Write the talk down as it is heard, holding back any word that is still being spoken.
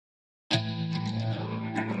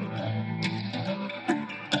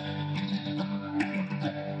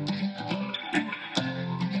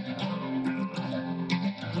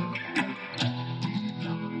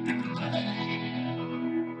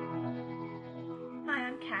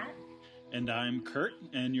Kat. And I'm Kurt,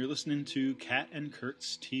 and you're listening to Kat and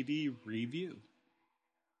Kurt's TV Review.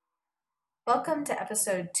 Welcome to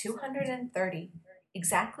episode 230,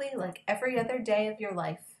 exactly like every other day of your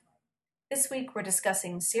life. This week we're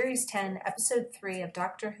discussing Series 10, Episode 3 of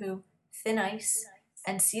Doctor Who, Thin Ice,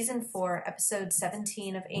 and Season 4, Episode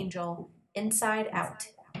 17 of Angel, Inside Out.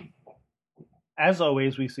 As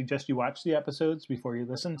always, we suggest you watch the episodes before you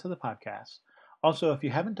listen to the podcast. Also, if you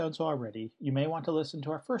haven't done so already, you may want to listen to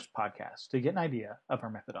our first podcast to get an idea of our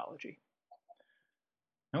methodology.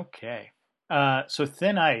 Okay. So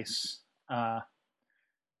Thin Ice.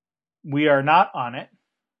 We are not on it,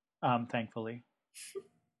 thankfully.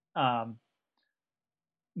 Though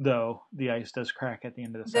the ice does crack at the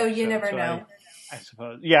end of this Though episode. you never know. I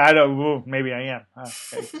suppose. Yeah, I don't. Ooh, maybe I am.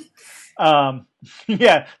 Okay.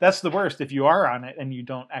 Yeah, that's the worst. If you are on it and you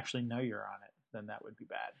don't actually know you're on it, then that would be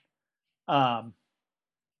bad.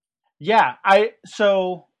 Yeah,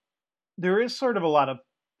 so there is sort of a lot of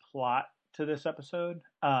plot to this episode,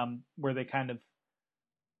 where they kind of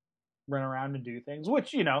run around and do things,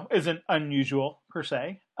 which, isn't unusual per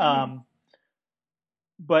se.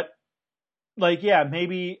 But like, yeah,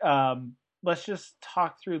 maybe let's just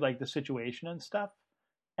talk through like the situation and stuff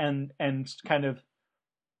and kind of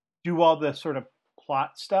do all the sort of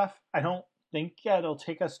plot stuff. I don't think it'll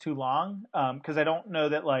take us too long, because I don't know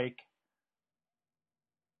that, like,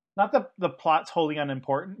 not that the plot's wholly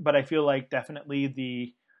unimportant, but I feel like definitely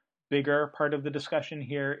the bigger part of the discussion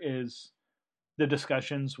here is the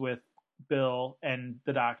discussions with Bill and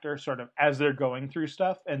the Doctor sort of as they're going through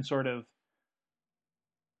stuff, and sort of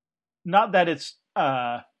not that it's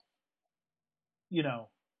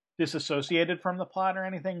disassociated from the plot or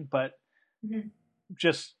anything, but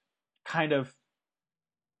just kind of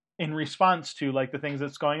in response to like the things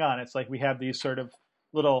that's going on. It's like we have these sort of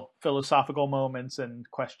little philosophical moments and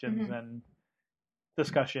questions and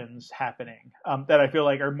discussions happening that I feel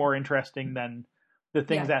like are more interesting than the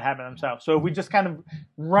things that happen themselves. So we just kind of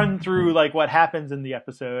run through like what happens in the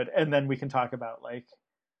episode, and then we can talk about like,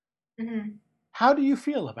 how do you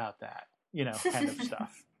feel about that? Kind of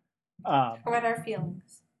stuff. What are our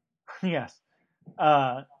feelings? Yes.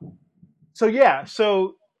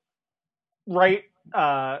 So right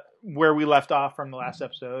where we left off from the last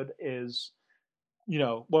episode is,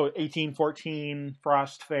 1814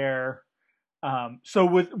 Frost Fair.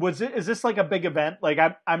 So is this like a big event? Like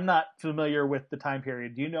I'm not familiar with the time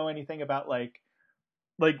period. Do you know anything about like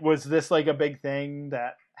was this like a big thing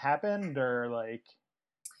that happened, or like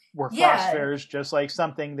were Frost Fairs just like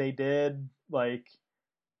something they did like,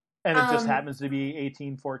 and it just happens to be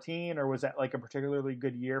 1814, or was that like a particularly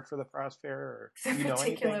good year for the Frost Fair? Or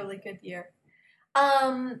particularly good year.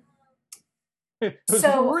 It was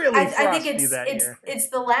so really I think year. It's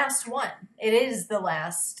the last one. It is the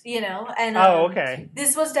last, and okay.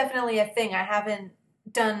 This was definitely a thing. I haven't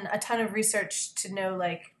done a ton of research to know,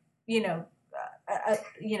 like, a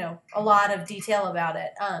lot of detail about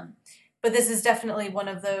it. But this is definitely one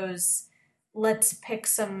of those, let's pick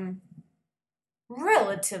some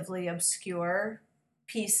relatively obscure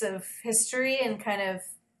piece of history and kind of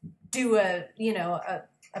do a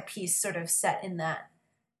piece sort of set in that.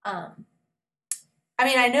 I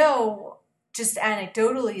mean, I know just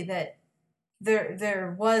anecdotally that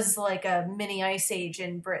there was like a mini ice age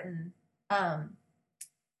in Britain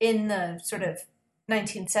in the sort of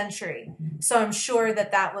 19th century. So I'm sure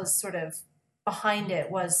that was sort of behind it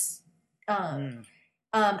was, and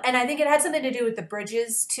I think it had something to do with the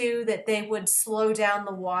bridges too, that they would slow down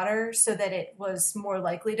the water so that it was more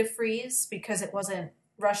likely to freeze because it wasn't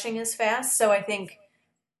rushing as fast. So I think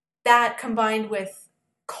that combined with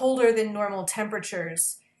colder than normal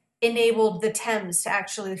temperatures enabled the Thames to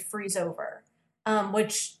actually freeze over,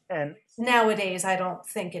 which nowadays I don't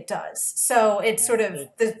think it does. So it's sort of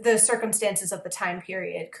the circumstances of the time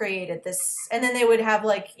period created this, and then they would have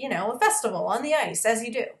like, a festival on the ice, as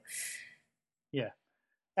you do. Yeah.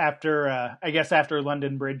 After, I guess after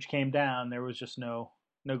London Bridge came down, there was just no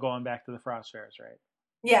going back to the Frost Fairs, right?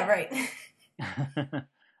 Yeah, right.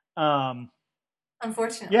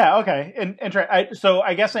 Unfortunately. Yeah, okay. And so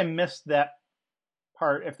I guess I missed that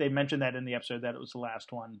part if they mentioned that in the episode that it was the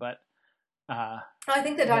last one, but I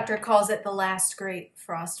think the Doctor calls it the last great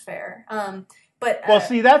Frost Fair. But well,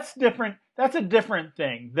 see, that's different. That's a different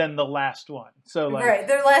thing than the last one. So like, right,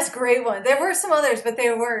 their last great one. There were some others, but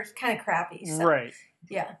they were kind of crappy. So, right.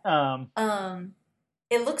 Yeah.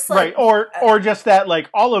 It looks like right, or just that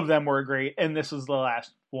like all of them were great, and this is the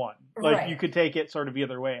last one. Like right. You could take it sort of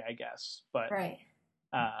either way, I guess. But right.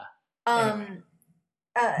 Anyway.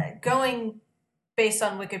 Going based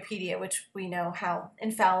on Wikipedia, which we know how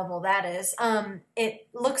infallible that is, it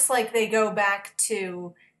looks like they go back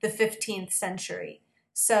to the 15th century.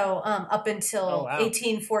 So up Oh until wow.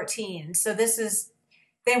 1814. So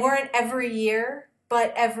they weren't every year,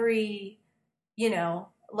 but every,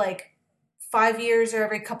 like 5 years or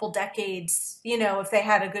every couple decades, if they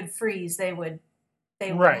had a good freeze, they would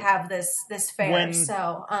Right. have this fair.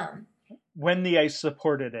 When the ice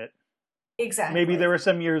supported it. Exactly. Maybe there were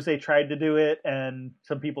some years they tried to do it and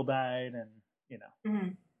some people died and,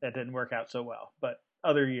 that didn't work out so well. But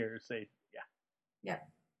other years Yeah.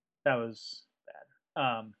 That was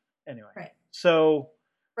bad. Anyway. Right. So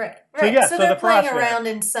Right. So they're the playing frost around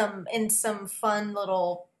in some fun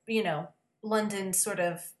little, London sort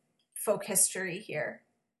of folk history here.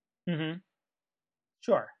 Mm-hmm.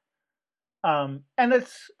 Sure. And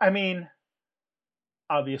it's,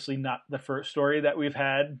 obviously not the first story that we've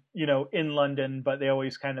had, in London, but they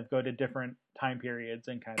always kind of go to different time periods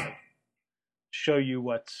and kind of show you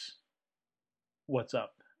what's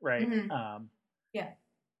up, right? Mm-hmm. Yeah.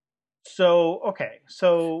 So, okay.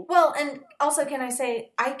 So, well, and also, can I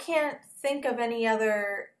say, I can't think of any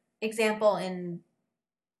other example in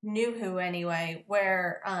New Who anyway,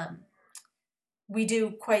 where we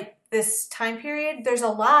do quite this time period. There's a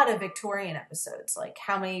lot of Victorian episodes, like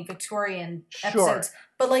how many Victorian episodes,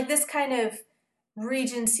 but like this kind of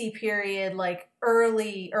Regency period, like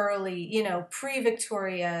early,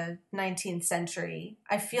 pre-Victoria 19th century,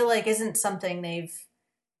 I feel like isn't something they've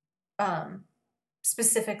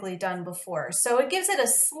specifically done before. So it gives it a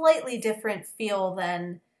slightly different feel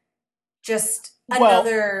than just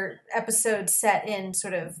another episode set in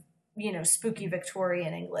sort of, spooky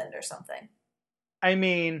Victorian England or something. I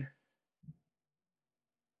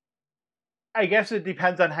guess it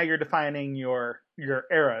depends on how you're defining your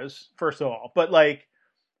eras, first of all. But like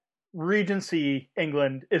Regency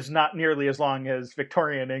England is not nearly as long as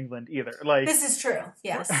Victorian England either. Like, this is true.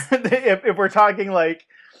 Yes. if we're talking like,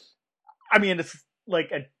 it's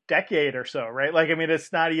like a decade or so, right? Like,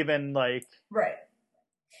 it's not even like right.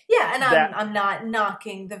 Yeah, and I'm not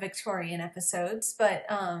knocking the Victorian episodes, but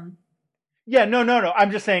yeah, no.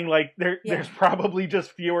 I'm just saying, like, there's probably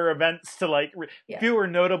just fewer events to like fewer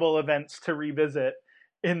notable events to revisit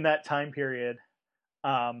in that time period.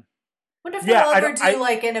 Wonder if they'll ever do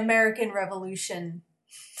like an American Revolution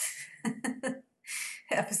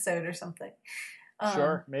episode or something.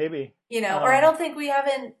 Sure, maybe. Or I don't think we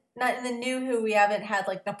haven't. Not in the New Who, we haven't had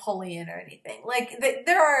like Napoleon or anything. Like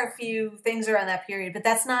there are a few things around that period, but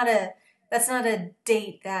that's not a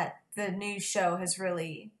date that the new show has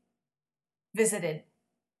really visited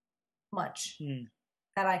much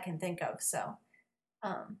that I can think of. So,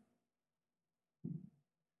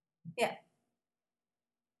 yeah.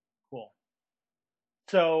 Cool.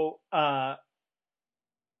 So,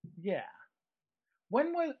 yeah.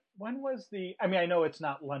 When was the? I know it's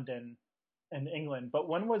not London and England, but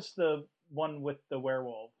when was the one with the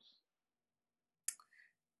werewolves?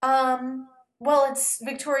 Well, it's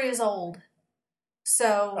Victoria's old,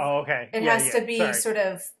 so okay. It has to be sort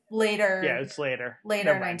of later. Yeah, it's later.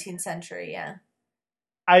 Later 19th century. Yeah.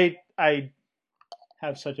 I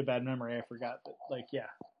have such a bad memory. I forgot that. Like, yeah.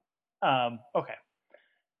 Okay.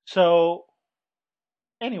 So,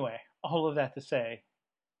 anyway, all of that to say,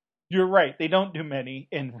 you're right. They don't do many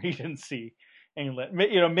in Regency England.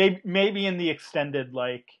 Maybe in the extended,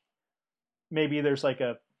 like, maybe there's like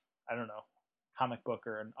a, I don't know, comic book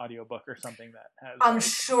or an audiobook or something that has. I'm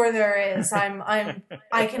sure there is. I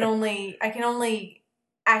can only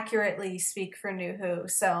accurately speak for New Who,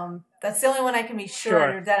 so that's the only one I can be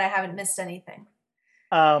sure that I haven't missed anything.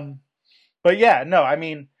 But yeah, no,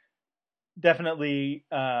 definitely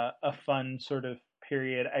a fun sort of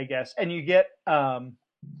period, I guess, and you get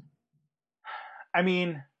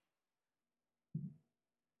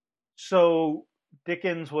so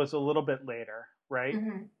Dickens was a little bit later, right?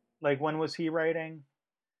 Mm-hmm. Like, when was he writing?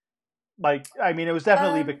 Like, it was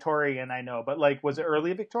definitely Victorian, I know, but like, was it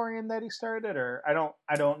early Victorian that he started, or I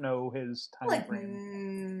don't know his time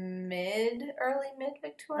frame. Early mid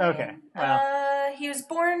Victorian. Okay. Wow. He was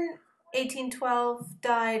born 1812,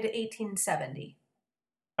 died 1870.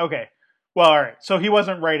 Okay. Well, all right. So he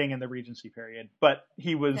wasn't writing in the Regency period, but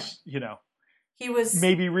he was, he was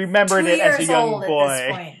maybe remembered it as a young boy. At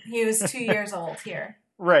this point. He was 2 years old here.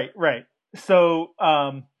 Right. So,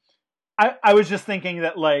 I was just thinking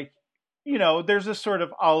that, like, there's a sort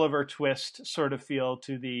of Oliver Twist sort of feel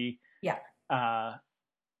to the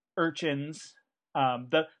urchins,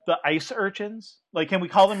 the ice urchins. Like, can we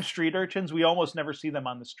call them street urchins? We almost never see them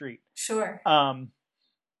on the street. Sure.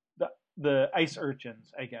 The ice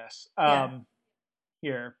urchins, I guess.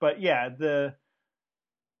 Here, but yeah,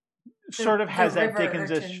 sort of has that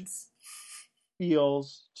Dickens-ish urchins.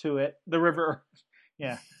 feels to it. The river,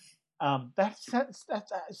 yeah. That's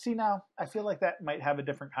see, now I feel like that might have a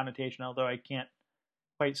different connotation, although I can't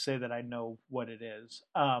quite say that I know what it is.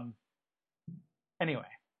 Anyway,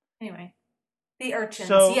 the urchins.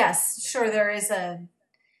 So, yes, sure. There is an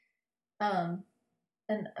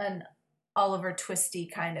Oliver Twisty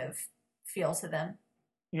kind of feel to them.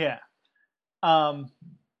 Yeah.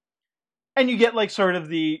 And you get like sort of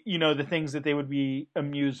the, the things that they would be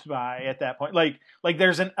amused by at that point. Like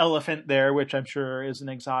there's an elephant there, which I'm sure is an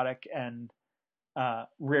exotic and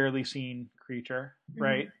rarely seen creature,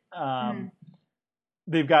 right?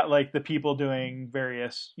 They've got like the people doing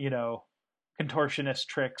various, contortionist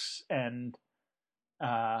tricks and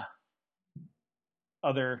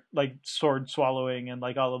other like sword swallowing and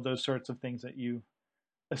like all of those sorts of things that you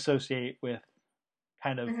associate with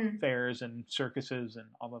kind of fairs and circuses and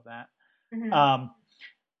all of that.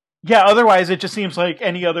 Yeah, otherwise it just seems like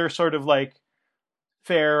any other sort of like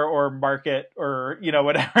fair or market or,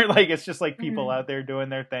 whatever. Like it's just like people out there doing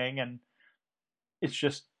their thing, and it's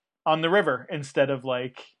just on the river instead of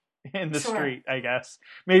like in the street, I guess.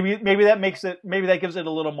 Maybe that makes it, maybe that gives it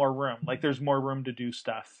a little more room. Like there's more room to do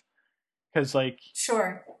stuff. Because like,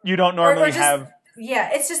 you don't normally have.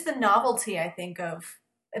 Yeah, it's just the novelty, I think, of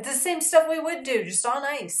it's the same stuff we would do, just on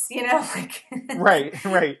ice, like.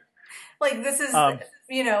 Right. Like this is,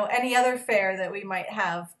 any other fair that we might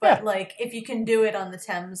have, but like if you can do it on the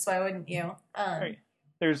Thames, why wouldn't you? Right.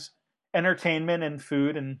 There's entertainment and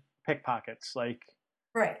food and pickpockets, like.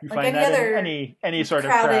 Right. You like find any that other in any sort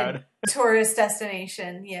of crowd. Tourist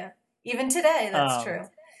destination, yeah. Even today, that's true.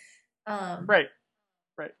 Right.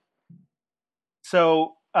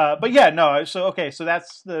 So, but yeah, no. So okay, so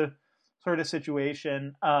that's the sort of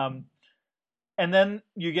situation, and then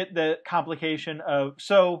you get the complication of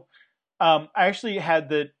I actually had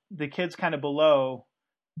the kids kind of below,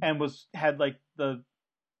 and had like the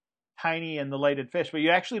Tiny and the lighted fish, but you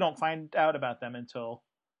actually don't find out about them until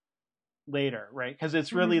later, right? Because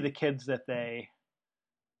it's really the kids that they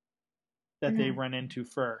run into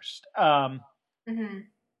first,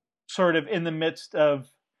 sort of in the midst of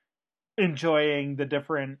enjoying the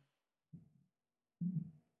different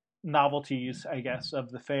novelties, I guess,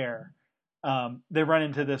 of the fair. They run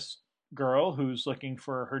into this girl who's looking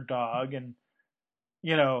for her dog, and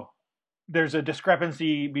there's a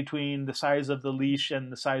discrepancy between the size of the leash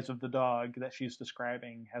and the size of the dog that she's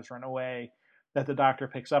describing has run away, that the doctor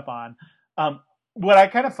picks up on. What I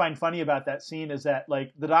kind of find funny about that scene is that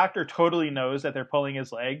like the doctor totally knows that they're pulling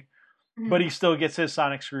his leg, but he still gets his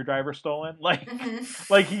sonic screwdriver stolen. Like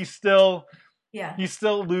he still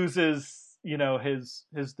loses,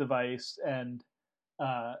 his device, and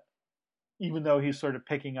even though he's sort of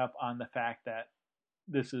picking up on the fact that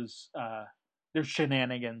this is there's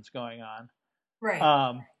shenanigans going on. Right.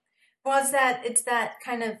 Well, it's that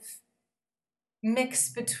kind of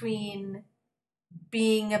mix between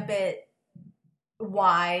being a bit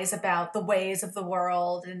wise about the ways of the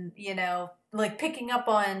world and, like picking up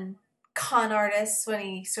on con artists when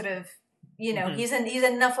he sort of, he's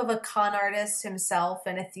enough of a con artist himself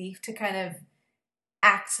and a thief to kind of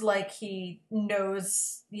act like he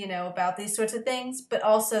knows, about these sorts of things, but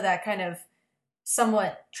also that kind of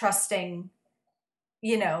somewhat trusting,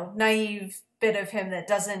 naive bit of him that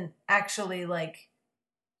doesn't actually like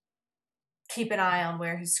keep an eye on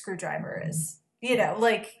where his screwdriver is.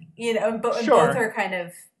 Both are kind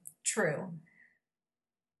of true.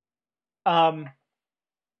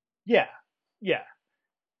 Yeah.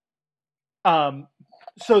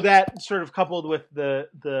 So that sort of coupled with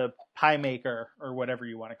the pie maker or whatever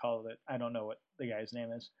you want to call it. I don't know what the guy's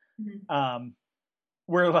name is.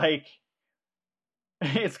 Where like,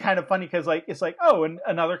 it's kind of funny because like, it's like, oh,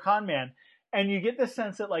 another con man. And you get this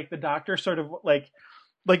sense that like the doctor sort of like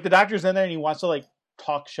the doctor's in there and he wants to like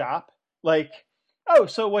talk shop. Like, oh,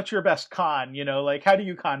 so what's your best con? Like, how do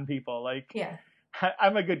you con people? Like, yeah,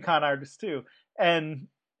 I'm a good con artist too. And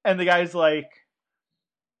the guy's like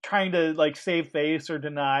trying to like save face or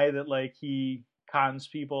deny that like he cons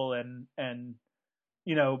people and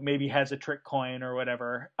maybe has a trick coin or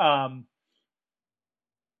whatever. And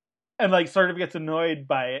like sort of gets annoyed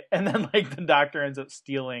by it. And then like the doctor ends up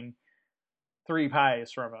stealing 3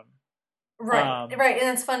 pies from him. Right.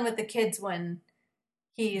 And it's fun with the kids when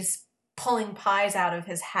he's pulling pies out of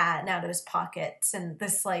his hat and out of his pockets, and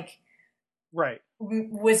this like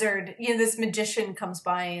wizard, this magician comes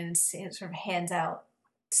by and sort of hands out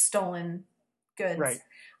stolen goods. Right.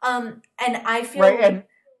 And I feel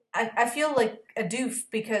I feel like a doof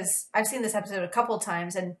because I've seen this episode a couple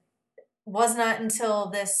times and was not until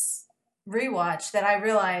this rewatch that I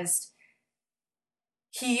realized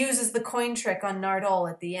he uses the coin trick on Nardole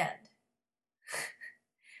at the end.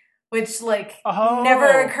 Which, like,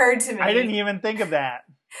 never occurred to me. I didn't even think of that.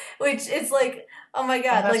 Which is like, oh my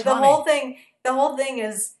god, like the whole thing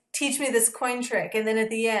is teach me this coin trick, and then at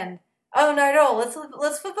the end, oh Nardole,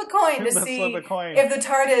 let's flip a coin to see if the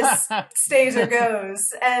TARDIS stays or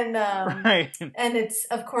goes, and right. and it's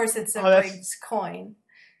of course it's a rigged coin.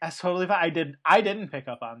 That's totally fine. I didn't pick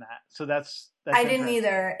up on that, so that's I didn't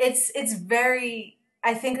either. It's very.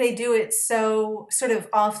 I think they do it so sort of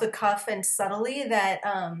off the cuff and subtly that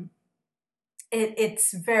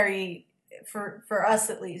it's very. For us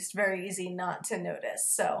at least, very easy not to notice.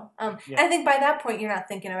 So, I think by that point you're not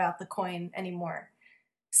thinking about the coin anymore.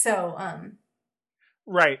 So,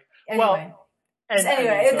 right. Anyway,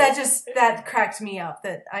 that cracked me up.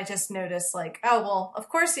 That I just noticed, like, oh well, of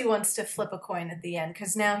course he wants to flip a coin at the end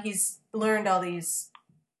because now he's learned all these,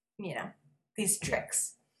 these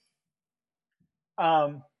tricks.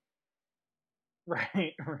 Right.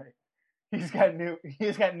 He's got new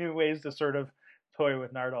ways to sort of toy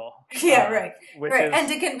with Nardole. Yeah, right. And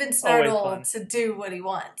to convince Nardole to do what he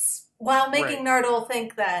wants. While making Nardole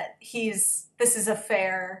think that this is a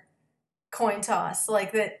fair coin toss.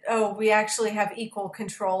 Like that, we actually have equal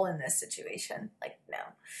control in this situation. Like,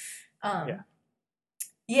 no.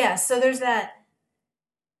 Yeah, so there's that.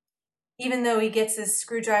 Even though he gets his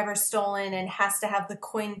screwdriver stolen and has to have the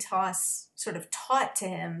coin toss sort of taught to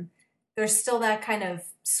him, there's still that kind of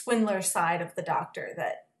swindler side of the Doctor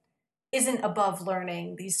that isn't above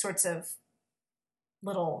learning these sorts of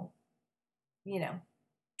little,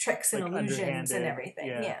 tricks and like illusions and everything.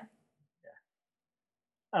 Yeah.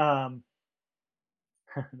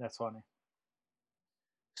 That's funny.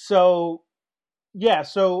 So,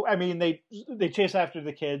 I mean, they chase after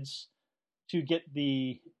the kids to get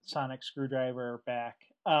the sonic screwdriver back,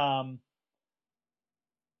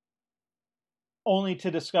 only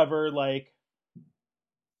to discover, like,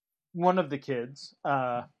 one of the kids,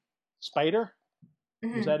 Spider,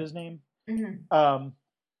 is that his name? Mm-hmm.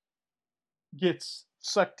 Gets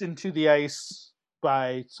sucked into the ice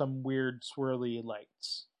by some weird swirly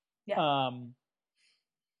lights. Yeah.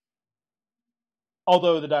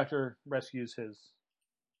 Although the Doctor rescues his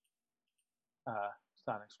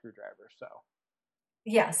sonic screwdriver, so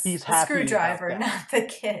yes, he's the screwdriver, not the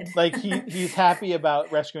kid. Like he's happy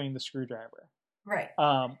about rescuing the screwdriver, right?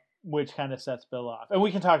 Which kind of sets Bill off, and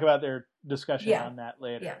we can talk about their discussion on that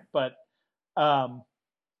later. Yeah. But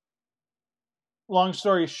long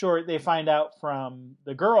story short, they find out from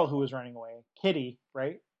the girl who was running away, Kitty,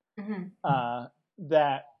 right? Mm-hmm.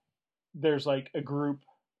 That there's like a group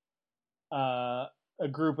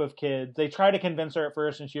of kids. They try to convince her at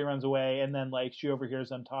first, and she runs away, and then like she overhears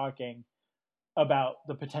them talking about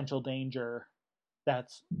the potential danger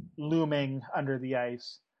that's looming under the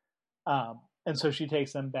ice. And so she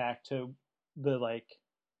takes them back to the like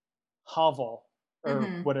hovel or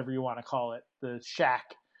whatever you want to call it, the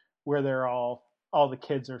shack where they're all the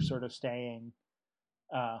kids are sort of staying.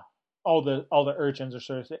 All the urchins are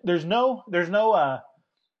sort of there's no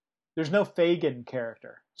Fagin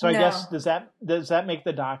character. So I guess does that make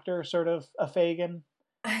the Doctor sort of a Fagin?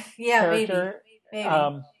 Yeah, character? Maybe.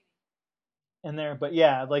 In there, but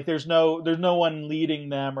yeah, like there's no one leading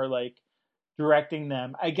them or like directing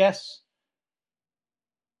them. I guess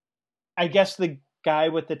the guy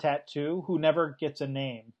with the tattoo who never gets a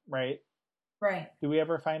name, right? Right. Do we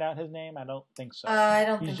ever find out his name? I don't think so. I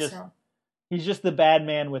don't think so. He's just the bad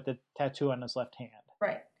man with the tattoo on his left hand.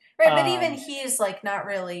 Right. But even he's like not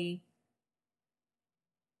really.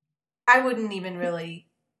 I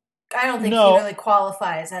don't think he really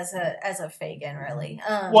qualifies as a Fagin, really.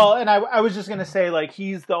 Well, and I was just gonna say, like,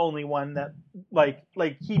 he's the only one that like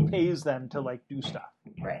he pays them to like do stuff,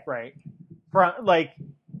 right, like,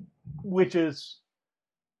 which is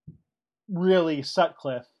really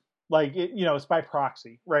Sutcliffe, like it's by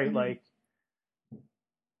proxy, right? Mm-hmm. Like,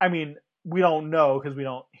 I mean, we don't know because we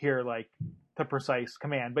don't hear like the precise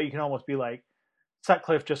command, but you can almost be like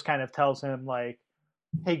Sutcliffe just kind of tells him like,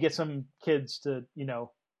 hey, get some kids to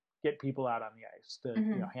get people out on the ice to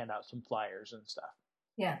hand out some flyers and stuff.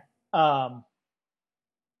 Yeah.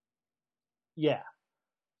 Yeah.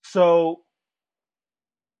 So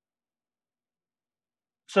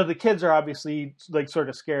the kids are obviously like sort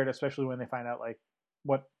of scared, especially when they find out like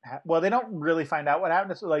well, they don't really find out what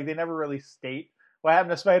happened to, like, they never really state what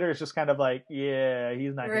happened to Spider. It's just kind of like, yeah,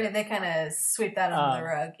 he's not right. They kind of sweep that under the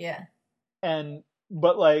rug. Yeah.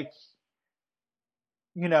 But like,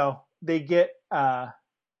 they get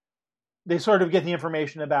they sort of get the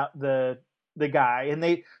information about the guy,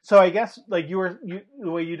 and so I guess like the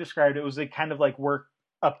way you described it was they kind of like work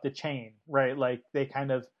up the chain, right? Like they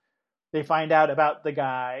kind of They find out about the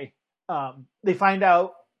guy. They find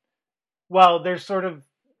out, well, there's sort of,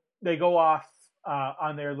 they go off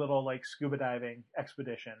on their little like scuba diving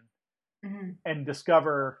expedition and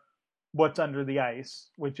discover what's under the ice,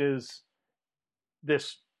 which is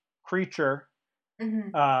this creature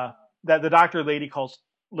that the doctor lady calls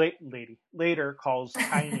later calls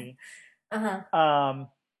Tiny. And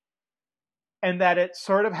that it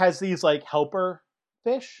sort of has these like helper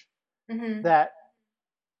fish that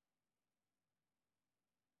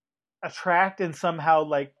attract and somehow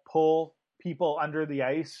like pull people under the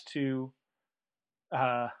ice to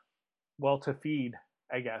to feed,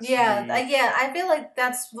 I guess. I feel like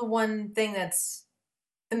that's the one thing that's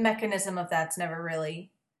the mechanism of that's never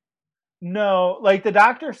really. No, like the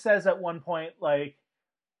doctor says at one point, like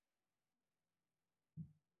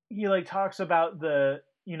he like talks about the,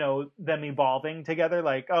 you know, them evolving together,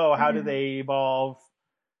 like, oh, how do they evolve,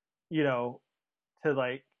 you know, to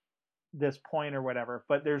like this point or whatever.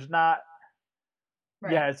 But there's not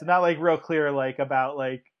it's not like real clear like about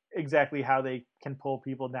like exactly how they can pull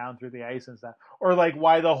people down through the ice and stuff, or like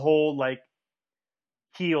why the hole like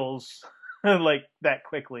heals like that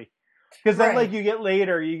quickly. Because then like you get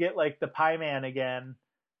like the Pie Man again,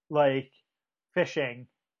 like fishing,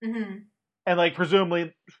 and like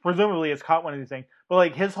presumably it's caught one of these things, but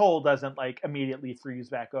like his hole doesn't like immediately freeze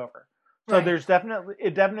back over. So there's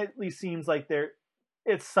definitely seems like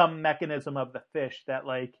it's some mechanism of the fish that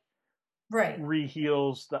like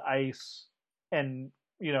re-heals the ice and,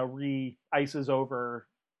 you know, re-ices over.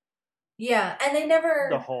 Yeah, and they never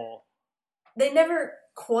the hole. They never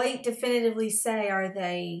quite definitively say, are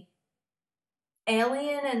they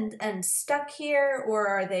alien and stuck here, or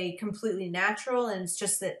are they completely natural and it's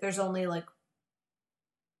just that there's only like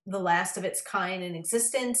the last of its kind in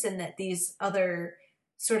existence, and that these other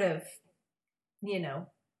sort of, you know,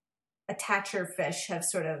 attacher fish have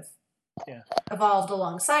sort of evolved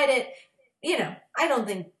alongside it. You know, I don't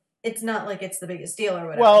think it's not like it's the biggest deal or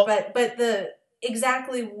whatever, but the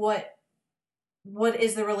exactly what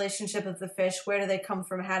is the relationship of the fish? Where do they come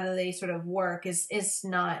from? How do they sort of work? Is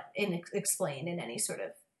not explained in any sort of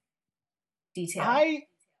detail.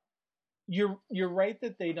 You're right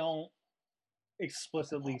that they don't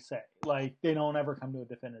explicitly say, like they don't ever come to a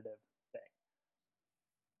definitive thing.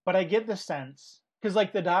 But I get the sense, because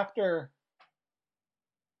like the doctor,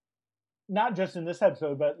 not just in this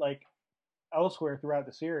episode, but like elsewhere throughout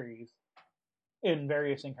the series, in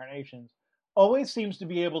various incarnations, always seems to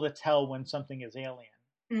be able to tell when something is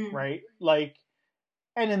alien, right? Like,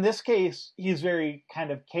 and in this case, he's very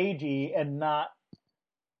kind of cagey and not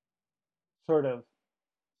sort of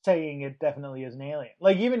saying it definitely is an alien.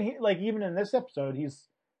 Like even in this episode,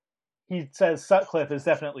 he says Sutcliffe is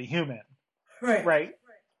definitely human, right?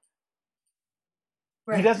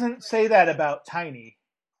 He doesn't say that about Tiny,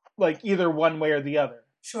 like either one way or the other.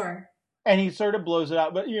 Sure. And he sort of blows it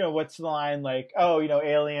out, but you know, what's the line? Like, oh, you know,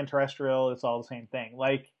 alien, terrestrial, it's all the same thing.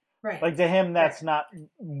 Like, like to him, that's not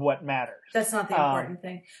what matters. That's not the important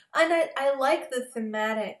thing. And I like the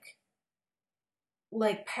thematic,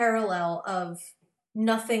 like, parallel of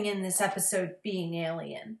nothing in this episode being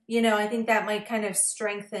alien. You know, I think that might kind of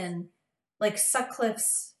strengthen, like,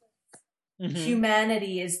 Sutcliffe's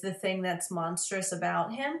humanity is the thing that's monstrous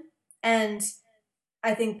about him. And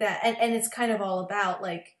I think that, and it's kind of all about,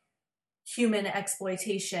 like, human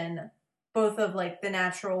exploitation, both of like the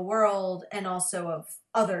natural world and also of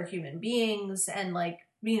other human beings, and like,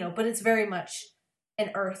 you know, but it's very much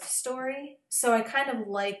an Earth story. So I kind of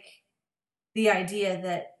like the idea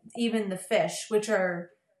that even the fish, which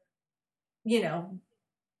are, you know,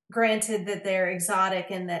 granted that they're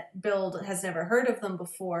exotic and that Bill has never heard of them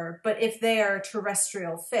before, but if they are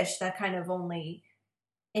terrestrial fish, that kind of only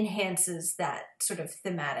enhances that sort of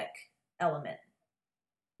thematic element.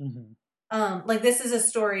 Like this is a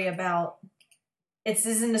story about, this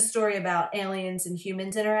isn't a story about aliens and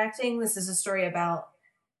humans interacting. This is a story about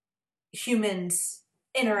humans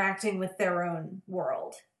interacting with their own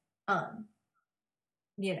world,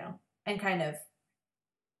 you know, and kind of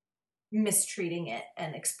mistreating it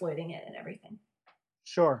and exploiting it and everything.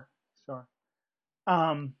 Sure.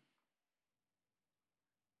 And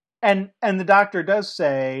the doctor does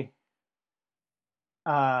say,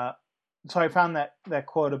 so I found that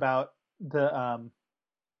quote about the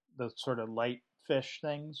sort of light fish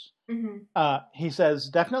things. He says,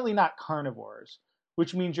 definitely not carnivores,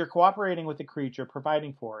 which means you're cooperating with the creature,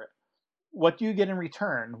 providing for it. What do you get in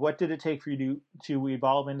return? What did it take for you to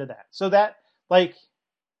evolve into that? So that, like,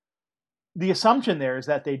 the assumption there is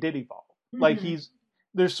that they did evolve. Like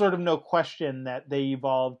there's sort of no question that they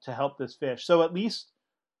evolved to help this fish. So at least,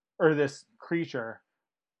 or this creature.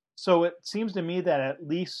 so it seems to me that at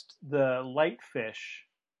least the light fish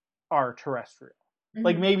are terrestrial. Mm-hmm.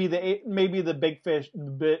 Like maybe the big fish,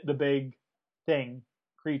 the big thing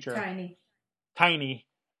creature, tiny,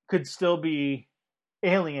 could still be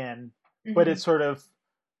alien, mm-hmm. but it's sort of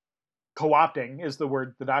co-opting is the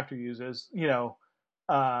word the doctor uses,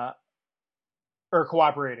 or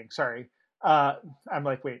cooperating. Sorry, I'm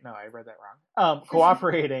like, wait, no, I read that wrong.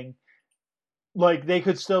 Cooperating. Like they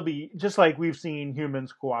could still be just like we've seen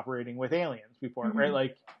humans cooperating with aliens before, mm-hmm. right?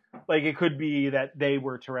 Like it could be that they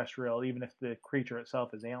were terrestrial, even if the creature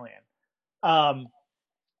itself is alien.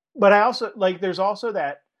 But I also there's also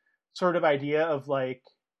that sort of idea of like,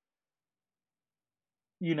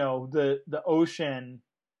 the ocean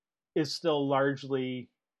is still largely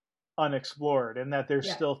unexplored, and that there's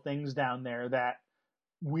still things down there that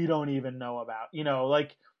we don't even know about.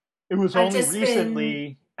 Like it was only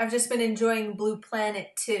recently. I've just been enjoying Blue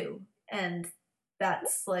Planet too, and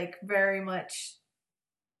that's like very much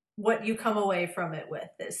what you come away from it with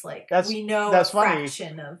is like we know that's a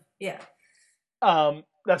fraction funny.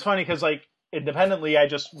 That's funny because like independently, I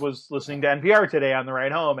just was listening to NPR today on the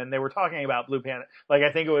ride home, and they were talking about Blue Planet. Like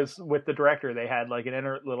I think it was with the director. They had like an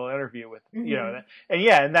little interview with mm-hmm.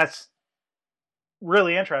 And that's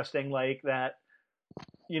really interesting. Like that.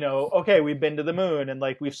 Okay, we've been to the moon and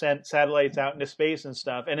like we've sent satellites out into space and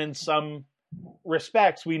stuff. And in some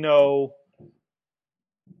respects, we know,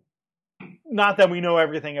 not that we know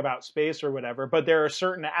everything about space or whatever, but there are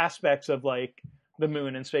certain aspects of like the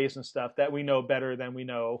moon and space and stuff that we know better than we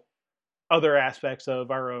know other aspects of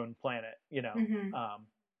our own planet, Mm-hmm.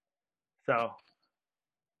 So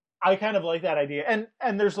I kind of like that idea.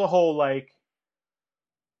 And there's the whole like,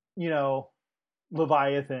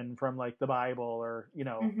 Leviathan from like the Bible or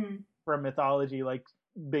mm-hmm. from mythology, like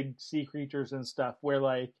big sea creatures and stuff where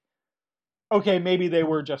like, okay, maybe they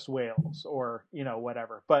were just whales or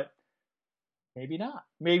whatever, but maybe not.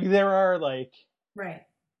 Maybe there are like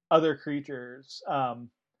other creatures,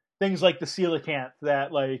 things like the coelacanth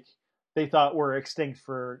that like they thought were extinct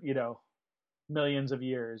for millions of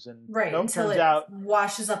years, and until it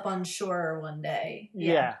washes up on shore one day.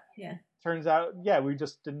 Yeah. Turns out, we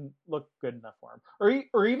just didn't look good enough for them,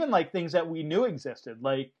 or even like things that we knew existed,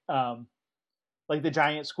 like the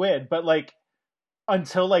giant squid, but like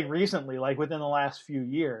until like recently, like within the last few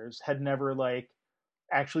years, had never like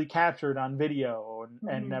actually captured on video and, mm-hmm.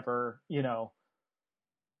 and never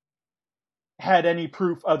had any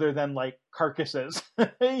proof other than like carcasses,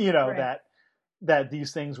 that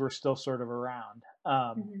these things were still sort of around.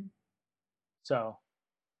 Mm-hmm. So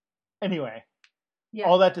anyway. Yeah.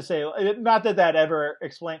 All that to say, not that ever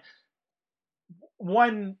explained.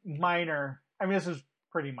 One minor, I mean, this is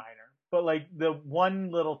pretty minor, but like the one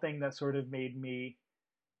little thing that sort of made me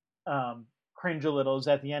cringe a little is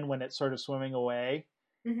at the end when it's sort of swimming away,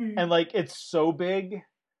 mm-hmm. and like it's so big,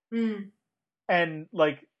 and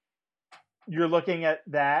like you're looking at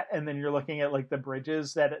that, and then you're looking at like the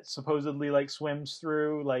bridges that it supposedly like swims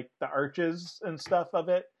through, like the arches and stuff of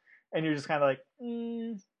it, and you're just kind of like,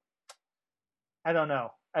 I don't know.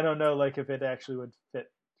 Like if it actually would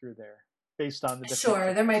fit through there based on the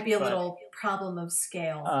Sure, there might be a little problem of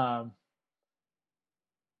scale.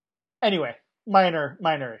 Anyway, minor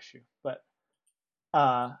issue, but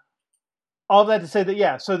all that to say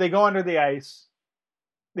that so they go under the ice,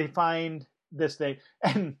 they find this thing,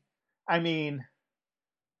 and I mean,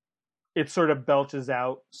 it sort of belches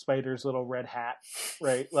out Spider's little red hat,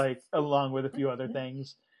 right? Like along with a few other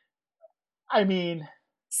things. I mean.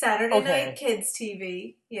 Saturday night kids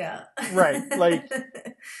TV, yeah. Right, like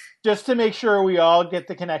just to make sure we all get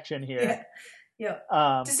the connection here. Yeah.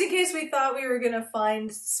 Just in case we thought we were gonna find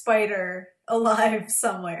Spider alive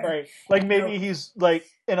somewhere. Right, like maybe he's like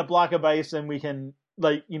in a block of ice, and we can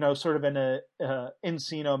like sort of in a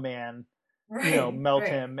Encino Man, melt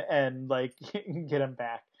him and like get him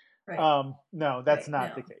back. Right. No, that's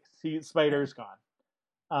not the case. Spider's gone.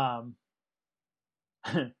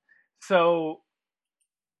 So.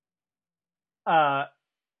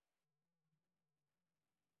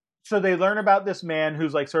 So they learn about this man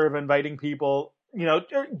who's like sort of inviting people,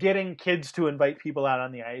 getting kids to invite people out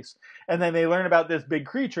on the ice. And then they learn about this big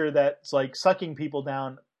creature that's like sucking people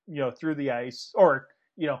down, through the ice, or,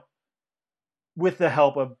 with the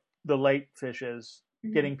help of the light fishes,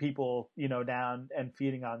 mm-hmm. getting people, down and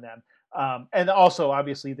feeding on them. And also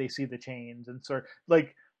obviously they see the chains and sort of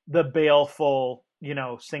like the baleful,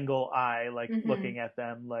 single eye, like mm-hmm. looking at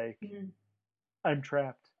them like, mm-hmm. I'm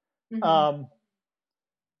trapped. Mm-hmm.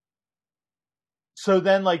 So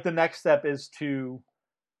then like the next step is to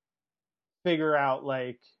figure out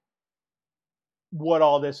like what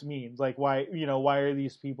all this means. Like, why are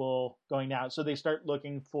these people going down? So they start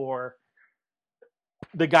looking for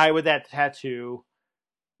the guy with that tattoo.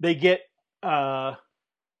 They get a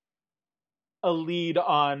lead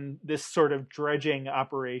on this sort of dredging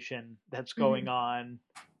operation that's going on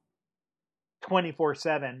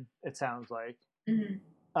 24/7. It sounds like.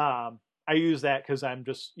 I use that because I'm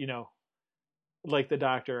just, like the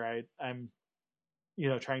doctor. I'm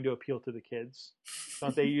trying to appeal to the kids.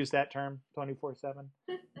 Don't they use that term 24/7?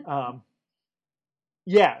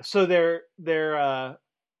 Yeah. So they've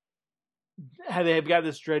got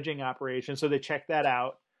this dredging operation. So they check that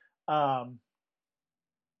out.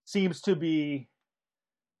 Seems to be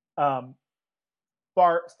far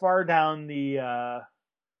down the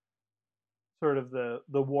sort of the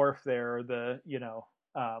wharf there, or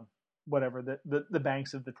whatever, the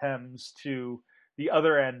banks of the Thames, to the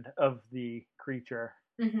other end of the creature.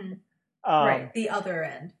 Right, the other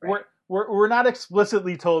end. Right. We're not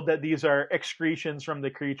explicitly told that these are excretions from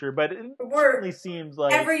the creature, but it certainly seems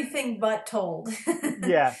like everything but told.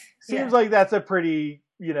 Yeah, seems like that's a pretty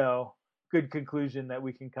good conclusion that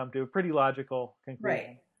we can come to, a pretty logical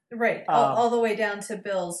conclusion. Right. All the way down to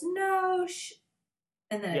Bill's no,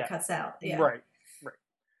 and then it cuts out. Yeah. Right.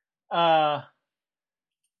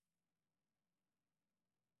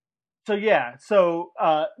 So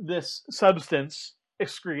this substance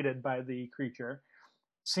excreted by the creature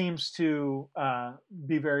seems to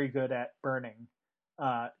be very good at burning,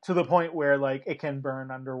 to the point where like it can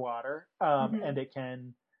burn underwater, and it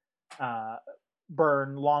can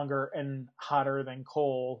burn longer and hotter than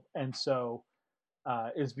coal, and so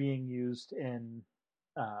is being used in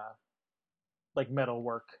like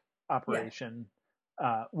metalwork operation,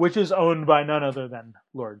 which is owned by none other than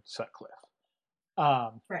Lord Sutcliffe.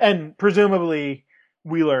 And presumably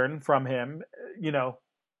we learn from him,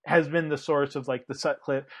 has been the source of like the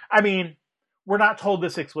Sutcliffe. I mean, we're not told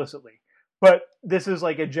this explicitly, but this is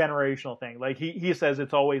like a generational thing. Like he says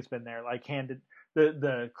it's always been there, like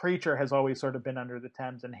the creature has always sort of been under the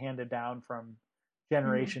Thames and handed down from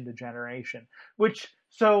generation to generation, which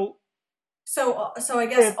so I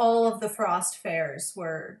guess all of the Frost fairs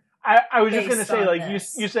were. I was just going to say, like,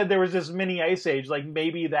 you said there was this mini ice age. Like,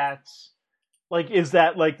 maybe that's like, is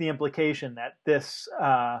that like the implication that this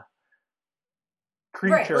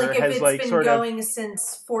creature like if has it's like been sort going of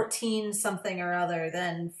since 14 something or other,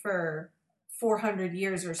 then for 400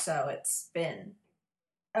 years or so, it's been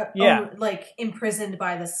like imprisoned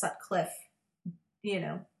by the Sutcliffe,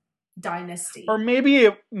 dynasty. Or maybe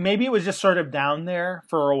it was just sort of down there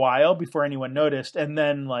for a while before anyone noticed, and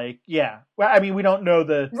then like well, I mean, we don't know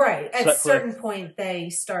the right at a certain point they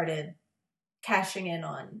started cashing in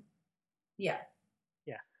on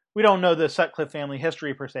we don't know the Sutcliffe family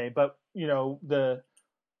history per se, but the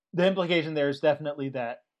implication there is definitely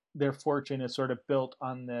that their fortune is sort of built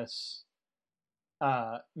on this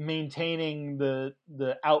maintaining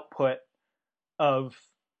the output of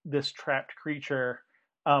this trapped creature,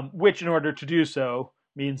 which in order to do so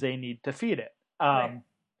means they need to feed it.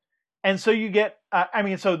 And so you get,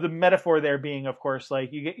 so the metaphor there being, of course, like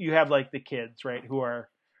you have like the kids, right, who are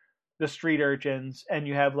the street urchins, and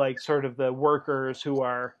you have like sort of the workers who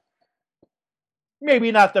are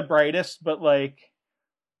maybe not the brightest, but like,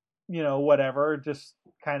 whatever, just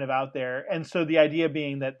kind of out there. And so the idea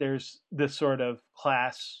being that there's this sort of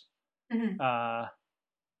class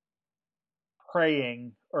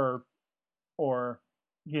praying or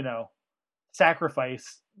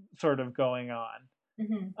sacrifice sort of going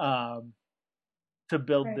on to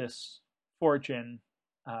build this fortune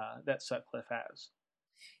that Sutcliffe has.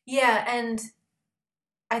 Yeah, and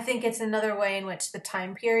I think it's another way in which the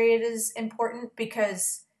time period is important,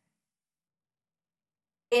 because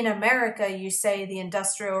in America, you say the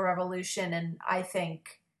Industrial Revolution, and I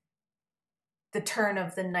think the turn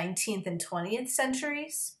of the 19th and 20th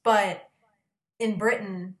centuries, but in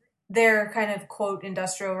Britain, their kind of, quote,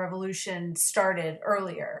 Industrial Revolution started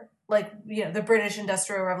earlier. Like, the British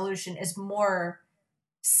Industrial Revolution is more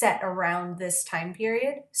set around this time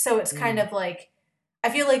period. So it's kind of like, I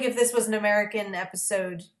feel like if this was an American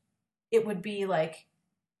episode, it would be like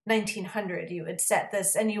 1900. You would set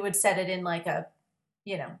this, and you would set it in like a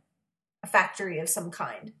factory of some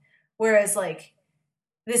kind. Whereas like,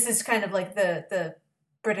 this is kind of like the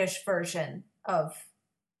British version of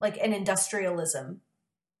like an industrialism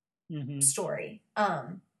story.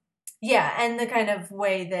 And the kind of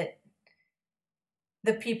way that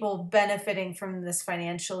the people benefiting from this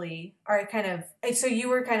financially are kind of, so you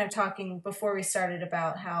were kind of talking before we started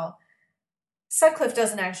about how Sutcliffe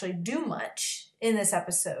doesn't actually do much in this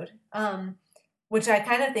episode, which I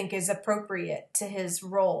kind of think is appropriate to his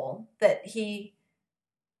role, that he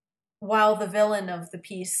while the villain of the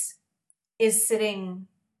piece is sitting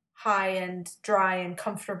high and dry and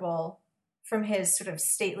comfortable from his sort of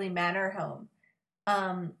stately manor home,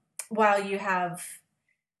 while you have,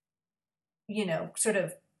 sort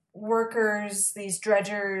of workers, these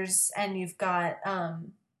dredgers, and you've got,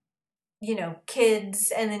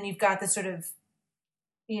 kids, and then you've got the sort of,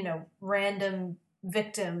 random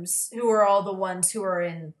victims who are all the ones who are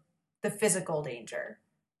in the physical danger.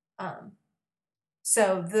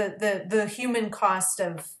 So the human cost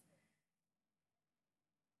of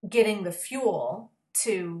getting the fuel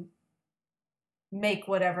to make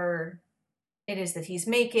whatever it is that he's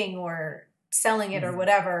making or selling it or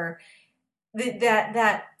whatever,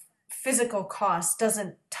 that physical cost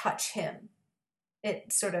doesn't touch him.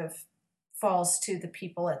 It sort of falls to the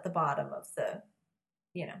people at the bottom of the,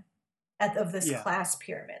 of this class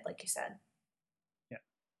pyramid, like you said. Yeah.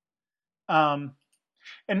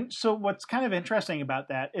 And so what's kind of interesting about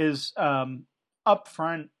that is up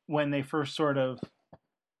front when they first sort of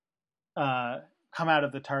come out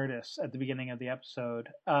of the TARDIS at the beginning of the episode,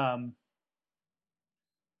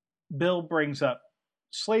 Bill brings up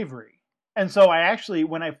slavery. And so I actually,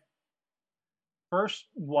 when I first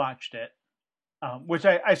watched it, which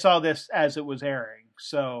I saw this as it was airing,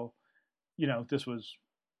 so, this was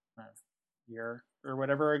a year or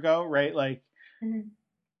whatever ago, right? Like,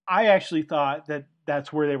 I actually thought that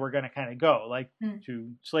that's where they were going to kind of go, like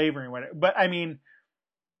to slavery and whatever. But I mean,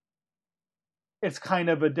 it's kind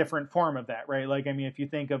of a different form of that, right? Like, I mean, if you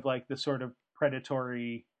think of like the sort of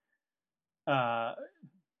predatory,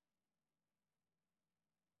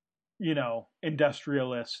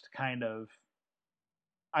 industrialist kind of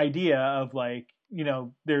idea of like,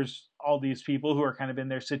 there's all these people who are kind of in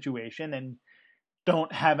their situation and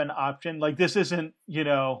don't have an option. Like, this isn't,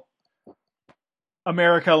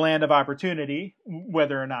 America, land of opportunity,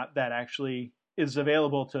 whether or not that actually is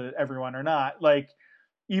available to everyone or not. Like,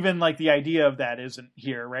 even like the idea of that isn't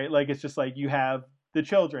here, right? Like, it's just like you have the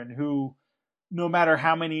children who, no matter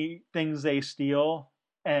how many things they steal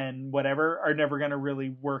and whatever, are never going to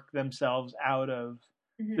really work themselves out of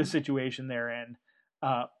the situation they're in.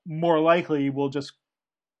 More likely will just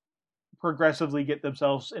progressively get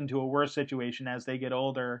themselves into a worse situation as they get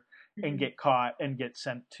older and get caught and get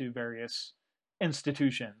sent to various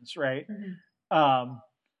institutions, right?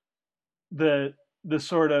 The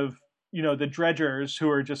sort of, the dredgers who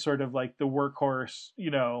are just sort of like the workhorse,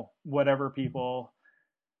 whatever people,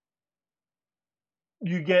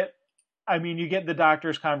 you get the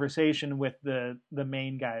doctor's conversation with the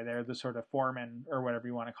main guy there, the sort of foreman or whatever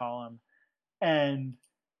you want to call him. And,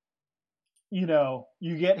 you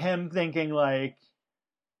get him thinking like,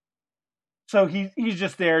 so he's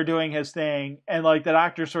just there doing his thing, and like the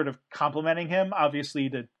doctor's sort of complimenting him, obviously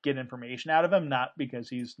to get information out of him, not because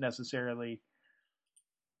he's necessarily,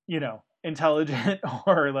 intelligent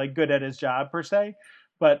or like good at his job per se,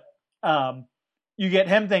 but you get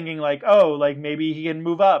him thinking like, oh, like maybe he can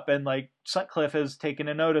move up, and like Sutcliffe has taken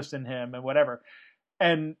a notice in him and whatever,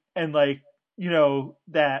 and like,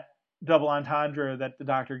 that double entendre that the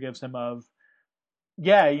doctor gives him of,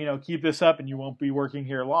 yeah, keep this up and you won't be working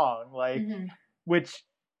here long. Like, which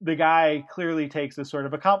the guy clearly takes as sort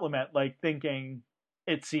of a compliment, like thinking,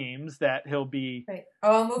 it seems, that he'll be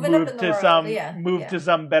moving up in the world. To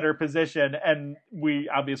some better position. And we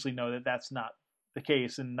obviously know that that's not the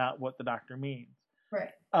case and not what the doctor means. Right.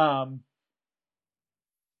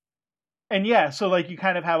 And yeah, so like you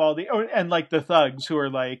kind of have all and like the thugs who are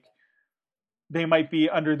like, they might be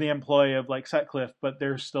under the employ of like Sutcliffe, but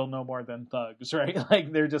they're still no more than thugs, right?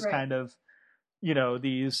 Like they're just kind of,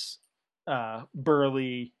 these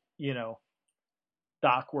burly,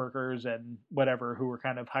 dock workers and whatever who were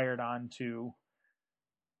kind of hired on to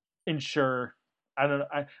ensure. I don't know.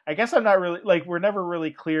 I guess I'm not really like, we're never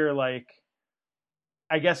really clear. Like,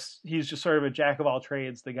 I guess he's just sort of a jack of all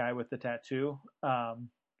trades, the guy with the tattoo.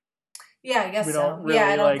 Yeah, I guess we don't really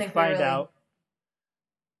I don't think find out.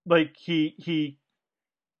 Like he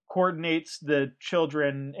coordinates the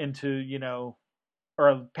children into,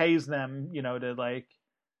 or pays them, to like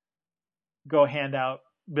go hand out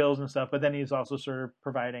bills and stuff, but then he's also sort of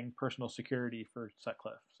providing personal security for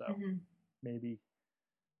Sutcliffe. So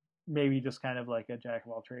maybe just kind of like a jack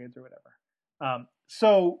of all trades or whatever.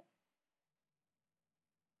 So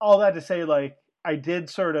all that to say, like, I did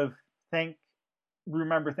sort of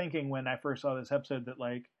remember thinking when I first saw this episode that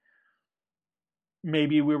like,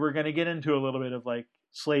 maybe we were going to get into a little bit of like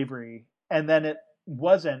slavery, and then it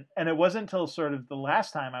wasn't. And it wasn't until sort of the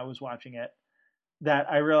last time I was watching it that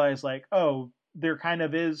I realized like, oh, there kind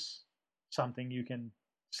of is something you can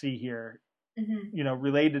see here,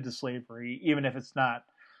 related to slavery, even if it's not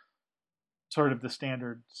sort of the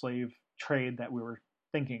standard slave trade that we were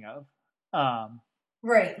thinking of.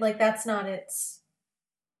 Right, like that's not its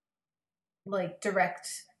like direct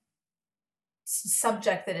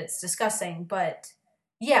subject that it's discussing, but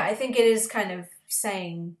yeah, I think it is kind of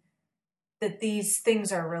saying that these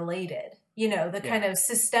things are related. You know, the kind of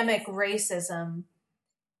systemic racism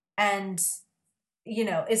and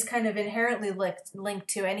is kind of inherently linked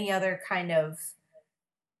to any other kind of,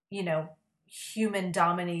 human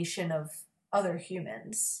domination of other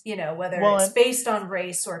humans, whether it's based on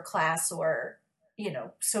race or class or,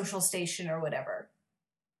 social station or whatever.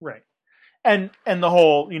 Right. And the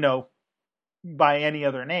whole, by any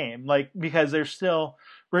other name, like, because there's still,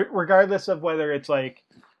 regardless of whether it's like,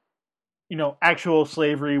 actual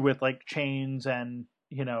slavery with like chains and,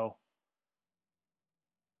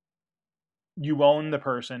 you own the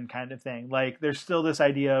person kind of thing. Like, there's still this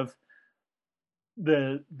idea of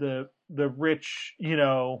the rich,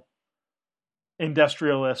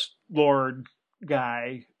 industrialist lord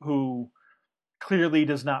guy who clearly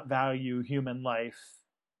does not value human life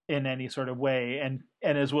in any sort of way and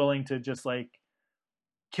is willing to just like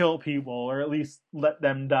kill people or at least let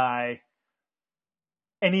them die.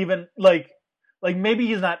 And even like maybe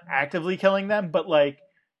he's not actively killing them, but like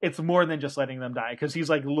it's more than just letting them die because he's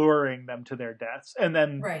like luring them to their deaths. And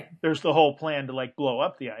then there's the whole plan to like blow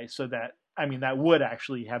up the ice so that, I mean, that would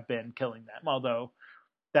actually have been killing them, although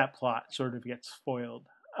that plot sort of gets foiled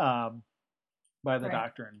by the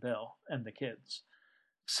doctor and Bill and the kids.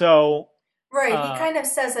 So he kind of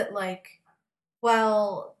says it like,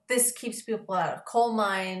 well, this keeps people out of coal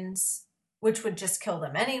mines, which would just kill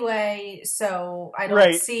them anyway. So I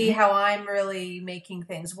don't see how I'm really making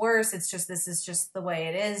things worse. It's just, this is just the way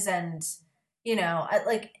it is. And,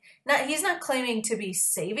 he's not claiming to be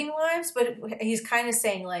saving lives, but he's kind of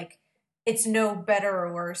saying like, it's no better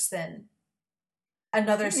or worse than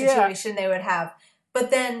another situation they would have.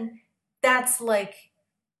 But then that's like,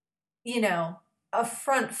 a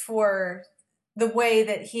front for the way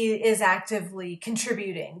that he is actively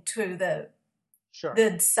contributing to the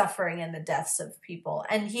suffering and the deaths of people.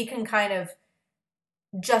 And he can kind of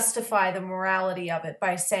justify the morality of it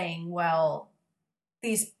by saying, well,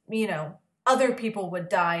 these, other people would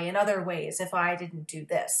die in other ways if I didn't do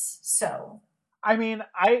this. So, I mean,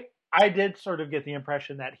 I did sort of get the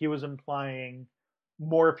impression that he was implying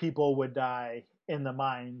more people would die in the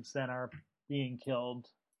mines than are being killed.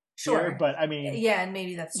 Sure. Here, but I mean, yeah, and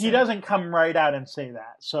maybe that's true. He doesn't come right out and say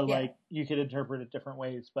that. So like you could interpret it different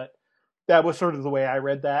ways, but that was sort of the way I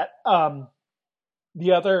read that.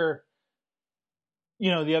 The other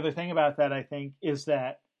thing about that, I think, is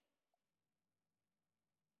that,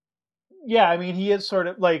 I mean, he is sort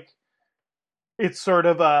of like, it's sort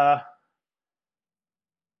of a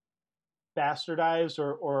bastardized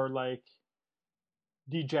or like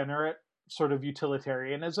degenerate sort of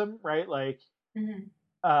utilitarianism, right? Like,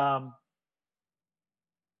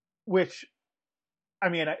 which, I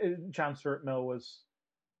mean, John Stuart Mill was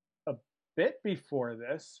a bit before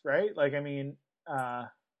this, right? Like, I mean,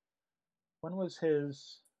 when was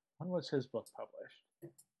his book published?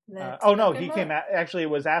 Oh no, he came out, actually it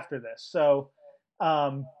was after this. So,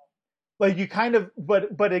 like you kind of,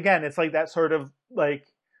 but again, it's like that sort of like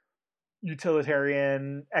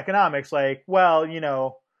utilitarian economics, like, well,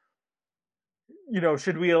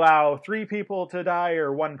 should we allow 3 people to die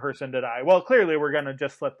or 1 person to die? Well, clearly we're going to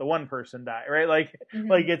just let the 1 person die, right? Like,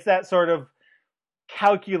 like it's that sort of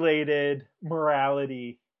calculated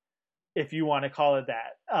morality, if you want to call it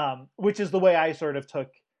that, which is the way I sort of took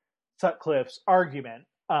Sutcliffe's argument,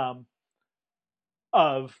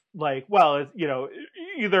 of like, well,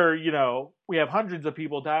 either, we have hundreds of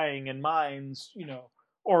people dying in mines,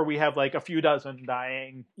 or we have like a few dozen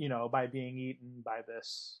dying, by being eaten by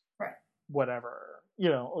this. Right. Whatever,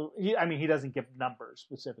 he doesn't give numbers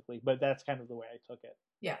specifically, but that's kind of the way I took it.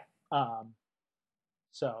 Yeah.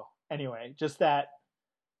 So anyway, just that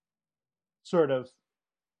sort of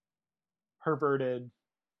perverted,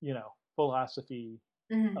 philosophy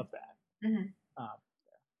of that.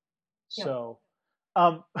 So,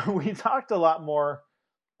 we talked a lot more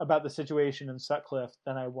about the situation in Sutcliffe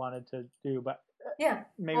than I wanted to do, but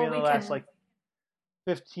maybe in the last like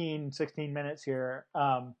 15, 16 minutes here,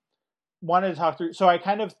 wanted to talk through. So I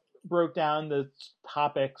kind of broke down the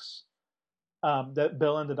topics that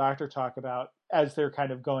Bill and the Doctor talk about as they're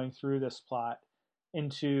kind of going through this plot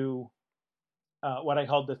into what I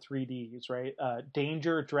called the 3Ds, right?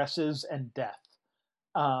 Danger, dresses, and death.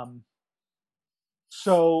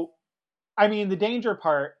 So, I mean, the danger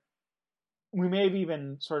part, we may have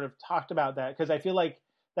even sort of talked about that because I feel like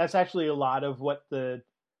that's actually a lot of what the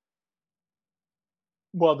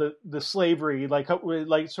well, the slavery, like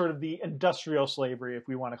sort of the industrial slavery, if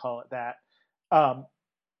we want to call it that.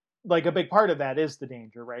 Like a big part of that is the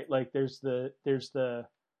danger, right? Like there's the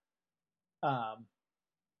um,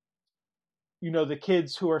 the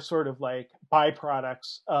kids who are sort of like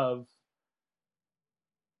byproducts of.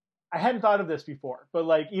 I hadn't thought of this before, but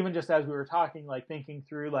like even just as we were talking, like thinking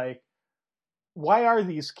through like why are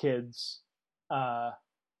these kids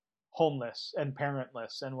homeless and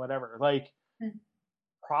parentless and whatever? Like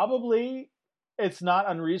probably it's not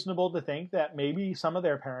unreasonable to think that maybe some of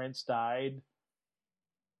their parents died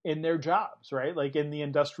in their jobs, right? Like in the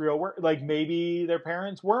industrial work, like maybe their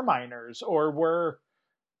parents were miners or were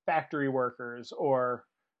factory workers or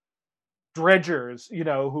dredgers,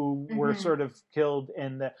 who were sort of killed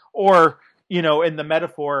in the, or, in the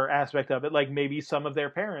metaphor aspect of it, like maybe some of their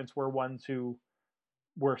parents were ones who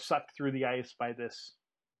were sucked through the ice by this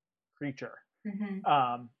creature,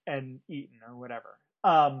 and eaten or whatever.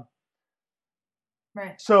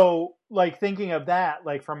 Right. So like thinking of that,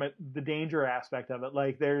 like from the danger aspect of it,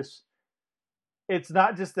 like it's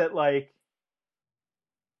not just that like,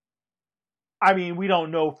 I mean, we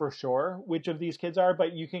don't know for sure which of these kids are,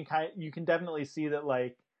 but you can definitely see that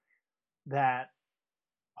like that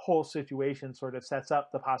whole situation sort of sets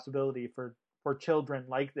up the possibility for children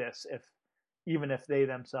like this, even if they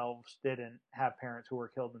themselves didn't have parents who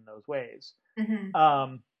were killed in those ways.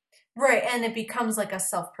 Right, and it becomes like a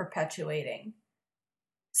self-perpetuating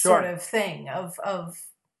sure. sort of thing of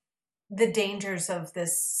the dangers of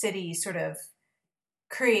this city sort of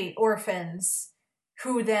create orphans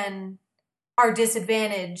who then are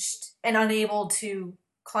disadvantaged and unable to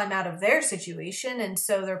climb out of their situation. And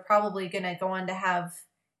so they're probably going to go on to have,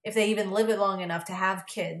 if they even live it long enough to have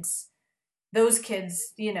kids, those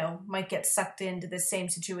kids, might get sucked into the same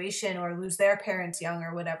situation or lose their parents young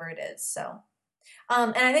or whatever it is. So,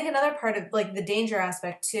 and I think another part of like the danger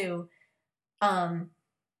aspect too,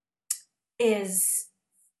 is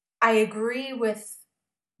I agree with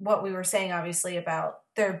what we were saying, obviously, about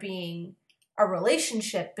there being a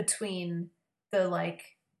relationship between the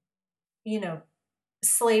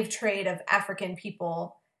slave trade of African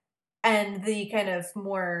people and the kind of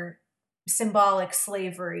more symbolic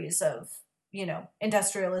slaveries of,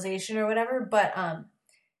 industrialization or whatever. But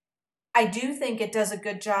I do think it does a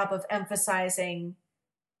good job of emphasizing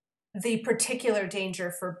the particular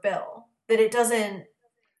danger for Bill, that it doesn't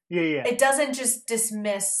just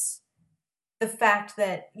dismiss the fact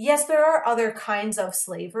that, yes, there are other kinds of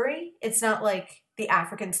slavery. It's not like the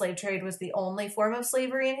African slave trade was the only form of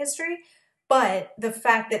slavery in history, but the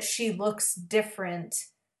fact that she looks different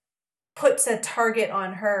puts a target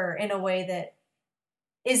on her in a way that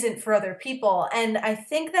isn't for other people. And I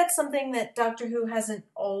think that's something that Doctor Who doesn't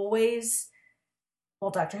always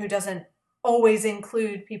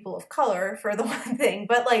include people of color, for the one thing,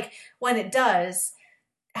 but like when it does,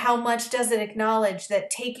 how much does it acknowledge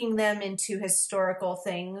that taking them into historical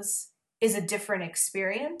things is a different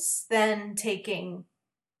experience than taking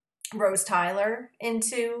Rose Tyler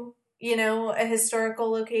into, a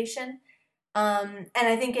historical location? And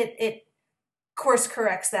I think it course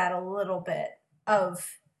corrects that a little bit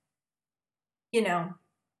of,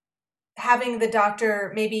 having the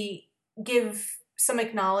Doctor maybe give some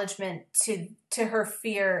acknowledgement to her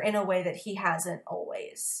fear in a way that he hasn't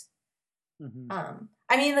always.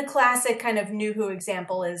 I mean, the classic kind of New Who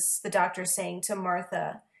example is the Doctor saying to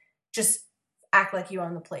Martha, just act like you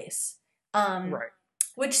own the place. Right.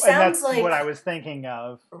 Which sounds like what I was thinking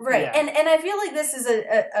of. Right. Yeah. And I feel like this is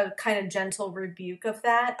a kind of gentle rebuke of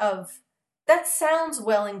that, that sounds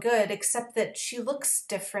well and good, except that she looks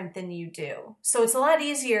different than you do. So it's a lot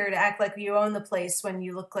easier to act like you own the place when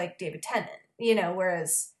you look like David Tennant,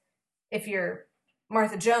 whereas if you're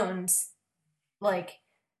Martha Jones, like,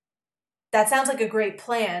 that sounds like a great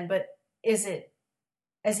plan, but is it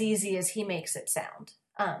as easy as he makes it sound?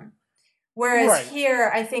 Whereas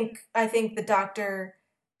here, I think the Doctor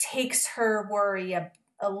takes her worry a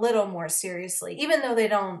little more seriously, even though they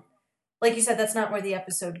don't, like you said, that's not where the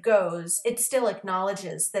episode goes. It still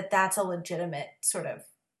acknowledges that that's a legitimate sort of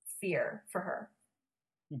fear for her.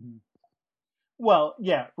 Mm-hmm. Well,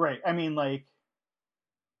 yeah, right. I mean, like,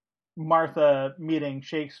 Martha meeting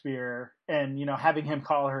Shakespeare and, having him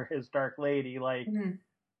call her his Dark Lady, like,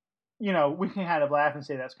 we can kind of laugh and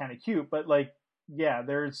say that's kind of cute, but, like, yeah,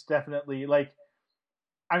 there's definitely, like,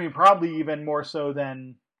 I mean, probably even more so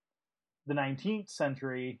than the 19th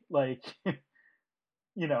century, like,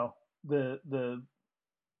 the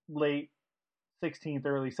late 16th,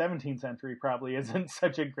 early 17th century probably isn't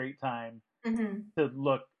such a great time to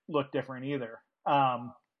look different either. Yeah.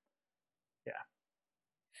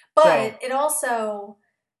 But it also,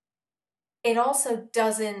 it also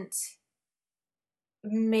doesn't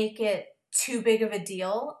make it too big of a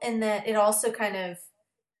deal, in that it also kind of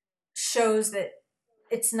shows that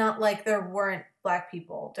it's not like there weren't Black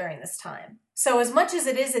people during this time. So as much as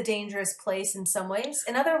it is a dangerous place in some ways,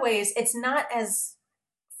 in other ways, it's not as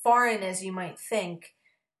foreign as you might think.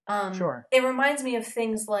 Sure. It reminds me of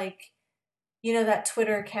things like, that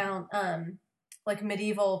Twitter account, like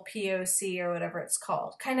Medieval POC or whatever it's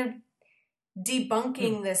called, kind of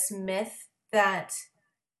debunking this myth that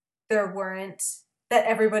that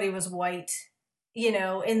everybody was white,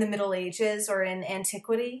 in the Middle Ages or in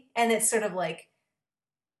antiquity. And it's sort of like,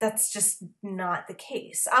 that's just not the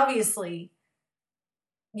case. Obviously,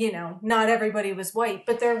 not everybody was white,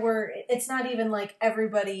 but it's not even like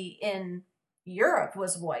everybody in Europe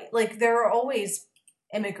was white. Like, there are always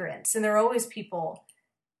immigrants, and there are always people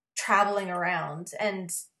traveling around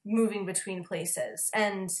and moving between places.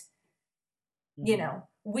 And,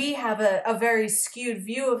 we have a very skewed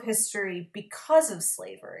view of history because of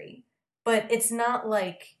slavery, but it's not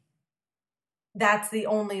like that's the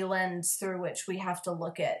only lens through which we have to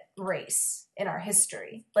look at race in our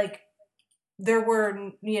history. Like, there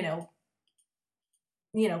were,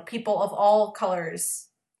 people of all colors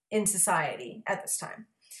in society at this time.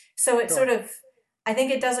 So it sort of, I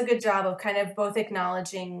think it does a good job of kind of both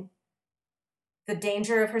acknowledging the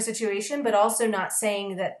danger of her situation, but also not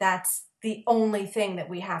saying that that's the only thing that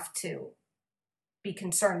we have to be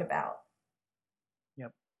concerned about.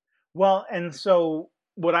 Yep. Well, and so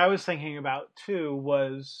what I was thinking about too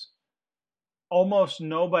was almost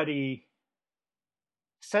nobody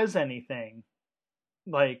says anything.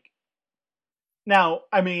 Like, now,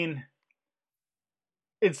 I mean,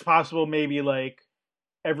 it's possible maybe like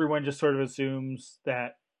everyone just sort of assumes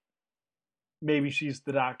that maybe she's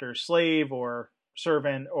the doctor's slave or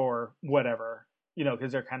servant or whatever,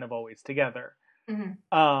 because they're kind of always together. Mm-hmm.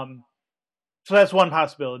 So that's one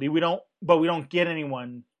possibility. We don't get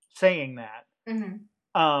anyone saying that.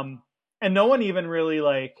 Mm-hmm. And no one even really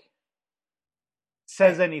like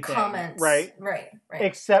says anything. Comments. Right.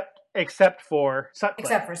 Except for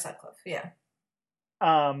Sutcliffe. Yeah.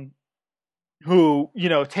 Who,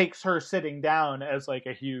 takes her sitting down as like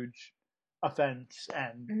a huge offense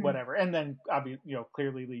and whatever. And then obviously,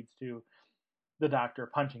 clearly leads to the doctor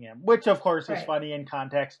punching him, which of course is funny in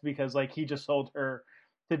context because like he just told her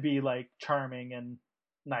to be like charming and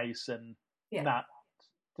nice and not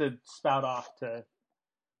to spout off to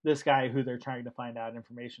this guy who they're trying to find out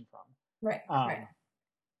information from. Right.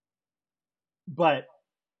 But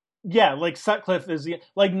yeah, like Sutcliffe is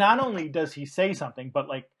like, not only does he say something, but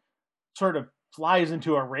like sort of flies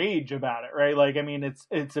into a rage about it, right? Like, I mean,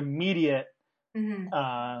 it's immediate,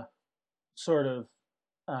 sort of,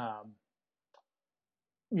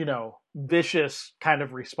 vicious kind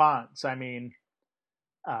of response. I mean,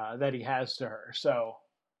 that he has to her. So,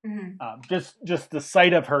 just the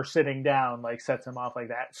sight of her sitting down like sets him off like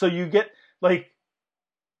that. So you get like,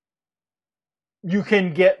 you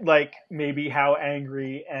can get like maybe how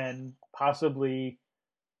angry and possibly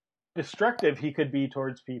destructive he could be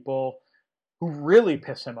towards people who really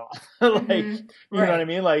piss him off. Like, you know what I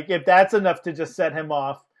mean? Like, if that's enough to just set him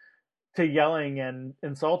off to yelling and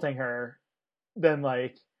insulting her, then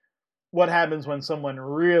like, what happens when someone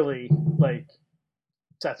really like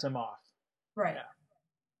sets him off? Right.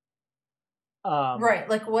 Yeah. Right.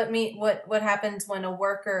 Like what happens when a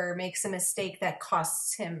worker makes a mistake that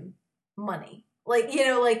costs him money? Like,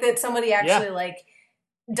 like that somebody actually like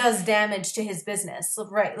does damage to his business.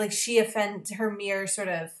 Right. Like, she offends her mere sort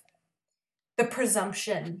of the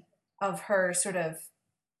presumption of her sort of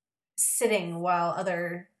sitting while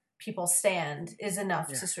other people stand is enough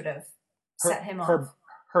to sort of set him off.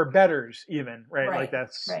 Her betters even, right? Like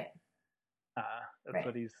that's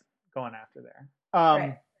what he's going after there.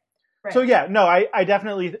 Right. So yeah, no, I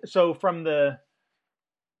definitely, so from the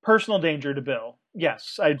personal danger to Bill,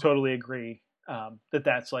 yes, I totally agree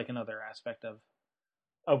that's like another aspect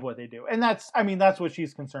of what they do. And that's what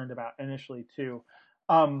she's concerned about initially too.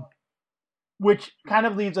 Which kind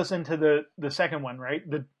of leads us into the second one, right?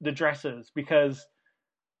 The dresses, because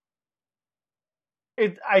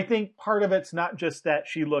I think part of it's not just that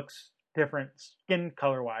she looks different skin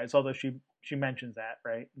color wise, although she mentions that,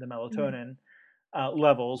 right? The melatonin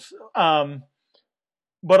levels.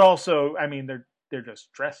 But also, I mean, they're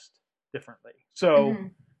just dressed differently. So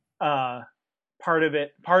part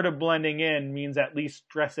of blending in means at least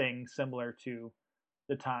dressing similar to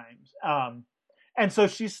the times. And so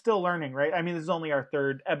she's still learning, right? I mean, this is only our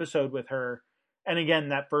third episode with her. And again,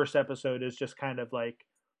 that first episode is just kind of like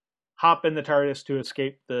hop in the TARDIS to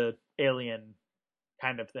escape the alien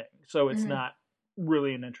kind of thing. So it's not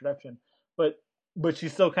really an introduction. But but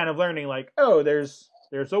she's still kind of learning, like, oh, there's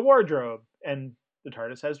a wardrobe, and the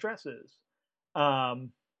TARDIS has dresses.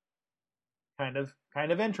 Kind of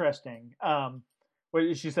interesting.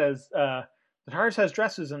 What she says, the TARDIS has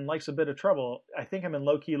dresses and likes a bit of trouble. I think I'm in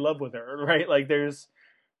low key love with her, right? Like there's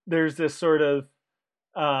this sort of,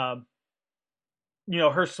 her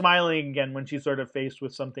smiling again when she's sort of faced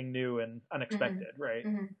with something new and unexpected, right?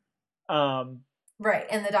 Right,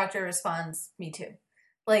 and the Doctor responds, "Me too."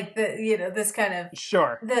 Like this kind of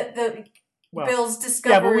sure Bill's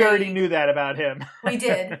discovery. Yeah, but we already knew that about him. We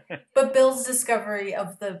did, but Bill's discovery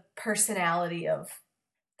of the personality of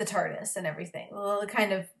the TARDIS and everything, the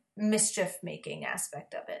kind of mischief-making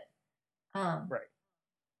aspect of it. Right.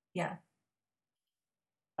 Yeah.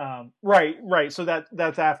 Right. So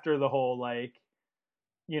that's after the whole, like,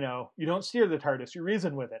 you don't steer the TARDIS, you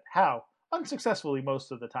reason with it. How? Unsuccessfully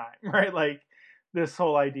most of the time, right? Like this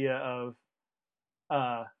whole idea of,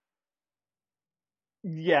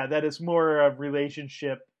 that it's more of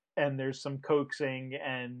relationship, and there's some coaxing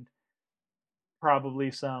and probably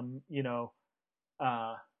some,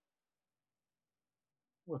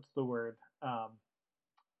 what's the word?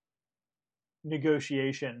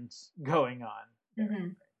 Negotiations going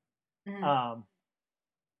on.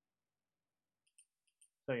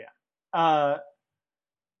 So yeah.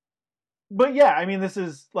 But yeah, I mean, this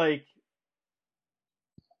is like,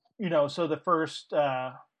 so the first,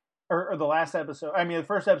 or the last episode, I mean, the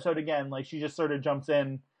first episode, again, like she just sort of jumps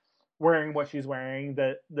in wearing what she's wearing.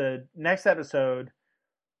 The next episode,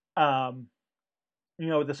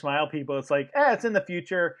 with the smile people, it's like, it's in the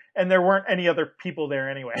future, and there weren't any other people there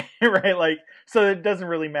anyway, right? Like, so it doesn't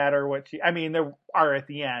really matter what there are at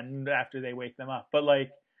the end after they wake them up, but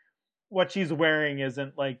like what she's wearing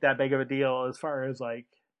isn't like that big of a deal as far as like,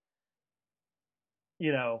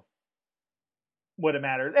 what it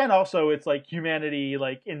matters. And also it's like humanity,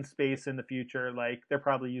 like in space in the future, like they're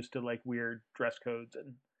probably used to like weird dress codes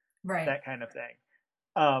and that kind of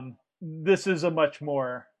thing. This is a much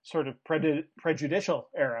more sort of prejudicial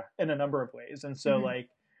era in a number of ways. And so like,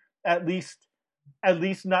 at least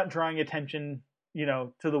not drawing attention,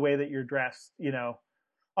 to the way that you're dressed,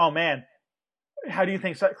 oh man, how do you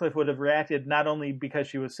think Sutcliffe would have reacted? Not only because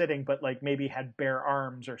she was sitting, but like maybe had bare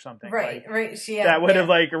arms or something. Right, like, right. That would have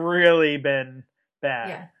like really been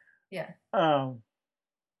bad. Yeah.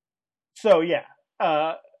 So yeah.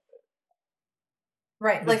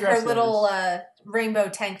 Right, like her little rainbow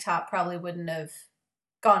tank top probably wouldn't have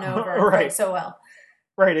gone over quite so well.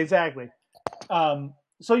 Right, exactly.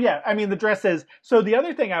 So yeah, I mean the dresses. So the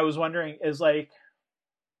other thing I was wondering is like,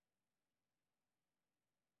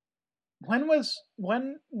 when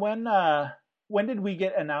did we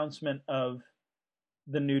get announcement of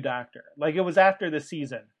the new Doctor? Like it was after the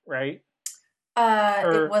season, right?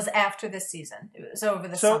 It was after this season. It was over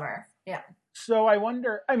the summer. Yeah. So I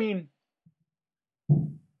wonder, I mean,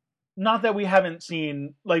 not that we haven't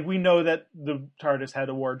seen, like we know that the TARDIS had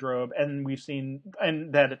a wardrobe, and we've seen,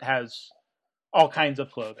 and that it has all kinds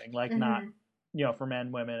of clothing, like not, for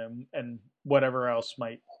men, women, and whatever else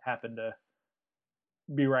might happen to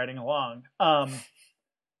be riding along.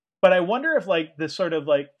 But I wonder if like this sort of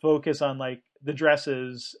like focus on like the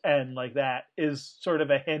dresses and like that is sort of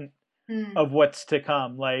a hint of what's to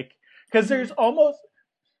come. Like, because there's almost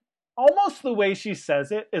the way she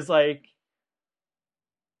says it is like,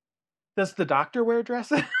 does the Doctor wear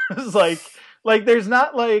dresses? like there's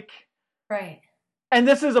not like, right. And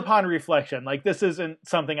this is upon reflection. Like this isn't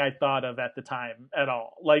something I thought of at the time at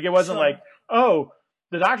all. Like it wasn't like, oh,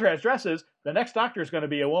 the Doctor has dresses, the next Doctor is going to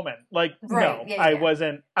be a woman. Like, right. No,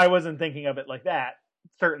 I wasn't thinking of it like that,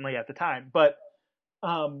 certainly at the time. But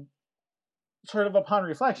sort of upon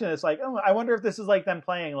reflection, it's like, oh, I wonder if this is like them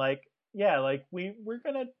playing like, yeah, like we're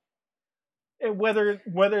going to,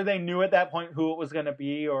 whether they knew at that point who it was going to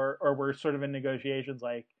be, or we're sort of in negotiations,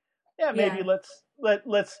 like, yeah, maybe let's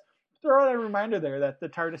throw out a reminder there that the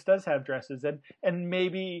TARDIS does have dresses, and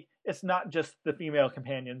maybe it's not just the female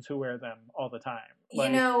companions who wear them all the time.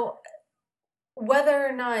 Like, whether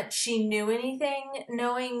or not she knew anything,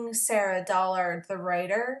 knowing Sarah Dollard, the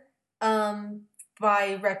writer,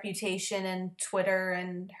 by reputation and Twitter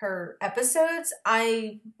and her episodes,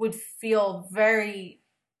 I would feel very,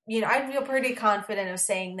 I'd feel pretty confident of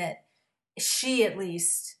saying that she at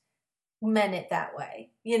least meant it that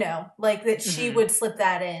way, like that she would slip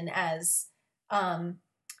that in as,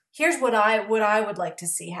 here's what I would like to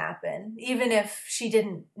see happen, even if she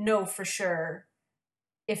didn't know for sure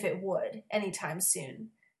if it would anytime soon.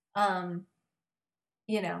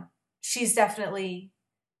 She's definitely,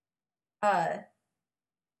 her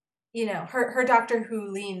Doctor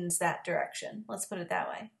Who leans that direction. Let's put it that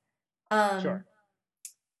way. Sure.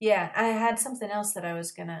 Yeah, I had something else that I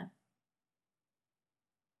was gonna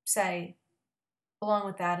say along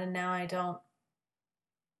with that, and now I don't.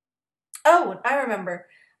 Oh, I remember.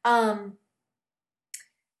 Um,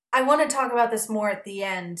 I want to talk about this more at the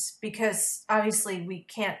end because obviously we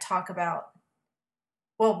can't talk about.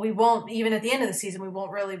 Well, we won't even at the end of the season. We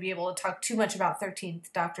won't really be able to talk too much about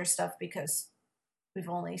 13th Doctor stuff because we've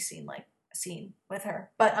only seen like a scene with her.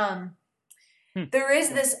 But there is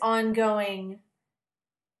this ongoing.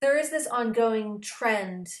 There is this ongoing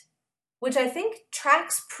trend, which I think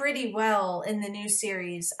tracks pretty well in the new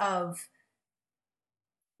series of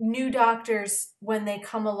new doctors when they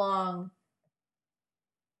come along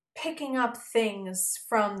picking up things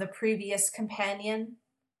from the previous companion,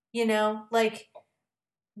 you know, like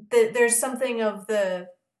there's something of the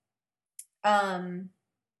um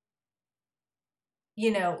you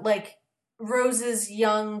know, like Rose's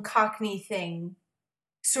young Cockney thing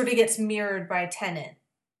sort of gets mirrored by Tennant,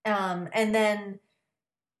 and then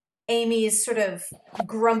Amy's sort of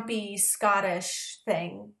grumpy Scottish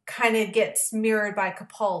thing kind of gets mirrored by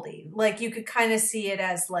Capaldi. Like you could kind of see it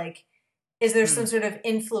as like, is there some sort of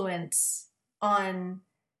influence on,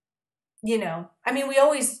 you know, I mean, we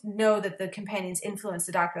always know that the companions influence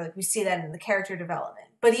the Doctor. Like we see that in the character development.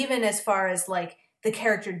 But even as far as like the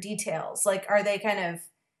character details, like are they kind of,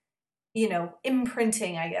 you know,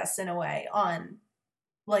 imprinting, I guess, in a way on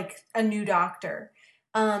like a new Doctor?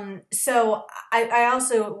 So I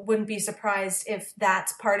also wouldn't be surprised if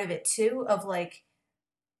that's part of it too, of like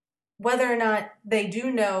whether or not they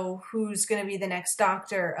do know who's going to be the next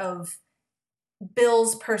Doctor, of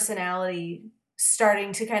Bill's personality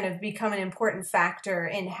starting to kind of become an important factor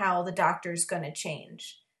in how the Doctor's going to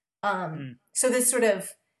change. So this sort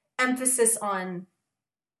of emphasis on,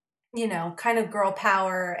 you know, kind of girl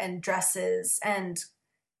power and dresses and,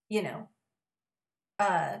 you know,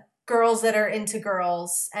 girls that are into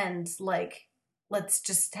girls and like, let's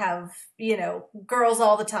just have, you know, girls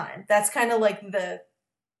all the time. That's kind of like the,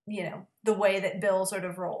 you know, the way that Bill sort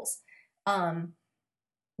of rolls.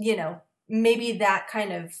 You know, maybe that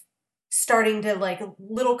kind of starting to like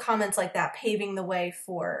little comments like that paving the way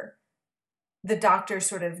for the Doctor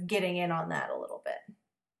sort of getting in on that a little bit.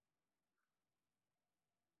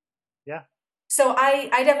 Yeah. So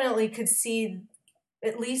I definitely could see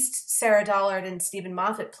at least Sarah Dollard and Stephen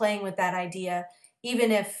Moffat playing with that idea,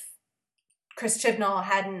 even if Chris Chibnall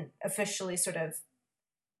hadn't officially sort of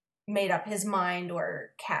made up his mind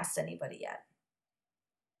or cast anybody yet.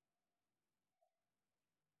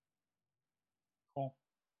 Cool.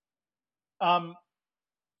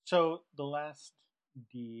 So the last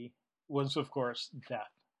D was, of course, death.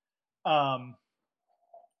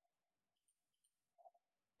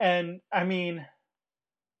 And I mean,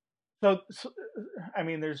 I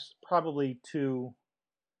mean, there's probably two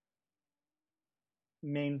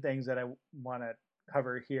main things that I want to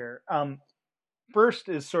cover here. First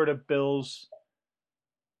is sort of Bill's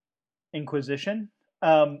inquisition,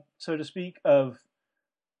 so to speak, of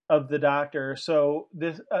the Doctor. So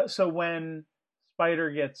so when Spider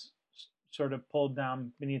gets sort of pulled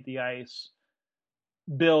down beneath the ice,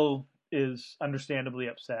 Bill is understandably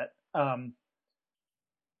upset.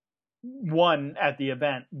 One, at the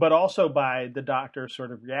event, but also by the Doctor's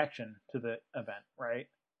sort of reaction to the event, right?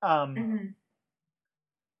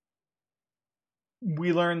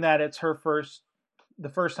 We learn that it's the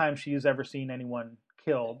first time she's ever seen anyone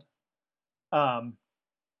killed. Although,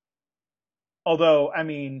 I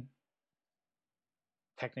mean,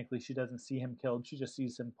 technically she doesn't see him killed. She just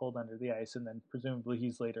sees him pulled under the ice, and then presumably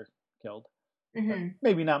he's later killed.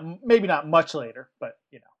 Maybe not much later, but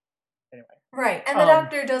you know. Anyway. Right. And the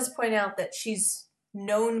Doctor does point out that she's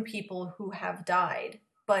known people who have died,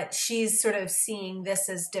 but she's sort of seeing this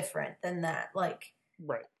as different than that. Like,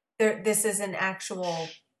 right. This is an actual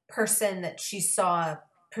person that she saw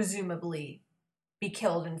presumably be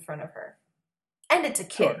killed in front of her. And it's a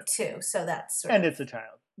kid, too, so that's sort of it's a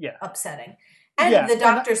child. Yeah. Upsetting. And the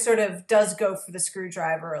Doctor sort of does go for the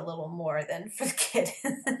screwdriver a little more than for the kid.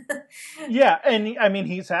 Yeah, and I mean,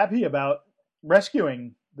 he's happy about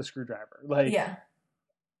rescuing the screwdriver, like,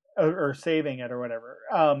 or saving it or whatever.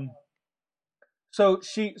 So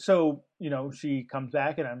she comes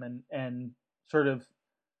back at him and sort of,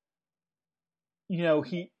 you know,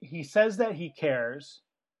 he says that he cares,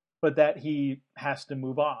 but that he has to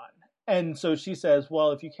move on. And so she says,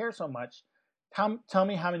 well, if you care so much, tell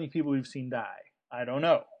me how many people you've seen die. I don't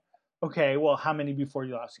know. Okay, well, how many before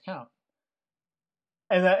you lost count?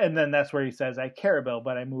 And then that's where he says, I care, Bill,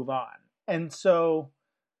 but I move on. And so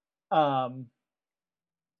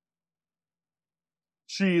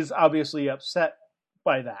she's obviously upset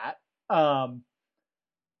by that.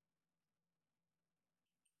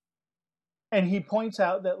 and he points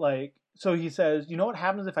out that, like, so he says, you know what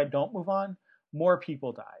happens if I don't move on? More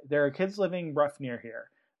people die. There are kids living rough near here.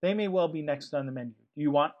 They may well be next on the menu. Do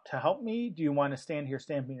you want to help me? Do you want to stand here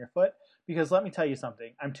stamping your foot? Because let me tell you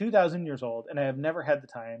something. I'm 2,000 years old, and I have never had the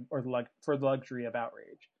time or for the luxury of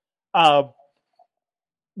outrage.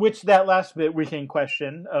 Which that last bit we can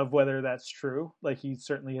question of whether that's true. Like, he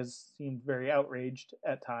certainly has seemed very outraged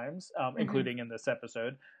at times, including in this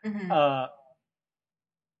episode.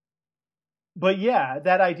 But yeah,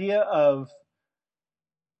 that idea of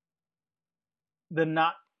the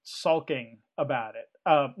not sulking about it.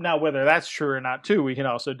 Now, whether that's true or not, too, we can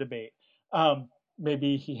also debate.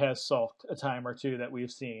 Maybe he has sulked a time or two that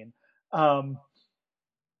we've seen. But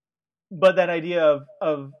that idea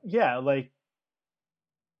of yeah, like,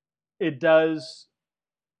 it does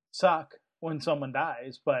suck when someone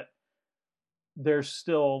dies, but there's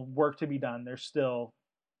still work to be done. There's still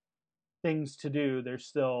things to do. There's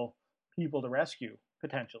still people to rescue,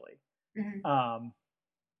 potentially.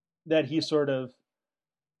 That he sort of,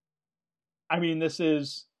 I mean, this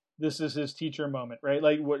is his teacher moment, right?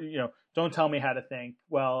 Like, what, don't tell me how to think.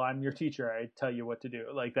 Well, I'm your teacher. I tell you what to do.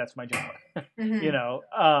 Like, that's my job.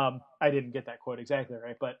 I didn't get that quote exactly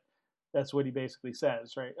right, but that's what he basically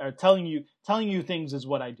says, right? Telling you things is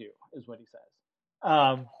what I do, is what he says.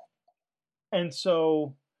 And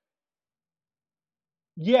so,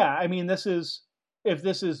 yeah, I mean, if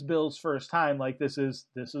this is Bill's first time, like, this is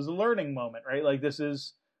a learning moment, right? Like, this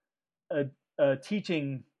is a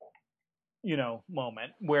teaching,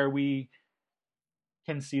 moment where we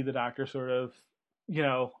can see the Doctor sort of,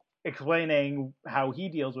 explaining how he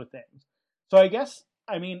deals with things. So I guess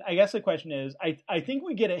the question is, I think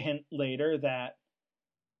we get a hint later that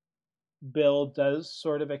Bill does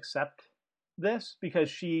sort of accept this, because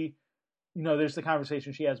she, there's the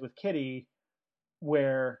conversation she has with Kitty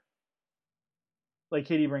where, like,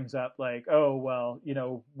 Kitty brings up, like, oh, well,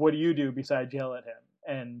 what do you do besides yell at him?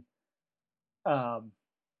 And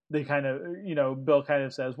they kind of, Bill kind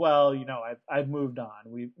of says, well, I've moved on.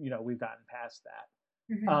 We've gotten past that.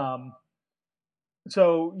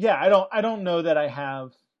 So yeah, I don't know that I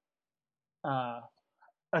have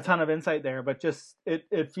a ton of insight there, but just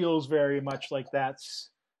it feels very much like that's,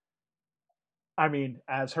 I mean,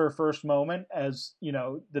 as her first moment, as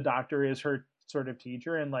the Doctor is her sort of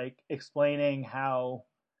teacher, and, like, explaining how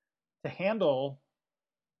to handle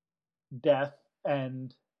death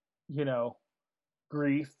and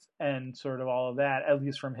grief and sort of all of that, at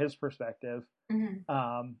least from his perspective.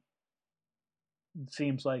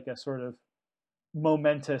 Seems like a sort of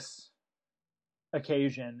momentous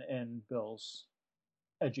occasion in Bill's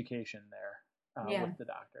education there with the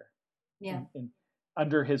Doctor.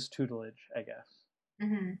 Under his tutelage, I guess.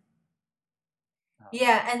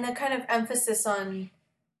 Yeah, and the kind of emphasis on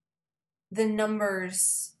the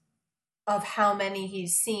numbers of how many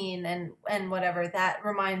he's seen and whatever, that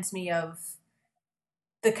reminds me of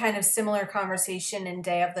the kind of similar conversation in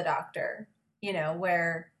Day of the Doctor,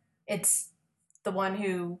 where it's the one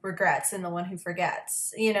who regrets and the one who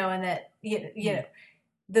forgets, and that,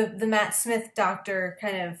 the Matt Smith Doctor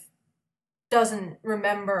kind of doesn't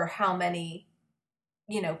remember how many,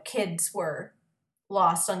 kids were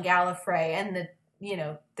lost on Gallifrey, and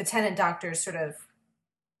the Tennant Doctor is sort of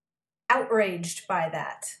outraged by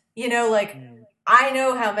that, I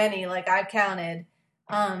know how many, like, I've counted,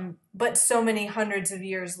 but so many hundreds of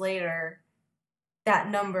years later, that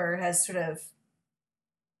number has sort of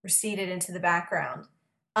receded into the background.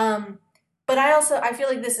 But I feel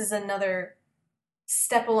like this is another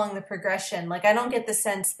step along the progression. Like, I don't get the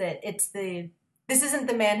sense that this isn't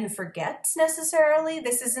the man who forgets necessarily.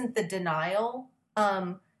 This isn't the denial,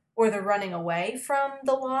 or the running away from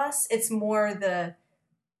the loss. It's more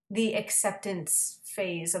the acceptance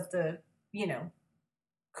phase of the,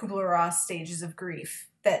 Kubler-Ross stages of grief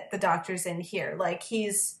that the Doctor's in here. Like,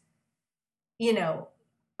 he's,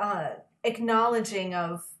 acknowledging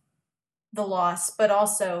of the loss, but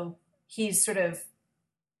also he's sort of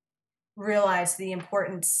realized the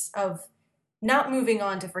importance of not moving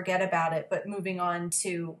on to forget about it, but moving on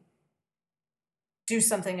to do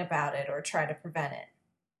something about it or try to prevent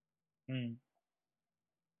it.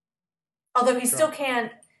 Although he still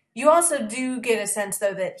can't. You also do get a sense,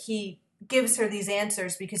 though, that he gives her these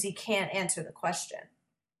answers because he can't answer the question.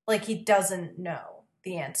 Like, he doesn't know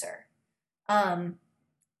the answer.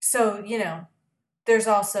 So, there's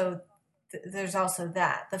also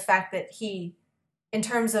that. The fact that he, in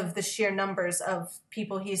terms of the sheer numbers of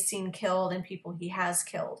people he's seen killed and people he has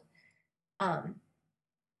killed,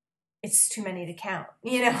 it's too many to count,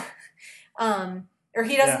 or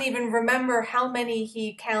he doesn't even remember how many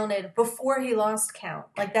he counted before he lost count.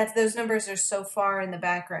 Like, those numbers are so far in the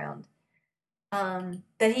background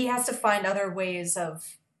that he has to find other ways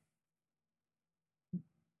of.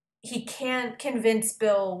 He can't convince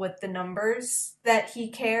Bill with the numbers that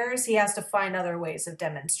he cares. He has to find other ways of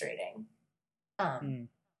demonstrating.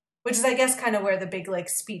 Which is, I guess, kind of where the big like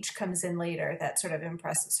speech comes in later that sort of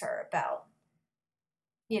impresses her about,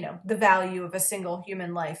 the value of a single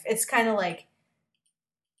human life. It's kind of like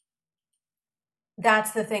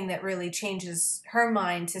that's the thing that really changes her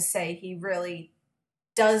mind to say he really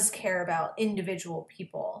does care about individual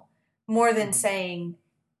people more than saying,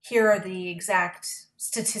 here are the exact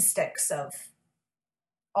statistics of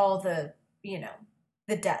all the,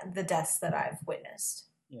 the deaths that I've witnessed.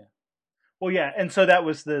 Yeah. Well, yeah. And so that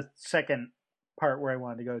was the second part where I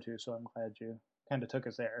wanted to go to. So I'm glad you kind of took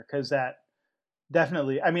us there, because that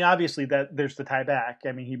definitely, I mean, obviously that there's the tie back.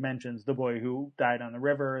 I mean, he mentions the boy who died on the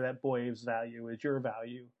river, that boy's value is your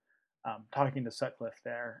value. Talking to Sutcliffe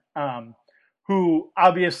there, who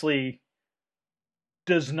obviously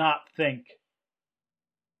does not think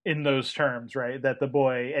in those terms, right? That the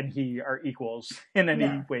boy and he are equals in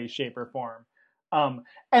any way, shape, or form.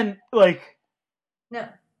 And like, no.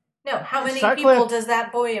 How many Sutcliffe, people does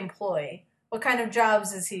that boy employ? What kind of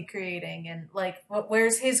jobs is he creating? And like,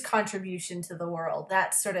 where's his contribution to the world?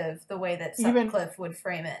 That's sort of the way that Sutcliffe would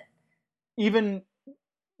frame it. Even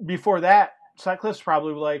before that, Sutcliffe's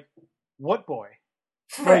probably like, "What boy?"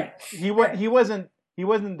 Right. Like he wasn't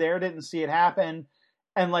there, didn't see it happen,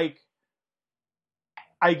 and like,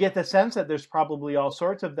 I get the sense that there's probably all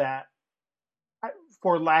sorts of that,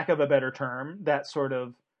 for lack of a better term, that sort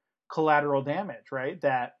of collateral damage, right?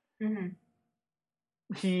 That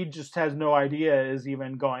he just has no idea is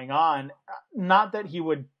even going on. Not that he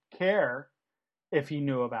would care if he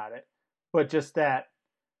knew about it, but just that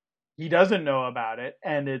he doesn't know about it.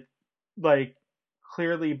 And it, like,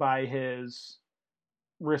 clearly by his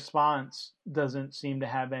response doesn't seem to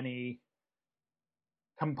have any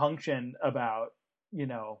compunction about,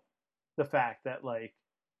 the fact that like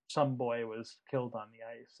some boy was killed on the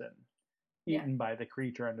ice and eaten by the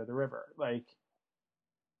creature under the river. Like,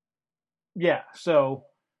 yeah, so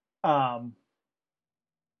that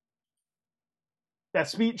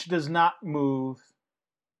speech does not move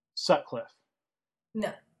Sutcliffe.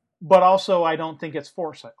 No. But also I don't think it's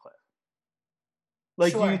for Sutcliffe.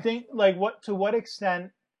 Like, sure. Do you think, like, to what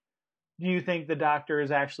extent do you think the Doctor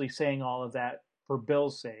is actually saying all of that for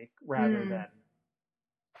Bill's sake rather than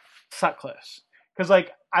Sutcliffe's? Because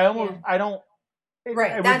like, I don't.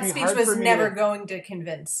 Right, that speech was never going to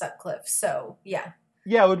convince Sutcliffe, so yeah.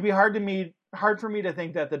 Yeah, it would be hard for me to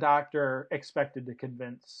think that the Doctor expected to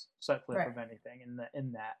convince Sutcliffe of anything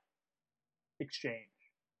in that exchange.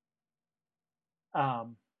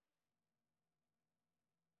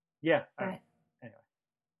 Yeah. Right. Anyway.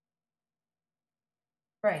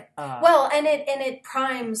 Right. Well, and it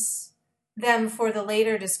primes them for the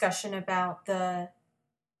later discussion about the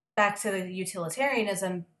back to the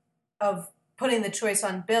utilitarianism of putting the choice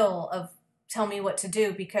on Bill of tell me what to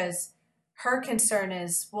do, because her concern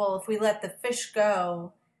is, well, if we let the fish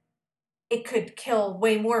go, it could kill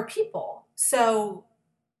way more people. So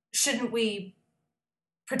shouldn't we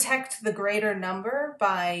protect the greater number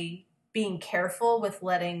by being careful with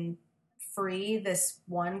letting free this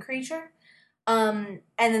one creature? And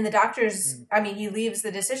then the Doctor's, I mean, he leaves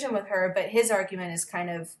the decision with her, but his argument is kind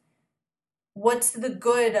of, what's the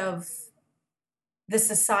good of the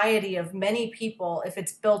society of many people if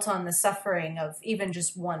it's built on the suffering of even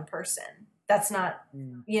just one person? That's not,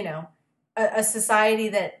 a society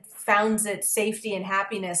that founds its safety and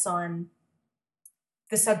happiness on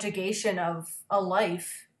the subjugation of a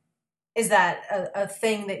life. Is that a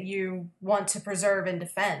thing that you want to preserve and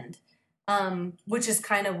defend? Which is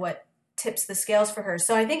kind of what tips the scales for her.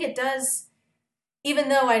 So I think it does, even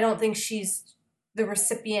though I don't think she's the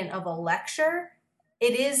recipient of a lecture,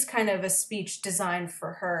 it is kind of a speech designed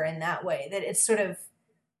for her in that way, that it's sort of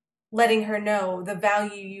letting her know the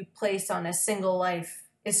value you place on a single life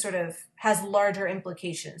is sort of has larger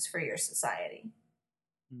implications for your society.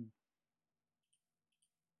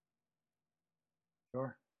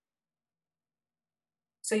 Sure.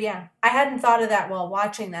 So yeah, I hadn't thought of that while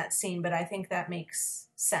watching that scene, but I think that makes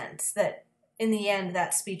sense, that in the end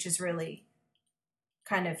that speech is really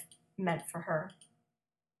kind of meant for her.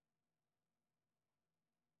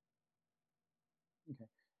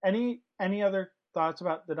 Okay. Any other thoughts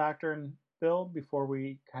about the Doctor and Bill before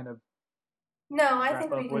we kind of No, I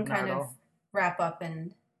think we can kind of wrap up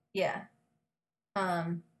and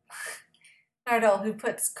Nardole, who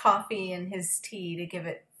puts coffee in his tea to give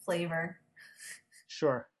it flavor.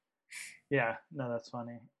 Sure. Yeah, no, that's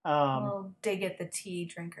funny. We'll dig at the tea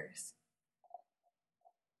drinkers.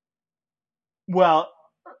 Well,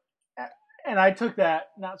 and I took that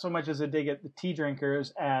not so much as a dig at the tea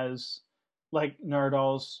drinkers as like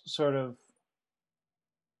Nardal's sort of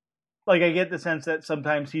like I get the sense that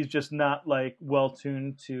sometimes he's just not like well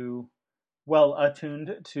attuned to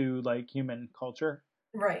like human culture.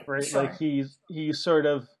 Right. Sure. Like he sort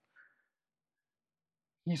of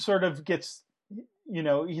gets,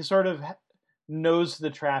 he sort of knows the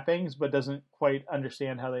trappings but doesn't quite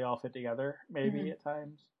understand how they all fit together maybe at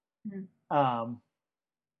times.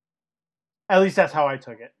 At least that's how I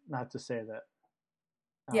took it. Not to say that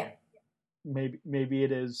maybe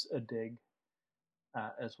it is a dig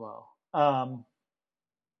as well. I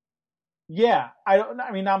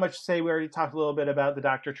mean, not much to say. We already talked a little bit about the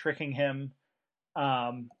doctor tricking him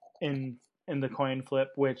in the coin flip,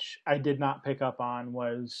 which I did not pick up on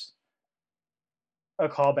was a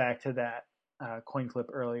callback to that coin flip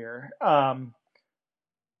earlier. The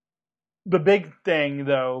big thing,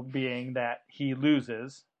 though, being that he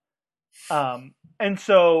loses, and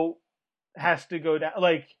so has to go down.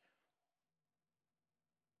 Like,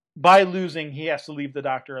 by losing, he has to leave the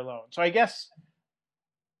doctor alone. So I guess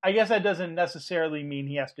that doesn't necessarily mean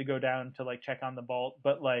he has to go down to like check on the vault,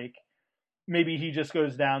 but like maybe he just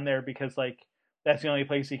goes down there because like that's the only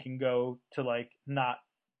place he can go to like not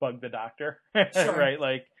bug the doctor. Sure. Right?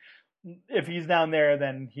 Like if he's down there,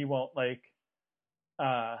 then he won't like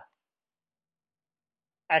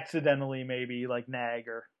accidentally maybe like nag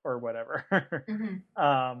or whatever.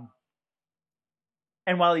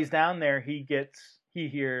 And while he's down there, he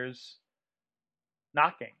hears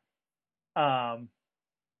knocking,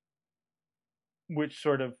 which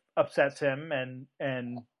sort of upsets him, and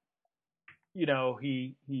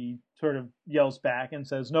he sort of yells back and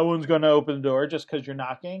says, "No one's going to open the door just because you're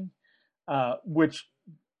knocking," which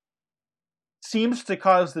seems to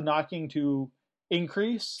cause the knocking to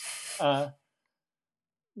increase.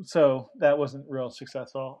 So that wasn't real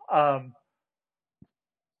successful.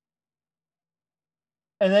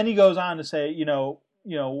 And then he goes on to say, what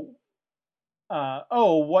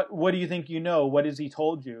do you think you know? What has he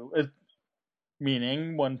told you?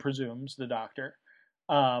 Meaning, one presumes, the doctor.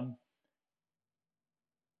 But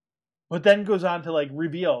then goes on to, like,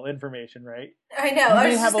 reveal information, right? I know, I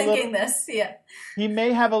was just thinking this, yeah. He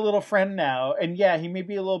may have a little friend now, and yeah, he may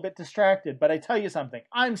be a little bit distracted, but I tell you something,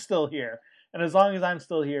 I'm still here. And as long as I'm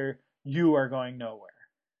still here, you are going nowhere.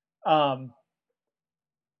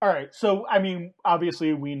 All right, so I mean,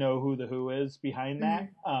 obviously we know who the Who is behind that.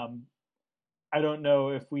 I don't know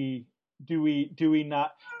if we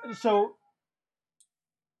not. So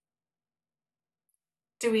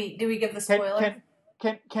do we give the spoiler?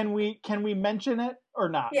 Can we mention it or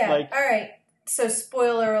not? Yeah. All right. So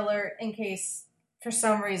spoiler alert in case for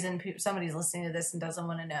some reason somebody's listening to this and doesn't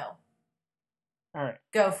want to know. All right.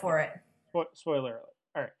 Go for it. Spoiler alert.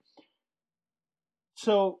 All right.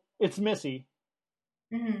 So it's Missy.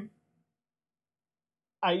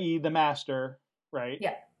 I.e. the Master, right?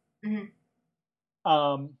 Yeah.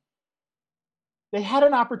 They had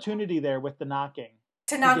an opportunity there with the knocking.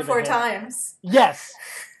 To knock 4 times. Yes.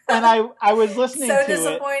 And I was listening to it. So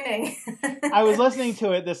disappointing. I was listening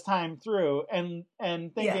to it this time through and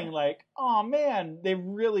thinking like, oh man, they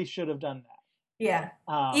really should have done that. Yeah.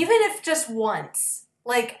 Even if just once.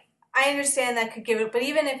 Like, I understand that could give it, but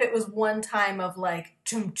even if it was one time of like,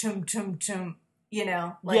 chum, chum, chum, chum,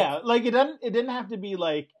 like, yeah, like it didn't have to be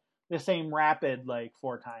like the same rapid like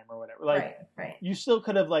 4 time or whatever. Like, right. You still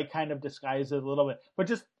could have like kind of disguised it a little bit, but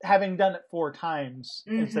just having done it 4 times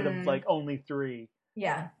instead of like only 3.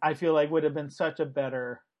 Yeah, I feel like would have been such a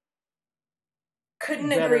better.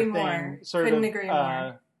 Couldn't agree more.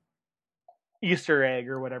 Easter egg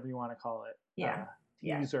or whatever you want to call it. Yeah,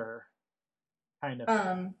 teaser, kind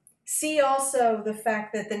of. See also the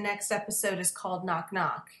fact that the next episode is called Knock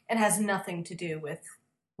Knock and has nothing to do with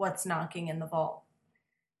what's knocking in the vault.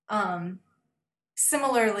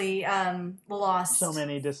 Similarly, lost so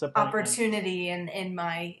many opportunity in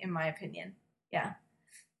my opinion. Yeah.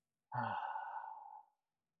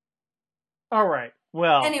 All right.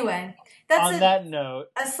 Well, anyway, that's that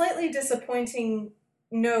note, a slightly disappointing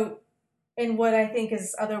note in what I think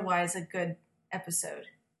is otherwise a good episode.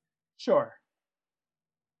 Sure.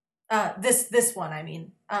 This one, I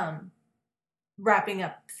mean, wrapping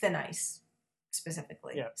up Thin Ice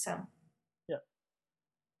specifically. Yeah. So. Yeah.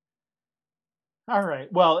 All right.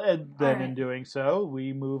 Well, and then in doing so,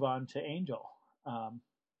 we move on to Angel. So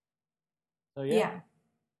yeah.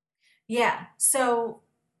 So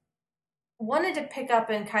wanted to pick up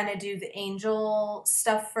and kind of do the Angel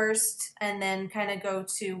stuff first, and then kind of go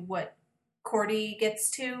to what Cordy gets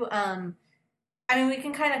to. I mean, we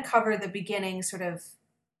can kind of cover the beginning sort of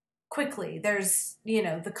quickly. There's,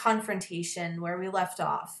 the confrontation where we left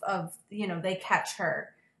off of, they catch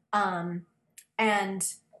her. And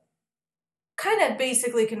kind of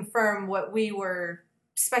basically confirm what we were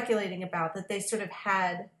speculating about, that they sort of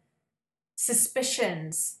had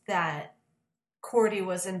suspicions that Cordy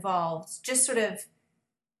was involved. Just sort of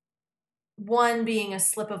one being a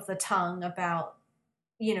slip of the tongue about,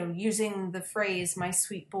 using the phrase "my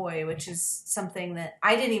sweet boy," which is something that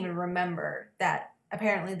I didn't even remember that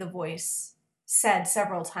apparently the voice said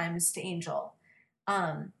several times to Angel.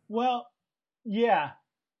 Well, yeah.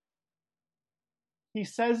 He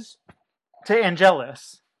says to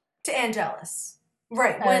Angelus. To Angelus.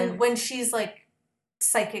 Right, when she's like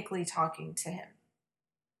psychically talking to him.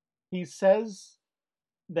 He says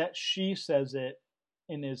that she says it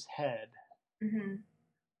in his head. Mm-hmm.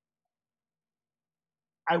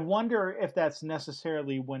 I wonder if that's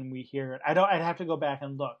necessarily when we hear it. I'd have to go back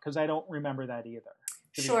and look because I don't remember that either.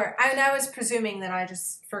 Sure. I was presuming that I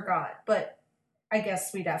just forgot, but I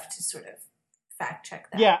guess we'd have to sort of fact check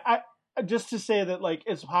that. Yeah, just to say that, like,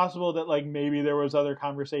 it's possible that, like, maybe there was other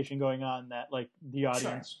conversation going on that, like, the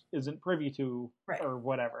audience isn't privy to, right, or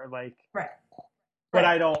whatever. Like, right. But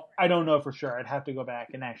I don't know for sure. I'd have to go back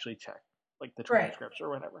and actually check, like, the transcripts or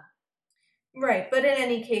whatever. Right, but in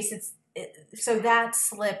any case, so that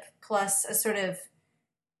slip plus a sort of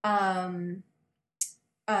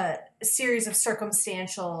a series of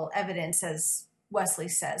circumstantial evidence, as Wesley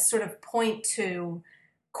says, sort of point to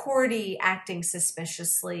Cordy acting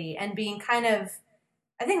suspiciously and being kind of,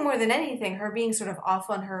 I think more than anything, her being sort of off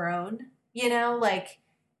on her own, like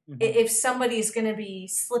if somebody's going to be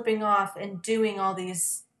slipping off and doing all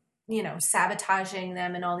these, sabotaging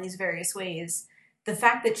them in all these various ways, the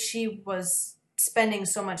fact that she was spending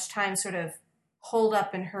so much time sort of holed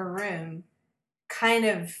up in her room kind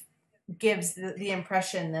of gives the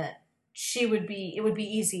impression that it would be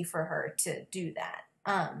easy for her to do that.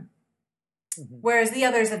 Whereas the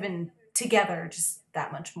others have been together just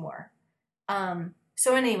that much more.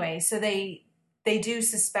 So anyway, so they do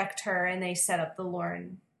suspect her and they set up the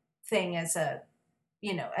Lauren thing as a,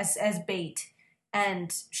 as bait,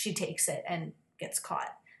 and she takes it and gets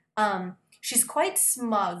caught. She's quite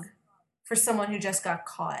smug for someone who just got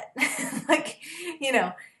caught. Like,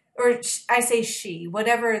 or I say she,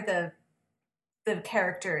 whatever the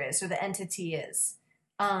character is or the entity is,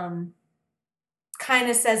 kind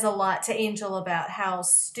of says a lot to Angel about how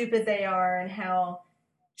stupid they are and how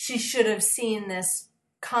she should have seen this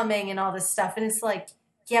coming and all this stuff. And it's like,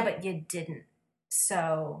 yeah, but you didn't.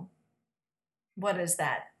 So what does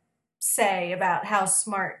that say about how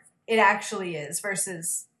smart it actually is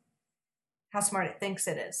versus how smart it thinks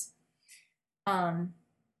it is?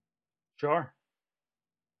 Sure.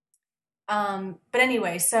 But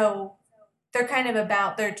anyway, so they're kind of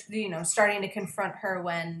they're starting to confront her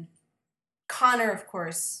when Connor, of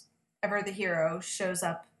course, ever the hero, shows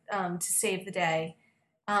up to save the day.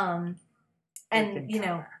 And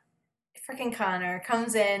freaking Connor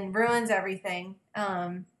comes in, ruins everything.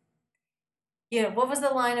 What was the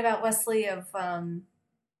line about Wesley of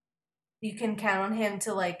you can count on him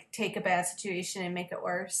to like take a bad situation and make it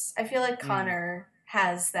worse? I feel like Connor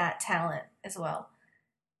has that talent as well.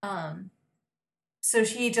 So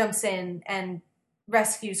he jumps in and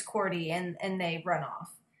rescues Cordy and they run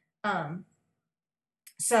off.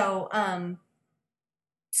 So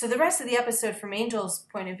the rest of the episode from Angel's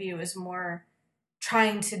point of view is more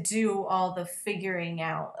trying to do all the figuring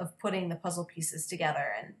out of putting the puzzle pieces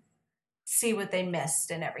together and see what they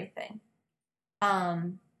missed and everything.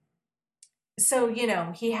 So,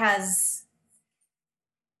 he has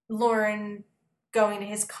Lauren going to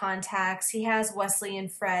his contacts. He has Wesley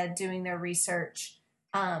and Fred doing their research.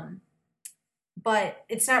 But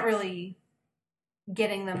it's not really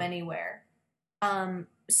getting them anywhere.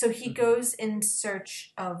 So he goes in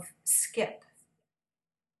search of Skip,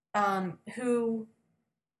 who,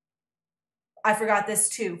 I forgot this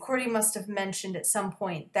too, Cordy must have mentioned at some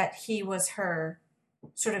point that he was her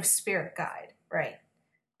sort of spirit guide, right?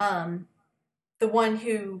 The one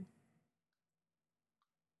who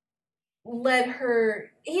led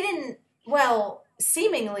her,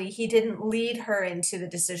 seemingly he didn't lead her into the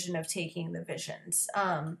decision of taking the visions.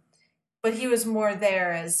 But he was more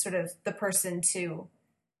there as sort of the person to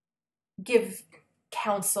give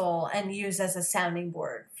counsel and use as a sounding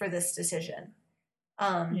board for this decision.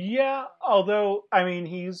 Yeah, although, I mean,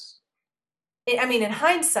 in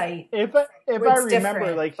hindsight, if I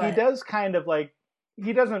remember, like, he does kind of, like,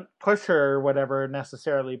 he doesn't push her or whatever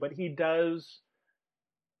necessarily, but he does.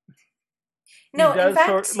 No, in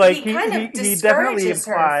fact, he kind of discourages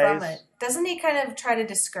her from it. Doesn't he kind of try to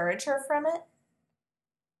discourage her from it?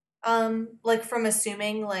 like from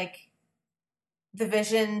assuming like the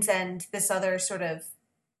visions and this other sort of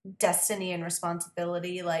destiny and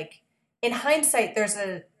responsibility. Like in hindsight,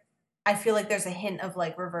 I feel like there's a hint of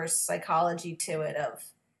like reverse psychology to it of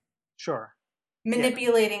Sure.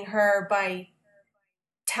 manipulating her by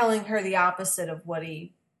telling her the opposite of what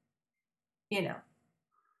he,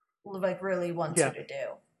 like really wants her to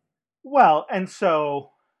do. Well, and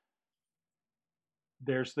so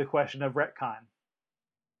there's the question of retcon,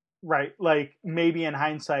 right? Like maybe in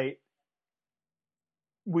hindsight,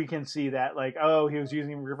 we can see that like, oh, he was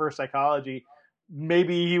using reverse psychology.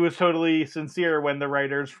 Maybe he was totally sincere when the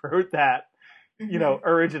writers wrote that,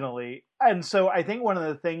 originally. And so I think one of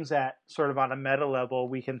the things that sort of on a meta level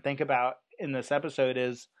we can think about in this episode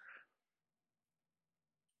is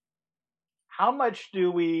how much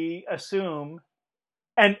do we assume,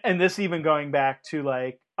 and this even going back to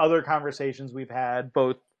like other conversations we've had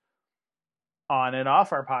both on and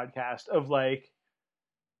off our podcast of like,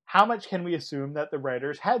 how much can we assume that the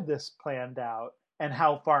writers had this planned out and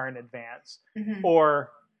how far in advance?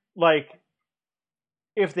 Or like,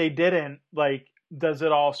 if they didn't, like, does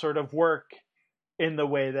it all sort of work in the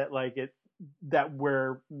way that like that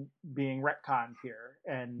we're being retconned here?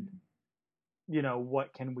 And,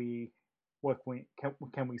 what can we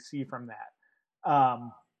see from that?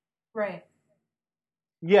 Right.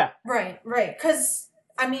 Yeah. Right. Because,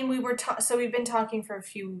 I mean, so we've been talking for a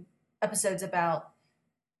few episodes about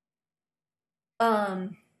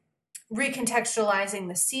recontextualizing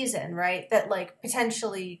the season, right? That like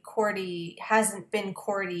potentially Cordy hasn't been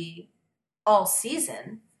Cordy all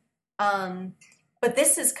season. But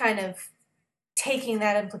this is kind of taking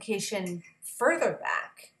that implication further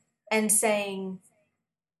back and saying,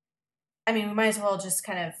 I mean, we might as well just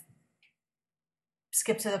kind of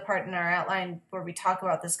skip to the part in our outline where we talk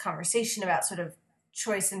about this conversation about sort of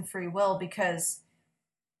choice and free will, because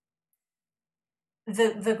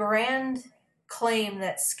the grand claim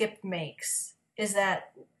that Skip makes is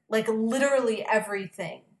that like literally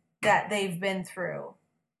everything that they've been through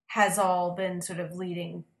has all been sort of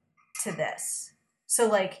leading to this. So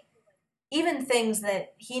like even things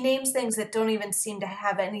that he names, things that don't even seem to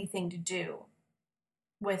have anything to do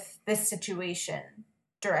with this situation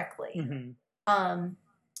directly.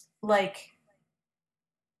 Like,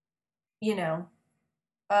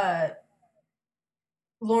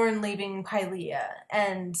 Lauren leaving Pylea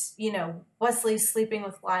and, Wesley sleeping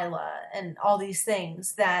with Lila and all these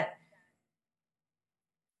things that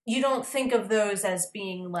you don't think of those as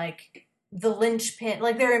being like the linchpin.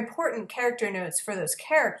 Like they're important character notes for those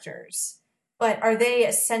characters, but are they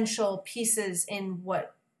essential pieces in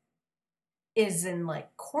what is in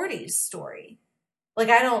like Cordy's story? Like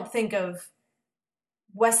I don't think of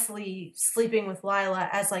Wesley sleeping with Lila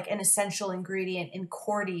as like an essential ingredient in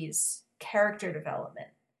Cordy's character development.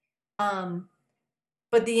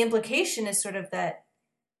 But the implication is sort of that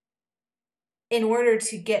in order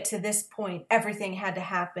to get to this point, everything had to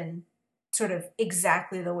happen sort of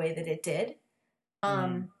exactly the way that it did.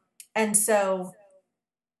 And so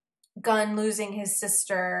Gunn losing his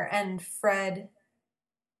sister and Fred,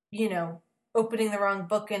 opening the wrong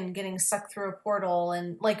book and getting sucked through a portal,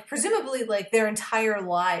 and like presumably like their entire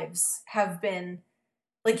lives have been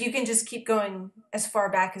like, you can just keep going as far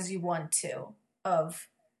back as you want to of,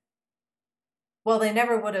 well, they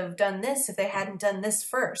never would have done this if they hadn't done this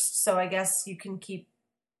first. So I guess you can keep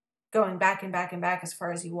going back and back and back as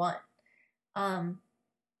far as you want.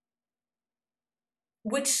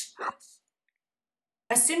 Which,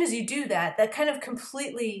 as soon as you do that, that kind of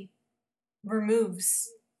completely removes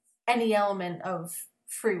any element of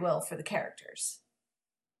free will for the characters.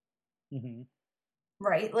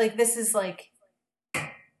 Right? Like, this is like,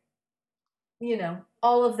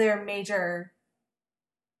 all of their major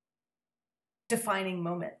defining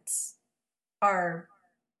moments are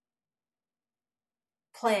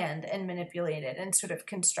planned and manipulated and sort of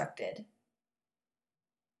constructed.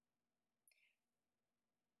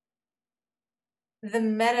 The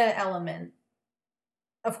meta element,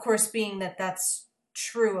 of course, being that that's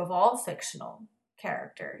true of all fictional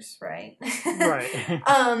characters, right? Right.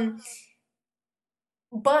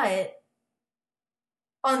 But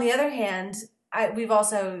on the other hand, we've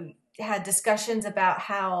also had discussions about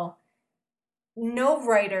how no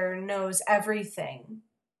writer knows everything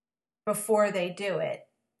before they do it.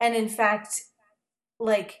 And in fact,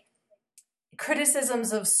 like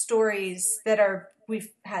criticisms of stories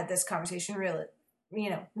we've had this conversation really,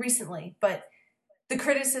 recently, but the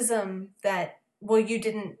criticism that, well, you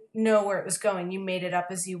didn't know where it was going, you made it up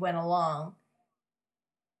as you went along.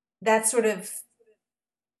 That's sort of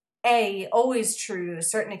A, always true to a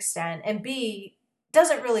certain extent, and B,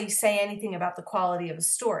 doesn't really say anything about the quality of a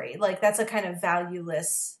story. Like, that's a kind of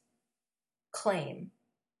valueless claim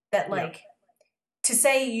that, like, to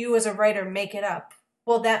say you as a writer make it up,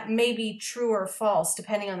 well, that may be true or false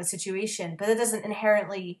depending on the situation, but it doesn't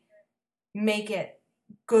inherently make it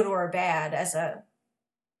good or bad as a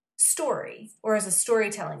story or as a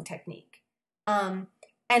storytelling technique.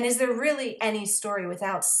 And is there really any story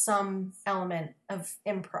without some element of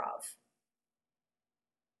improv?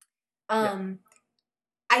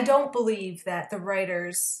 I don't believe that the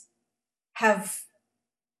writers have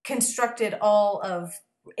constructed all of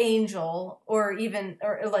Angel or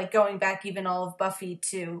like going back even all of Buffy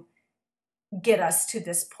to get us to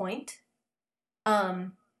this point.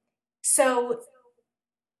 So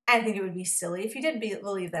I think it would be silly if you did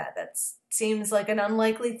believe that. That seems like an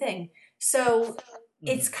unlikely thing. So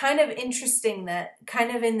it's kind of interesting that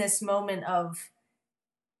kind of in this moment of,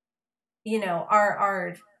 you know,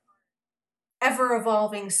 our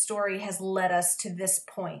ever-evolving story has led us to this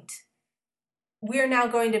point. We're now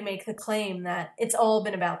going to make the claim that it's all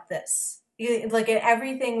been about this. Like,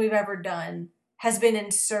 everything we've ever done has been in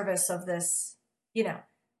service of this, you know.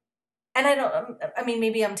 And I mean,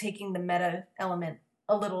 maybe I'm taking the meta element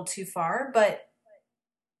a little too far, but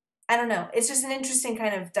I don't know. It's just an interesting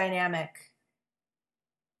kind of dynamic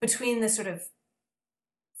between the sort of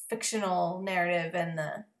fictional narrative and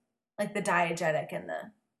the diegetic and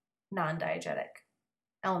the non-diegetic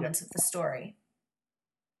elements of the story.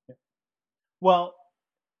 Well,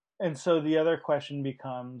 and so the other question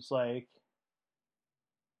becomes, like,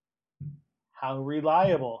 how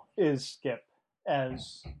reliable is Skip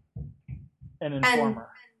as an informer?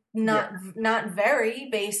 And not very,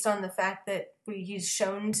 based on the fact that he's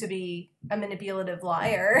shown to be a manipulative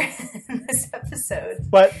liar in this episode.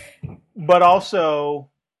 But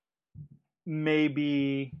also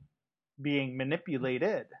maybe being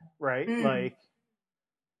manipulated, right? Like,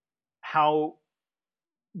 how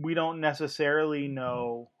we don't necessarily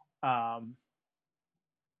know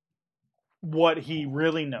what he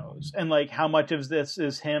really knows, and like how much of this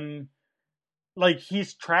is him. Like,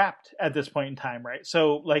 he's trapped at this point in time, right?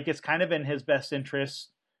 So like, it's kind of in his best interest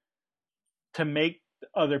to make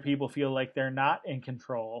other people feel like they're not in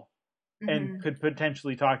control, and could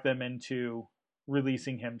potentially talk them into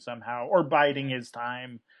releasing him somehow or biding his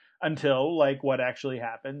time until, like, what actually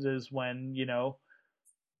happens is when, you know,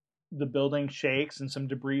 the building shakes and some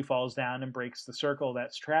debris falls down and breaks the circle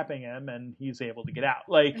that's trapping him and he's able to get out.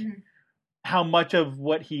 Like, how much of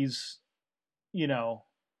what he's, you know,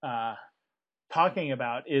 talking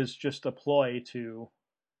about is just a ploy to,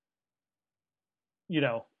 you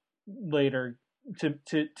know, later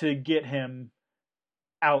to get him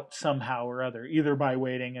out somehow or other, either by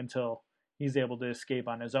waiting until he's able to escape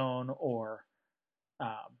on his own, or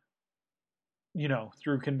you know,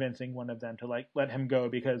 through convincing one of them to, like, let him go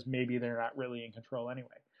because maybe they're not really in control anyway.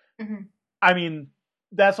 I mean,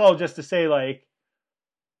 that's all just to say, like,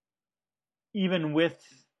 even with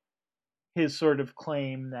his sort of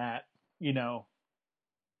claim that, you know,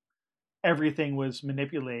 everything was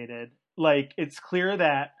manipulated, like, it's clear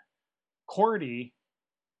that Cordy,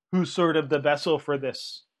 who's sort of the vessel for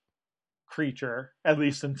this creature, at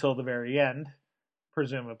least until the very end,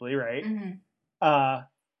 presumably, right?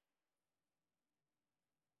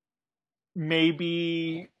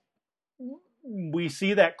 Maybe we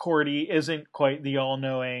see that Cordy isn't quite the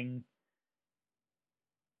all-knowing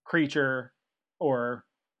creature or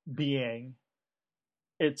being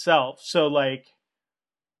itself. So, like,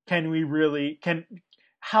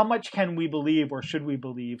 how much can we believe, or should we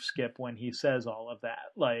believe Skip when he says all of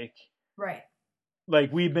that? Like, right.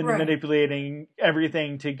 Like, we've been manipulating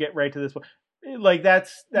everything to get right to this point. Like,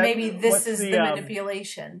 maybe this is the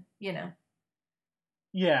manipulation, you know?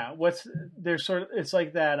 Yeah. It's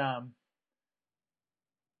like that,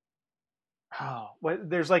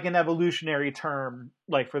 there's like an evolutionary term,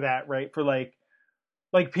 like, for that, right? For like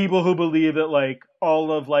people who believe that, like,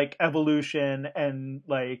 all of, like, evolution and,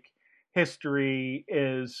 like, history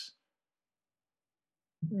is,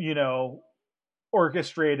 you know,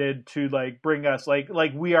 orchestrated to, like, bring us, like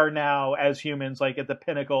we are now as humans, like, at the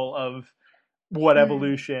pinnacle of what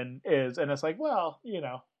evolution is. And it's like, well, you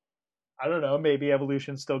know, I don't know, maybe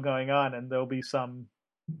evolution's still going on and there'll be some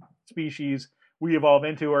species we evolve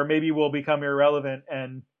into, or maybe we'll become irrelevant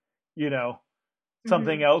and, you know,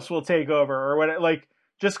 something else will take over, or what. Like,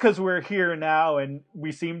 just because we're here now and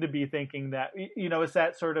we seem to be thinking that, you know, it's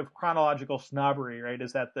that sort of chronological snobbery, right?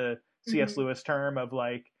 Is that the C.S. Lewis term of,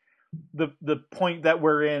 like, the point that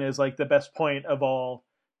we're in is, like, the best point of all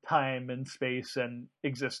time and space and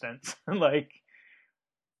existence. Like,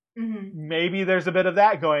 maybe there's a bit of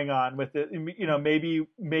that going on with it. You know,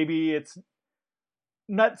 maybe it's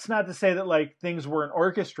that's not to say that like things weren't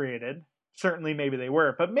orchestrated. Certainly, maybe they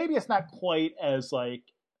were, but maybe it's not quite as like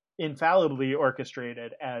infallibly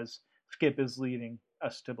orchestrated as Skip is leading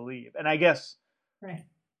us to believe. And I guess, right,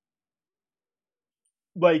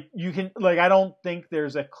 like you can like I don't think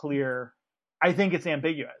there's a clear. I think it's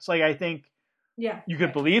ambiguous. Like I think you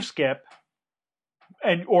could believe Skip,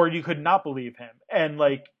 or you could not believe him, and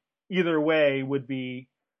like either way would be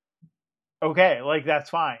okay. Like that's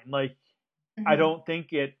fine. Like I don't think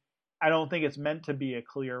it's meant to be a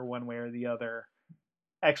clear one way or the other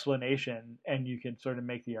explanation, and you can sort of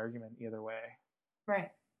make the argument either way.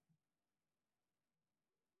 Right.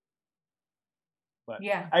 But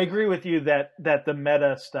yeah, I agree with you that the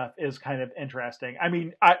meta stuff is kind of interesting. I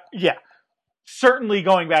mean, certainly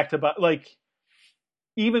going back to like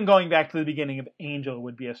even going back to the beginning of Angel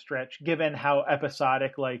would be a stretch, given how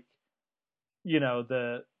episodic like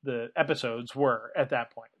the episodes were at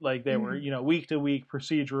that point. Like they were week to week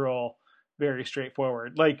procedural, very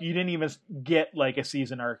straightforward. Like you didn't even get like a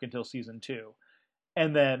season arc until season 2,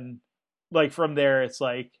 and then like from there it's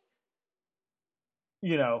like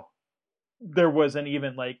there wasn't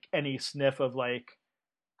even like any sniff of like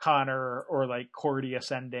Connor or like Cordy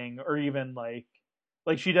ascending, or even like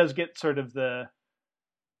she does get sort of the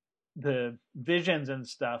visions and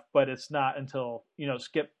stuff, but it's not until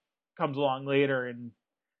Skip comes along later and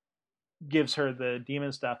gives her the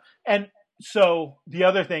demon stuff. And so the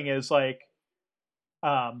other thing is like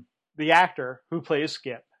the actor who plays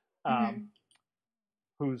Skip,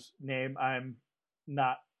 whose name I'm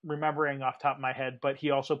not remembering off the top of my head, but he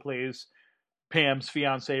also plays Pam's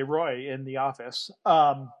fiance Roy in The Office.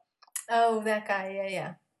 Oh, that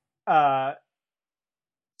guy, yeah.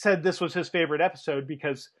 Said this was his favorite episode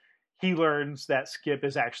because he learns that Skip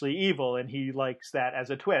is actually evil, and he likes that as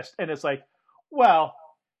a twist. And it's like, well,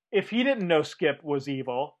 if he didn't know Skip was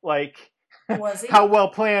evil, like, was he? how well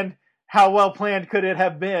planned could it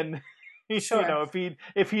have been? Sure.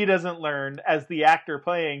 if he doesn't learn as the actor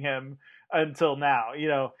playing him until now,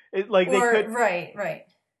 they could right.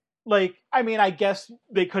 Like, I mean, I guess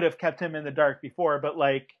they could have kept him in the dark before, but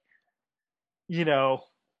like,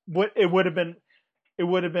 what it would have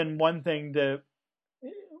been one thing to,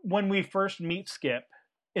 when we first meet Skip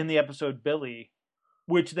in the episode Billy,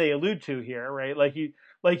 which they allude to here, right? Like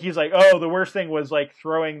he's like, oh, the worst thing was like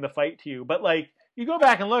throwing the fight to you, but like you go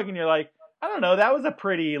back and look and you're like, I don't know, that was a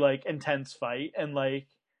pretty like intense fight, and like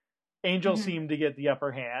Angel seemed to get the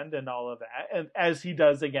upper hand and all of that, and as he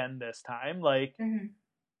does again this time, like.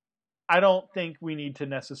 I don't think we need to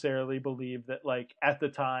necessarily believe that, like, at the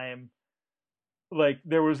time, like,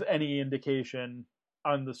 there was any indication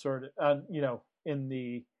on the sort of, in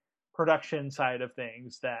the production side of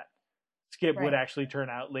things that Skip would actually turn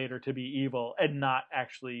out later to be evil and not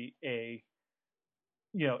actually a,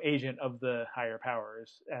 agent of the higher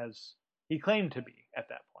powers as he claimed to be at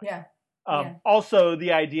that point. Yeah. Also,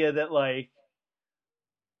 the idea that, like,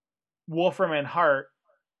 Wolfram and Hart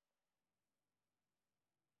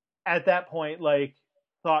at that point, like,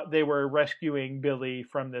 thought they were rescuing Billy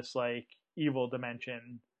from this like evil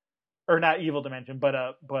dimension, or not evil dimension, but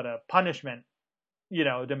a punishment,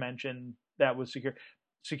 dimension that was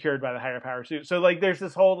secured by the higher power suit. So like, there's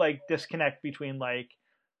this whole like disconnect between like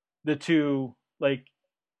the two like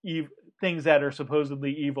things that are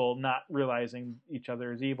supposedly evil, not realizing each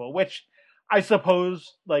other is evil, which I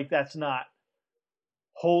suppose like that's not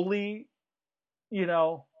wholly,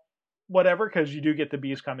 whatever, because you do get the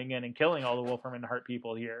bees coming in and killing all the Wolfram and Hart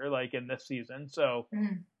people here, like in this season. So,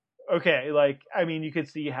 okay, like, I mean, you could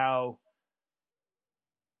see how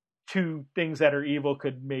two things that are evil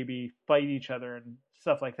could maybe fight each other and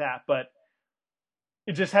stuff like that, but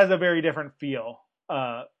it just has a very different feel,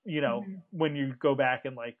 when you go back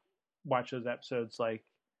and like watch those episodes, like,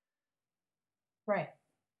 right.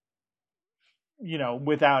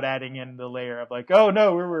 Without adding in the layer of like, oh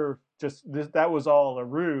no, we were just that was all a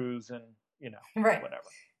ruse, and right, whatever.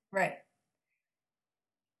 Right.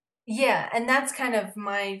 Yeah, and that's kind of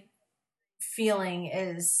my feeling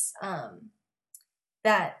is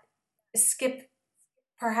that Skip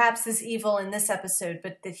perhaps is evil in this episode,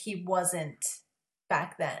 but that he wasn't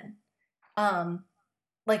back then.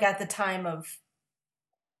 Like at the time of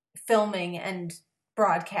filming and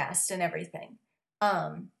broadcast and everything.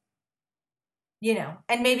 And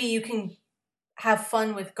maybe you can have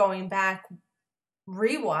fun with going back,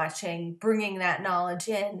 rewatching, bringing that knowledge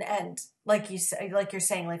in, and like you're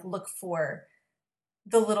saying, like look for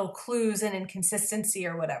the little clues and inconsistency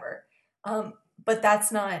or whatever. But that's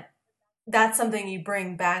something you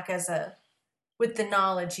bring back with the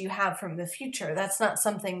knowledge you have from the future. That's not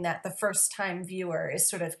something that the first time viewer is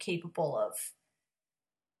sort of capable of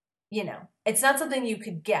you know, it's not something you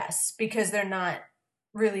could guess because they're not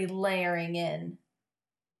really layering in.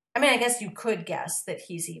 I mean, I guess you could guess that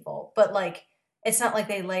he's evil, but like, it's not like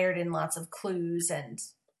they layered in lots of clues and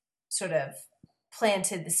sort of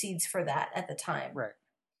planted the seeds for that at the time. Right.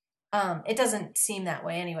 It doesn't seem that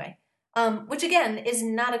way anyway. Which again is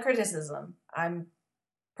not a criticism. I'm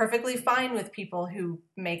perfectly fine with people who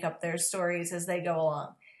make up their stories as they go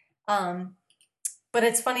along. But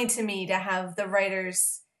it's funny to me to have the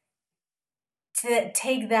writers to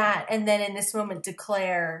take that and then in this moment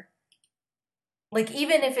declare, like,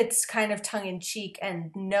 even if it's kind of tongue-in-cheek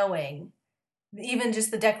and knowing, even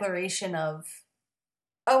just the declaration of,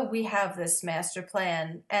 oh, we have this master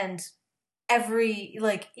plan, and every,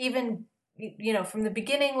 like, even, you know, from the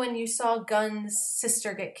beginning when you saw Gunn's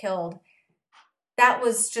sister get killed, that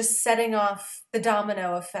was just setting off the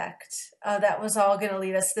domino effect. That was all going to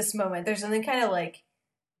lead us to this moment. There's something kind of like,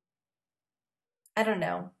 I don't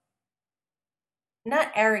know,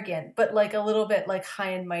 not arrogant, but like a little bit like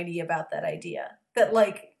high and mighty about that idea. That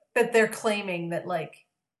like, that they're claiming that like,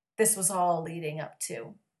 this was all leading up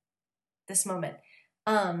to this moment.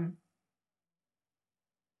 And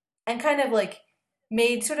kind of like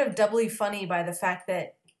made sort of doubly funny by the fact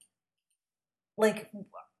that like,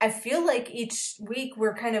 I feel like each week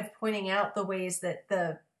we're kind of pointing out the ways that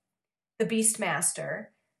the Beastmaster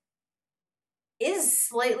is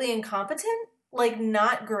slightly incompetent, like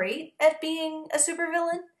not great at being a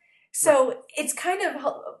supervillain. So right. It's kind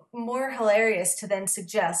of more hilarious to then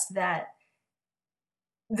suggest that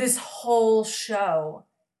this whole show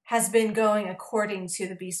has been going according to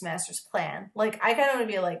the Beastmaster's plan. Like, I kind of want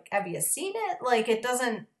to be like, have you seen it? Like, it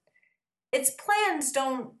doesn't, its plans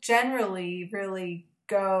don't generally really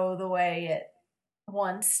go the way it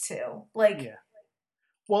wants to. Like, yeah.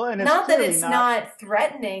 Well, and it's not that it's not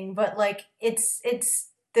threatening, but like it's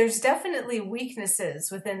there's definitely weaknesses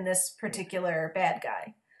within this particular bad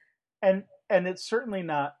guy. And it's certainly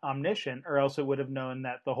not omniscient, or else it would have known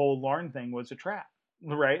that the whole Lorne thing was a trap,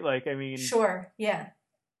 right? Like, I mean, sure, yeah,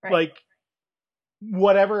 right. Like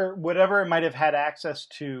whatever it might have had access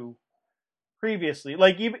to previously,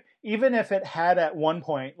 like even if it had at one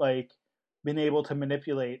point like been able to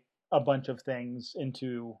manipulate a bunch of things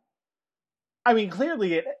into, I mean,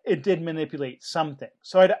 clearly it did manipulate something.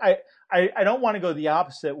 So I don't want to go the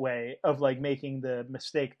opposite way of like making the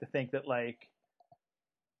mistake to think that like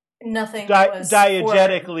nothing was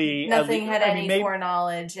diegetically nothing had any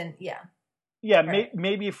foreknowledge, and yeah, right.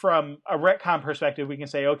 Maybe from a retcon perspective we can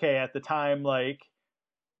say, okay, at the time like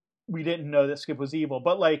we didn't know that Skip was evil,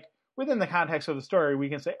 but like within the context of the story we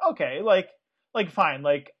can say, okay, like fine,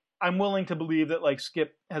 like I'm willing to believe that like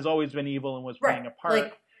Skip has always been evil and was playing a part.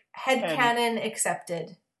 Like headcanon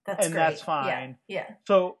accepted. That's and great. That's fine. Yeah.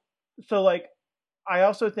 So like I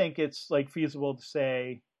also think it's like feasible to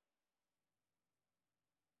say,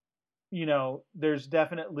 you know, there's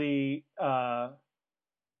definitely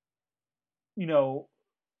you know,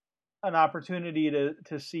 an opportunity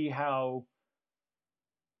to see how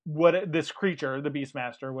this creature, the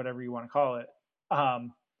Beastmaster, whatever you want to call it,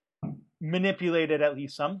 manipulated at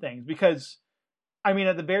least some things. Because, I mean,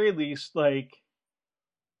 at the very least, like,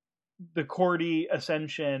 the Cordy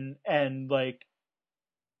ascension and, like,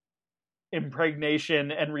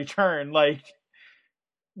 impregnation and return, like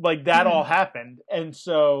that all happened. And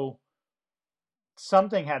so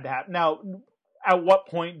something had to happen. Now, at what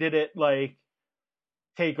point did it, like,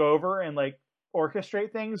 take over and, like,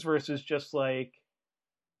 orchestrate things versus just, like,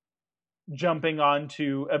 jumping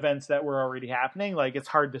onto events that were already happening? Like, it's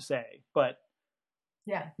hard to say. But,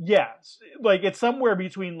 yeah, like, it's somewhere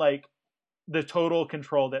between, like, the total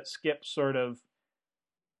control that Skip sort of,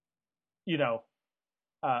 you know,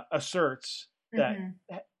 asserts that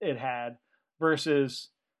it had versus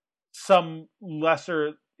some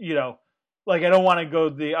lesser, you know, like, I don't want to go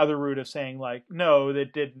the other route of saying, like, no,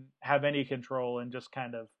 that didn't have any control and just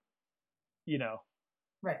kind of, you know,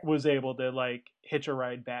 was able to, like, hitch a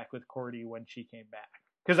ride back with Cordy when she came back.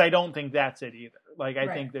 Because I don't think that's it either. Like,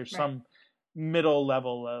 I think there's some middle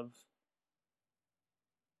level of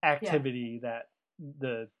activity that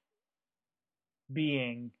the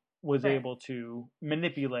being was able to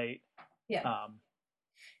manipulate to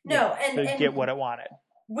get what it wanted.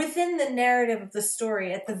 Within the narrative of the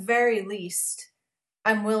story, at the very least,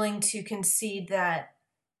 I'm willing to concede that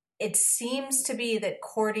it seems to be that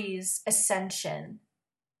Cordy's ascension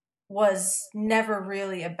was never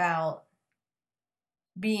really about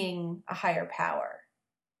being a higher power,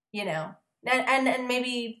 you know? And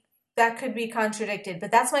maybe that could be contradicted,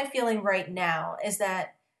 but that's my feeling right now, is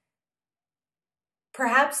that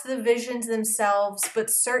perhaps the visions themselves, but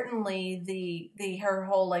certainly her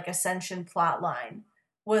whole, like, ascension plot line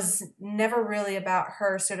was never really about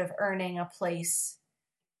her sort of earning a place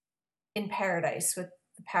in paradise with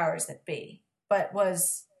the powers that be, but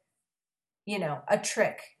was, a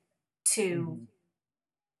trick to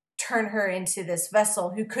turn her into this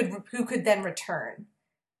vessel who could then return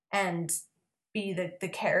and be the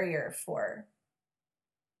carrier for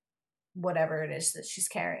whatever it is that she's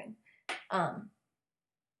carrying.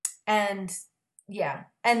 And yeah,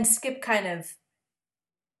 and Skip kind of,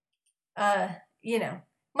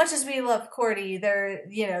 much as we love Cordy,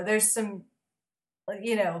 there's some,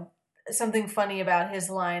 something funny about his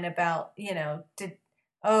line about,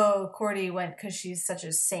 Cordy went because she's such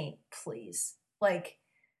a saint, please. Like,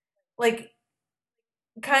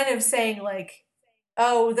 kind of saying like,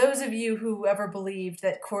 oh, those of you who ever believed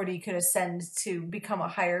that Cordy could ascend to become a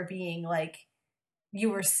higher being, like, you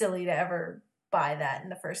were silly to ever buy that in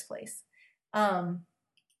the first place.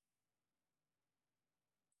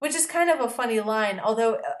 Which is kind of a funny line,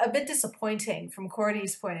 although a bit disappointing from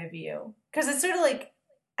Cordy's point of view. Because it's sort of like,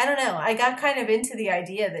 I don't know, I got kind of into the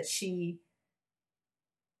idea that she,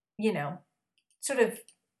 sort of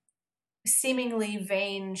seemingly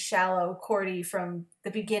vain, shallow Cordy from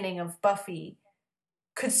the beginning of Buffy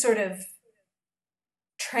could sort of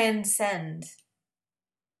transcend,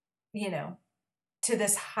 to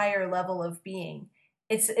this higher level of being.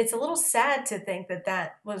 It's a little sad to think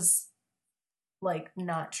that was, like,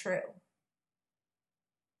 not true.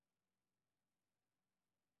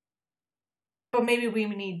 But maybe we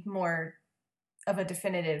need more of a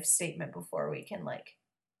definitive statement before we can, like,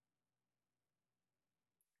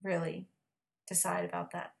 really decide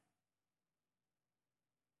about that.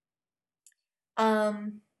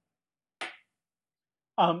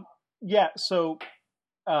 Yeah, so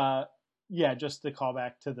just to call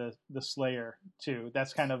back to the Slayer too.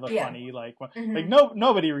 That's kind of a funny, like, like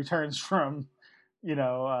nobody returns from,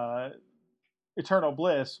 eternal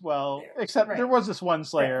bliss. Well, except there was this one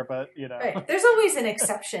Slayer, but right. There's always an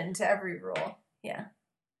exception to every rule. Yeah.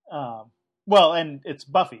 Well, and it's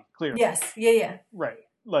Buffy, clearly. Yes. Yeah. Right.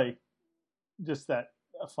 Like, just that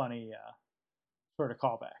a funny sort of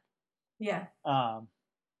callback. Yeah.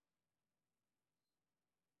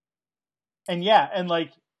 And yeah, and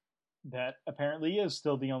like that apparently is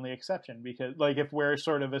still the only exception, because like if we're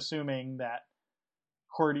sort of assuming that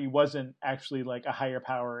Cordy wasn't actually like a higher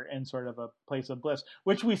power in sort of a place of bliss,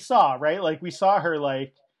 which we saw, right? Like we saw her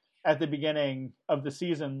like at the beginning of the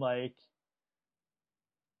season, like,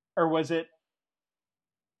 or was it,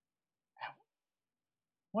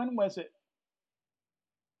 when was it?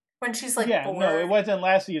 When she's like, yeah, bored. No, it wasn't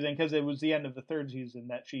last season because it was the end of the third season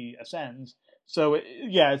that she ascends. So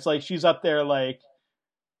it's like she's up there like,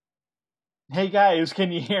 hey guys,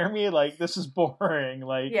 can you hear me? Like, this is boring.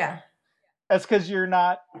 Like, yeah, that's because you're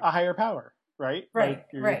not a higher power, right? Right,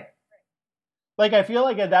 like, right. Like, I feel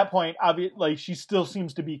like at that point, like she still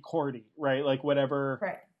seems to be Cordy, right? Like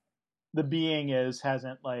whatever the being is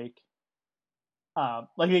hasn't like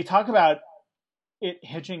they talk about it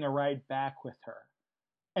hitching a ride back with her.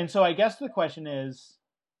 And so I guess the question is,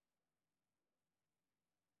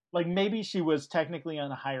 like, maybe she was technically on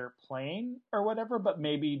a higher plane or whatever, but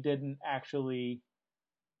maybe didn't actually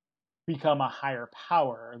become a higher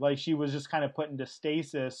power. Like, she was just kind of put into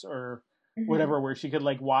stasis or whatever, where she could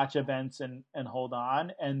like watch events and hold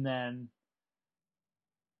on, and then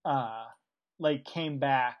like came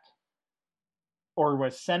back or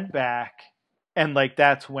was sent back, and like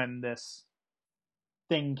that's when this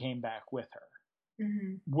thing came back with her.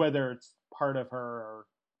 Whether it's part of her or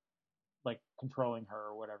like controlling her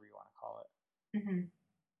or whatever you want to call it.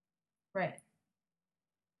 Right.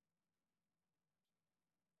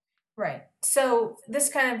 Right. So this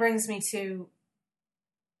kind of brings me to,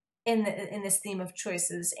 in this theme of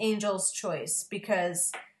choices, Angel's choice,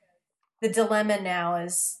 because the dilemma now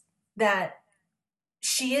is that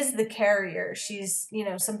she is the carrier. She's,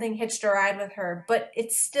 something hitched a ride with her, but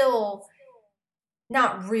it's still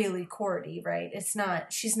not really Cordy, right? It's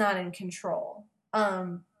not, she's not in control.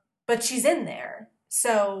 But she's in there.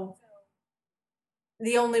 So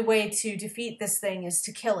the only way to defeat this thing is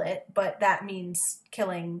to kill it, but that means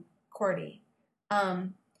killing Cordy.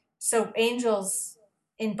 So Angel's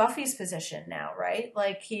in Buffy's position now, right?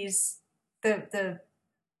 Like, he's the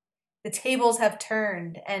tables have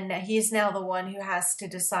turned, and he's now the one who has to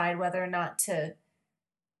decide whether or not to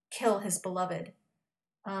kill his beloved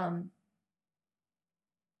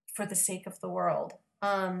for the sake of the world.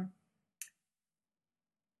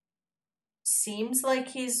 Seems like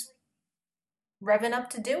he's revving up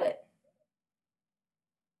to do it.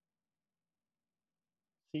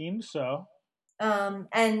 Seems so.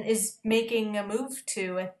 And is making a move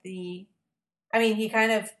to at the I mean, he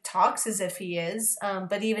kind of talks as if he is,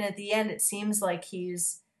 but even at the end, it seems like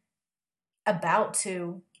he's about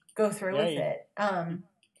to go through with it.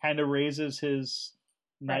 Kind of raises his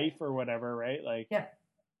knife or whatever, right? Like, yeah.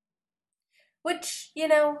 Which, you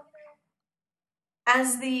know,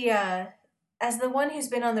 as the one who's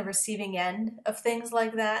been on the receiving end of things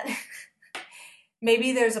like that,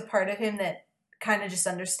 maybe there's a part of him that kind of just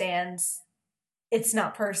understands it's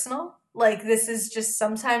not personal. Like, this is just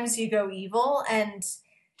sometimes you go evil, and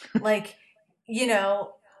like, you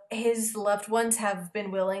know, his loved ones have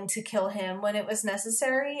been willing to kill him when it was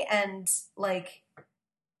necessary, and like,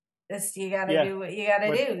 this, you gotta do what you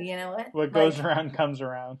gotta do. You know what goes around comes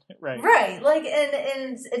around, right? Right. Like,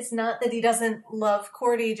 and it's not that he doesn't love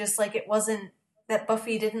Cordy, just like it wasn't that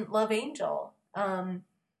Buffy didn't love Angel.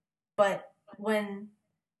 But when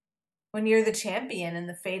you're the champion and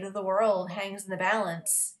the fate of the world hangs in the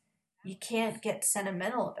balance, you can't get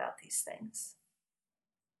sentimental about these things.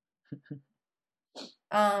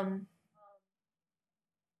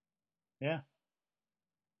 Yeah.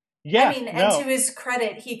 Yeah. I mean, and to his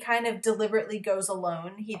credit, he kind of deliberately goes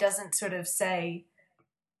alone. He doesn't sort of say,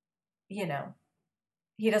 you know,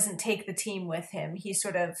 he doesn't take the team with him. He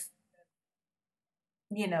sort of,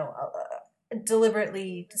 you know,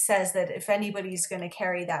 deliberately says that if anybody's going to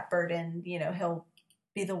carry that burden, you know, he'll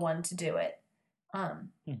be the one to do it.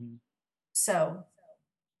 So.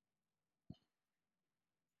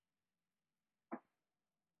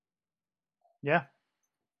 Yeah.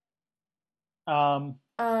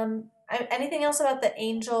 Anything else about the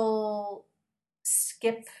Angel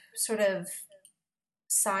Skip sort of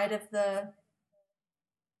side of the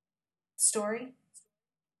story?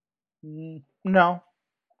 No.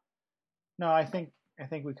 I think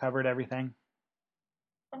we covered everything.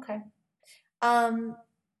 Okay. Well,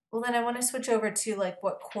 then I want to switch over to like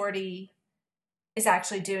what Cordy is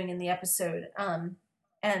actually doing in the episode,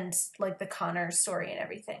 and like the Connor story and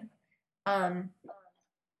everything,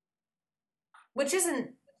 which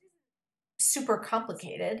isn't super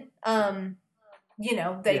complicated. You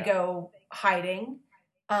know, they go hiding,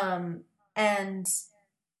 and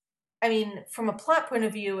I mean, from a plot point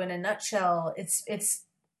of view, in a nutshell, it's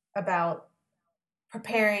about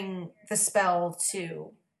preparing the spell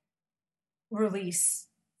to release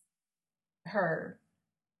her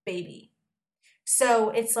baby. So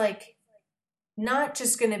it's like not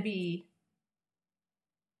just going to be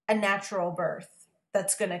a natural birth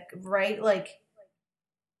that's going to, right? Like,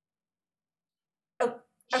 oh,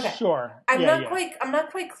 okay. Sure. I'm not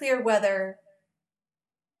quite clear whether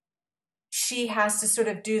she has to sort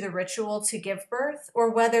of do the ritual to give birth, or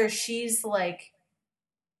whether she's like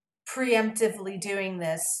preemptively doing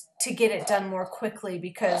this to get it done more quickly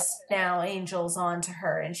because now Angel's on to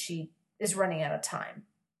her and she is running out of time.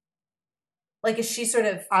 Like, is she sort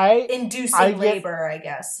of inducing labor, I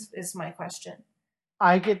guess, is my question.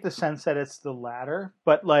 I get the sense that it's the latter,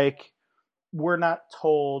 but like, we're not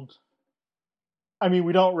told. I mean,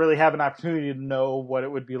 we don't really have an opportunity to know what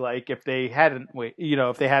it would be like if they hadn't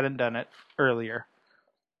if they hadn't done it earlier.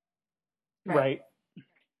 Right.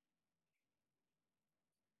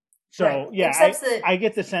 So, right. Yeah, I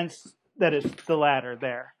get the sense that it's the latter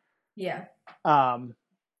there. Yeah. I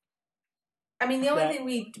mean, the only thing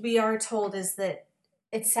we are told is that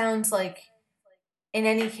it sounds like in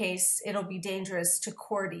any case it'll be dangerous to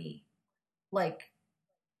Cordy, like,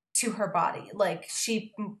 to her body. Like,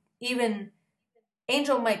 even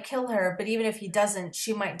Angel might kill her, but even if he doesn't,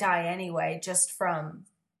 she might die anyway, just from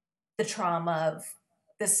the trauma of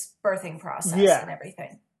this birthing process and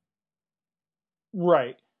everything.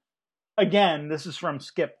 Right. Again, this is from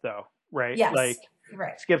Skip, though, right? Yes. Like,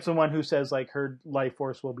 right. Skip's the one who says, like, her life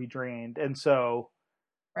force will be drained. And so,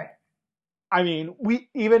 right. I mean, we,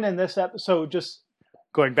 even in this episode, just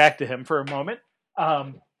going back to him for a moment,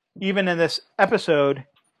 even in this episode,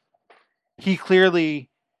 he clearly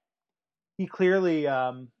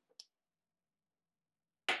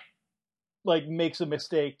like makes a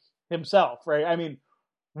mistake himself, right? I mean,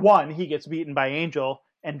 one, he gets beaten by Angel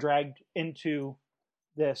and dragged into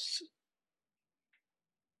this,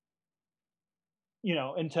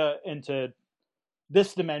 into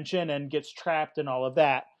this dimension and gets trapped and all of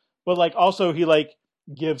that. But like, also he like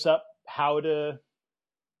gives up how to,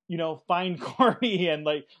 find Cordy, and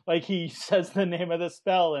like he says the name of the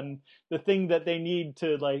spell and the thing that they need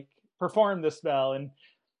to like perform the spell, and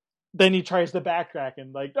then he tries to backtrack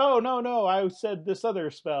and like, oh no, I said this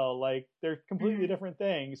other spell. Like, they're completely different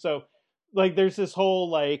things. So like, there's this whole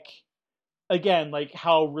like, again, like,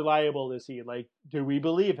 how reliable is he? Like, do we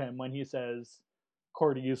believe him when he says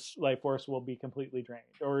Cordy's life force will be completely drained,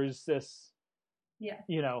 or is this,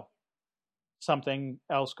 something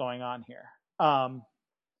else going on here?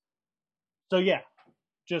 So yeah,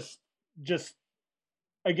 just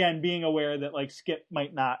again being aware that like Skip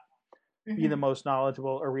might not be the most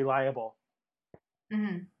knowledgeable or reliable.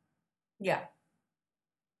 Yeah.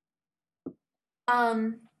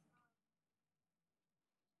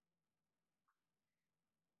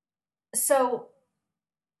 So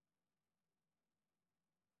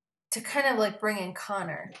to kind of like bring in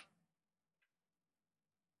Connor,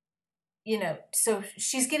 you know, so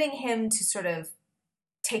she's getting him to sort of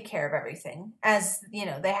take care of everything, as, you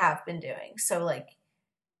know, they have been doing. So like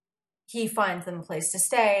he finds them a place to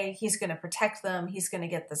stay, he's going to protect them, he's going to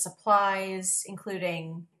get the supplies,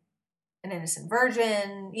 including an innocent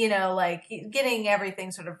virgin, you know, like getting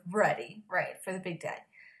everything sort of ready, right, for the big day.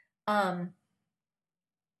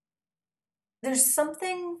 There's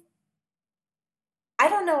something, I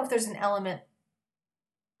don't know if there's an element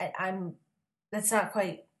that's not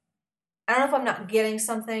quite, I don't know if I'm not getting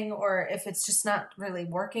something or if it's just not really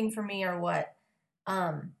working for me or what.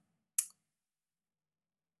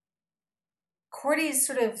 Cordy's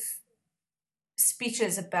sort of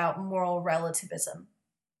speeches about moral relativism.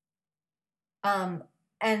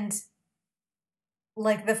 And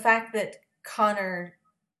like the fact that Connor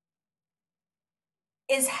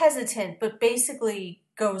is hesitant, but basically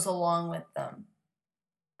goes along with them.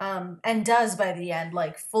 And does by the end,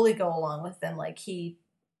 like fully go along with them. Like he,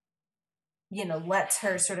 you know, lets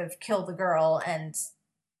her sort of kill the girl and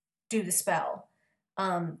do the spell.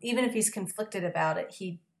 Even if he's conflicted about it,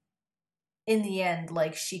 he, in the end,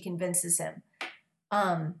 like she convinces him.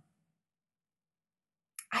 I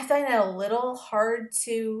find that a little hard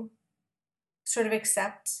to sort of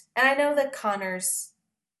accept. And I know that Connor's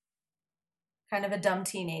kind of a dumb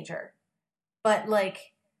teenager, but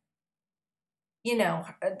like, you know,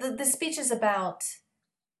 the speech is about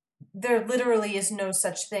there literally is no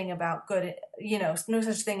such thing about good, you know, no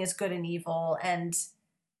such thing as good and evil, and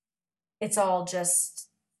it's all just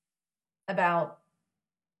about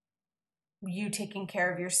you taking care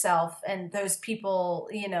of yourself, and those people,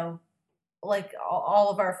 you know, like all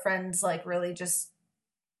of our friends like really just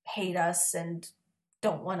hate us and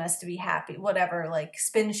don't want us to be happy, whatever like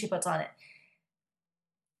spin she puts on it.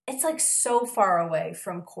 It's like so far away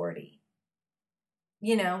from Cordy,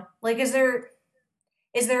 you know, like is there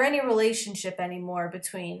any relationship anymore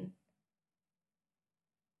between,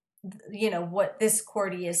 you know, what this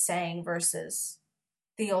Cordy is saying versus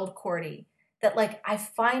the old Cordy, that like I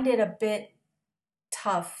find it a bit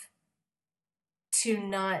tough to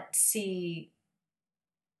not see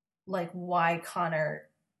like why Connor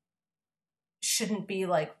shouldn't be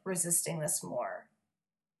like resisting this more.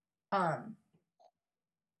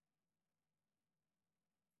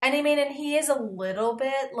 And I mean, and he is a little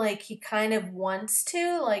bit like he kind of wants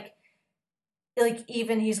to like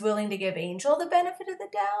even he's willing to give Angel the benefit of the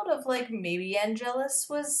doubt of like maybe Angelus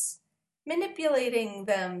was manipulating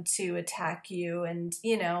them to attack you, and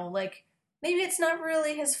you know, like maybe it's not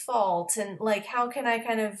really his fault, and like how can I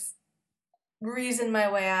kind of reason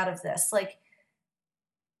my way out of this? Like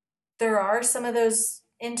there are some of those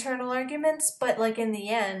internal arguments, but like in the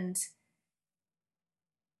end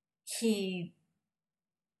he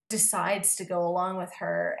decides to go along with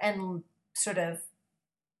her and sort of,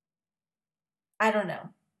 I don't know.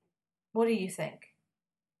 What do you think?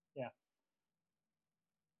 Yeah,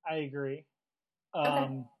 I agree.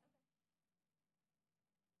 Okay.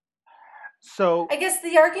 So I guess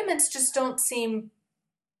the arguments just don't seem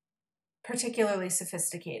particularly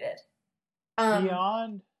sophisticated.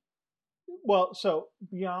 Beyond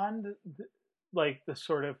like the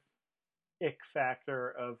sort of ick factor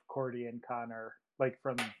of Cordy and Connor, like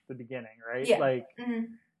from the beginning, right? Yeah. Like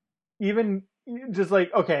even just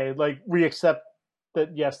like, okay, like we accept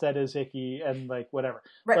that, yes, that is icky and like whatever.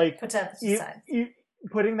 Right. Like put that to the side.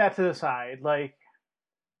 Putting that to the side, like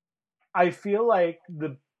I feel like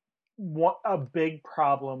a big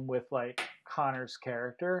problem with like Connor's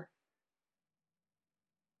character,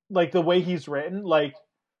 like the way he's written, like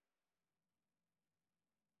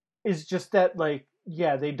is just that like,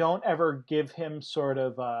 yeah, they don't ever give him sort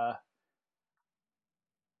of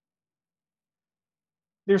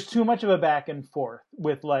there's too much of a back and forth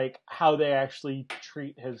with like how they actually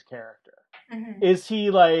treat his character. Is he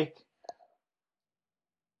like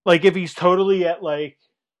if he's totally at like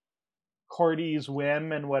Cordy's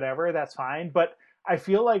whim and whatever, that's fine. But I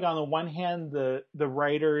feel like on the one hand, the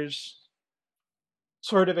writers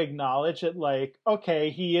sort of acknowledge it, like,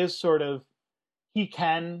 okay, he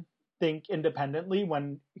can think independently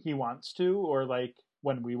when he wants to, or like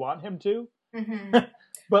when we want him to.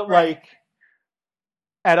 But right. Like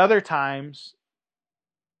at other times,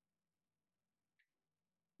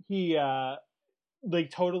 he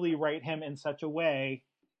like totally write him in such a way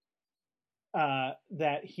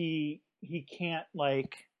that he can't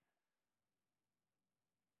like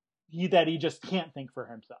he just can't think for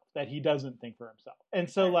himself, that he doesn't think for himself. And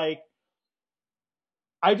so like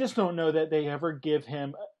I just don't know that they ever give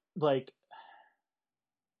him like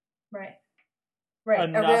right a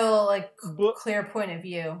real like clear point of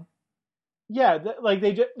view. Yeah, like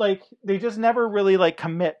they just never really like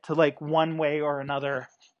commit to like one way or another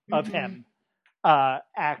of him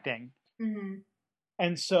acting.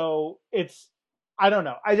 And so it's, I don't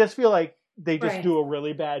know, I just feel like they just do a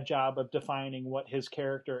really bad job of defining what his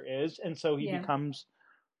character is, and so he becomes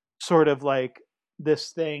sort of like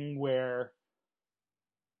this thing where,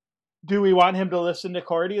 do we want him to listen to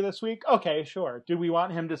Cordy this week? Okay, sure. Do we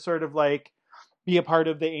want him to sort of like be a part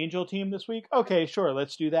of the Angel team this week? Okay, sure.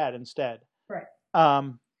 Let's do that instead. Right.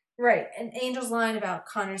 Right. And Angel's line about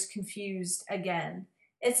Connor's confused again.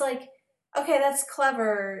 It's like, okay, that's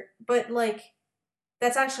clever, but like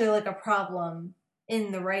that's actually like a problem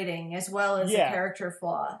in the writing as well as a character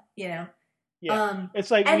flaw, you know? Yeah. It's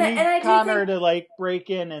like we need Connor to like break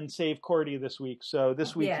in and save Cordy this week. So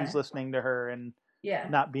this week he's listening to her and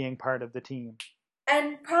not being part of the team.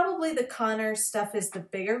 And probably the Connor stuff is the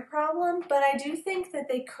bigger problem, but I do think that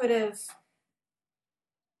they could have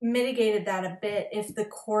mitigated that a bit if the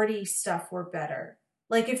Cordy stuff were better.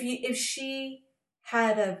 Like if she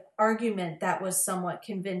had an argument that was somewhat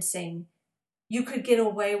convincing, you could get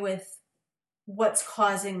away with what's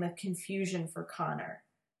causing the confusion for Connor.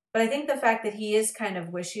 But I think the fact that he is kind of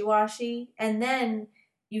wishy-washy, and then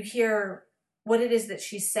you hear what it is that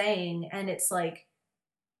she's saying, and it's like,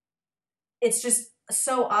 it's just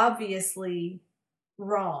so obviously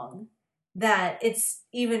wrong that it's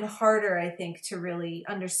even harder, I think, to really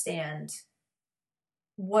understand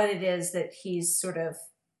what it is that he's sort of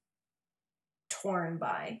torn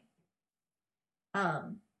by.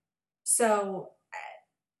 So,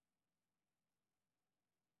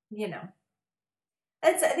 you know,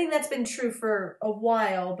 I think that's been true for a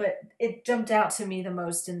while, but it jumped out to me the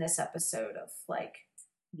most in this episode of like,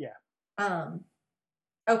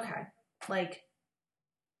 okay, like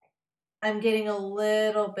I'm getting a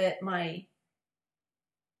little bit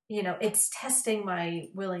it's testing my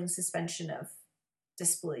willing suspension of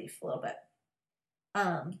disbelief a little bit.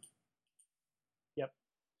 Yep.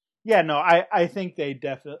 Yeah, no, I think they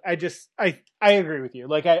definitely, I agree with you.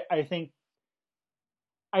 Like, I think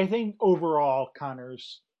overall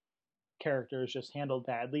Connor's character is just handled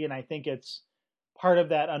badly, and I think it's part of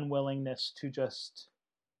that unwillingness to just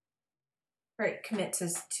commit to a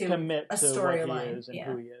storyline, what he is and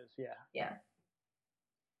who he is. Yeah.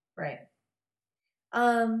 Right.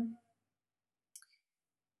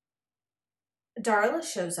 Darla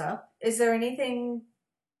shows up. Is there anything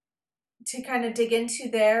to kind of dig into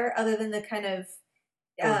there other than the kind of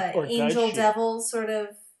or angel devil sort of,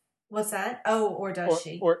 what's that? Oh, or does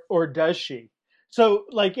she? Or does she? So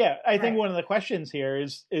like, yeah, I think one of the questions here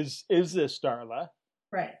is this Darla?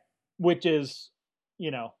 Right. Which is,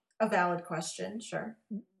 a valid question, sure.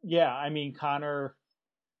 Yeah, I mean, Connor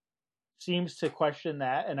seems to question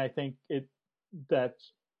that, and I think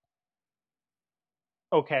that's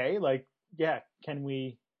okay. Like, yeah, can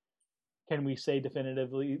we say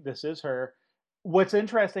definitively this is her? What's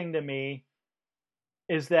interesting to me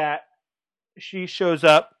is that she shows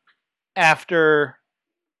up after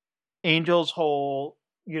Angel's whole,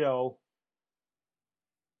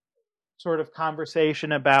 sort of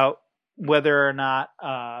conversation about whether or not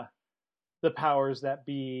the powers that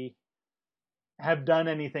be have done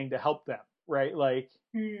anything to help them, right? Like,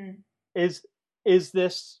 is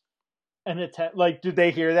this an attempt? Like, did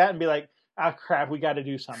they hear that and be like, "Ah, crap, we got to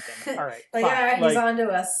do something"? All right, like, yeah, he's on to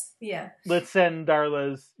us. Yeah, let's send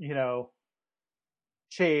Darla's,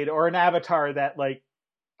 shade or an avatar that like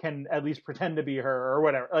can at least pretend to be her or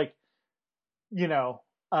whatever. Like,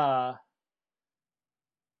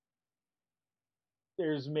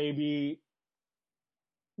 there's maybe,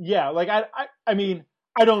 like I mean,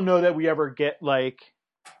 I don't know that we ever get like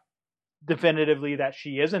definitively that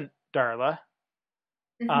she isn't Darla.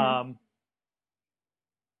 I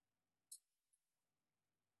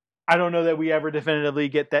don't know that we ever definitively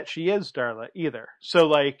get that she is Darla either. So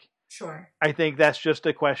like, sure, I think that's just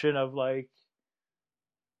a question of like,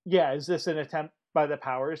 is this an attempt by the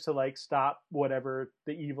powers to like stop whatever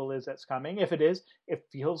the evil is that's coming? If it is, it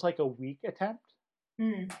feels like a weak attempt.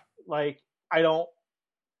 Like, I don't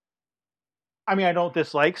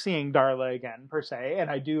dislike seeing Darla again per se, and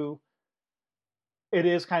it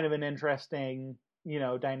is kind of an interesting,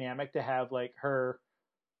 dynamic to have like her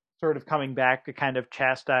sort of coming back to kind of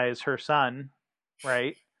chastise her son,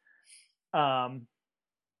 right?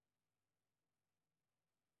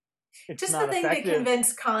 it's just not the thing to effective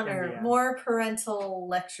convince in Connor. the end. More parental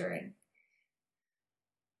lecturing.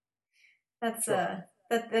 That's Sure.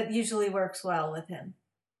 that usually works well with him.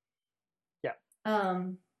 Yeah.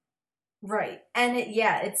 Right. And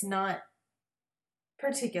it's not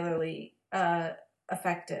particularly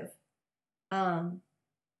effective.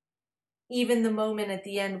 Even the moment at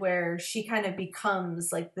the end where she kind of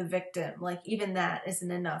becomes like the victim, like even that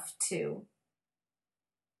isn't enough to,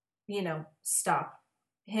 stop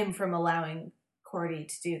him from allowing Cordy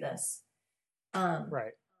to do this.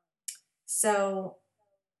 Right. So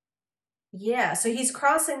yeah, so he's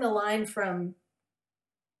crossing the line from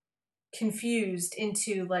confused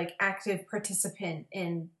into like active participant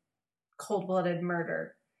in cold-blooded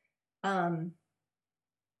murder.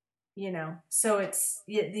 So it's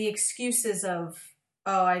the excuses of,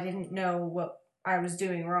 oh, I didn't know what I was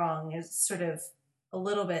doing wrong is sort of a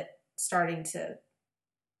little bit starting to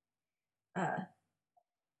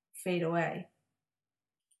fade away.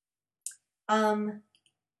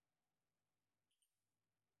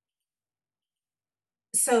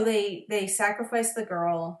 So they sacrifice the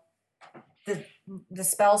girl. The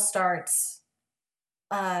spell starts.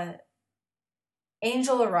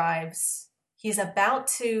 Angel arrives. He's about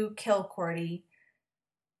to kill Cordy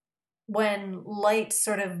when light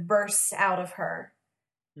sort of bursts out of her.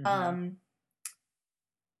 Mm-hmm.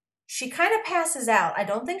 She kind of passes out. I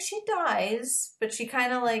don't think she dies, but she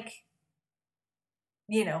kind of like,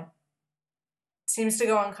 seems to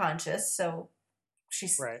go unconscious. So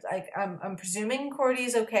she's right. like, I'm presuming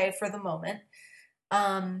Cordy's okay for the moment.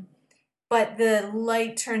 But the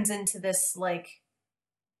light turns into this like,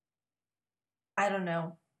 I don't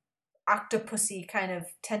know, octopusy kind of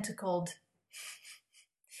tentacled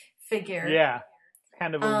figure. Yeah.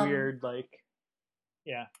 Kind of a weird, like,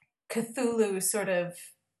 yeah. Cthulhu sort of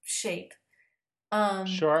shape.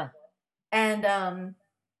 Sure. And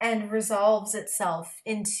resolves itself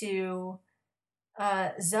into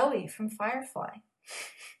Zoe from Firefly.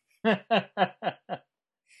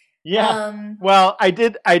 Yeah. Well, I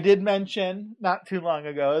did mention not too long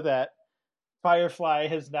ago that Firefly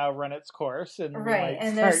has now run its course, and we might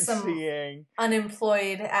and start there's some seeing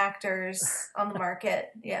unemployed actors on the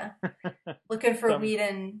market. Yeah, looking for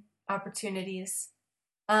Whedon opportunities.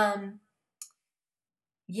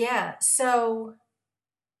 Yeah. So,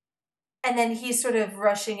 and then he's sort of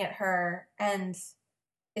rushing at her and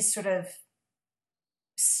is sort of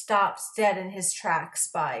stopped dead in his tracks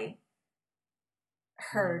by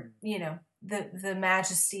her, the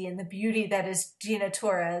majesty and the beauty that is Gina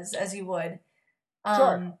Torres, as you would.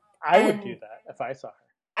 Sure. I would do that if I saw her.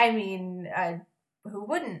 I mean, who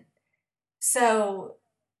wouldn't? So,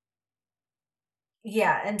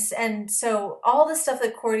 yeah, and so all the stuff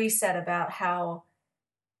that Cordy said about how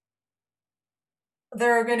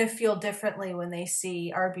they're going to feel differently when they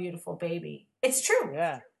see our beautiful baby. It's true.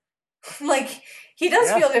 Yeah. Like, he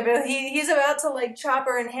does feel different. He's about to, like, chop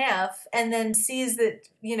her in half and then sees that,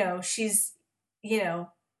 she's,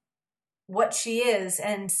 what she is.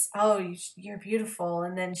 And, oh, you're beautiful.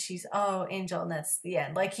 And then she's, oh, Angel. And that's the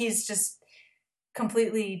end. Like, he's just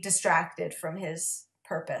completely distracted from his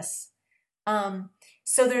purpose.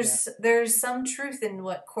 So there's some truth in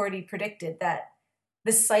what Cordy predicted, that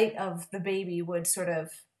the sight of the baby would sort of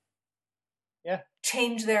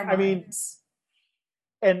change their minds.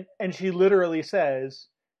 And she literally says,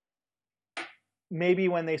 maybe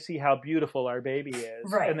when they see how beautiful our baby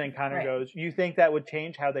is, and then Connor goes, you think that would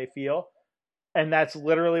change how they feel? And that's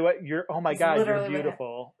literally what oh my God, you're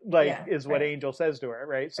beautiful, is what Angel says to her,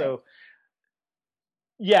 right? So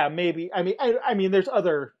yeah, maybe. I mean there's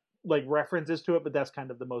other like references to it, but that's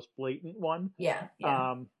kind of the most blatant one. Yeah.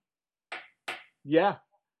 Yeah.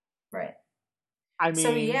 Right. I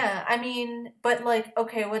mean, but like,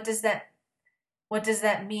 okay, what does that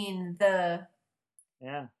mean? The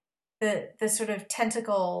sort of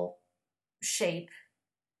tentacle shape.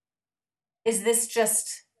 Is this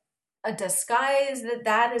just a disguise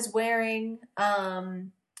that is wearing?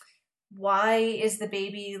 Why is the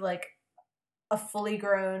baby like a fully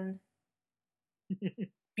grown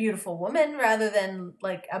beautiful woman rather than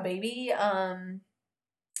like a baby?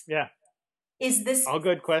 Yeah. Is this all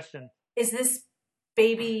good questions? Is this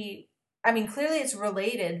baby? I mean, clearly it's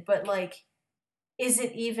related, but like, is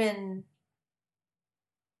it even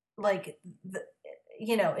like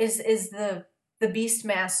is the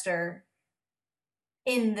Beastmaster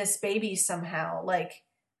in this baby somehow? Like,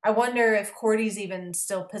 I wonder if Cordy's even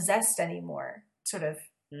still possessed anymore. Sort of,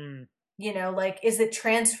 like, is it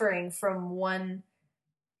transferring from one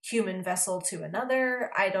human vessel to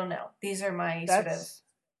another? I don't know. These are my sort of.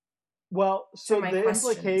 Well, so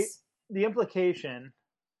the implication,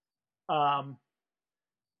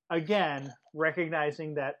 again,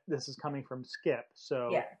 recognizing that this is coming from Skip,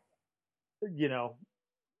 so Yeah. you know,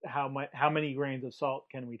 how many grains of salt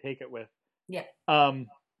can we take it with? Yeah.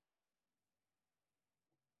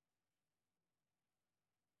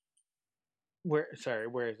 Where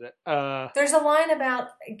is it? There's a line about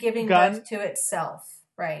giving birth to itself,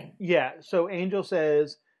 right? Yeah. So Angel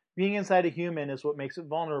says being inside a human is what makes it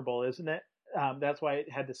vulnerable, isn't it? That's why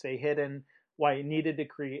it had to stay hidden. Why it needed to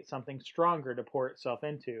create something stronger to pour itself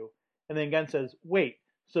into. And then Gunn says, "Wait,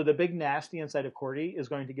 so the big nasty inside of Cordy is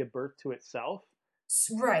going to give birth to itself?"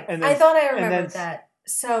 Right. And then, I thought I remembered that.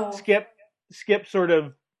 So Skip sort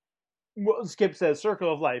of, well, Skip says,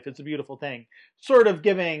 "Circle of life. It's a beautiful thing," sort of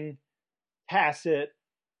giving tacit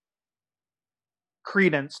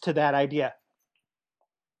credence to that idea.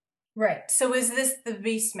 Right. So is this the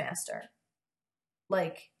Beastmaster?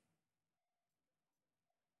 Like,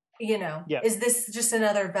 is this just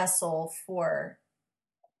another vessel for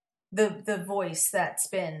the voice that's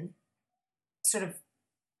been sort of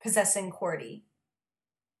possessing Cordy?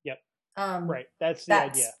 Yep. Right. That's the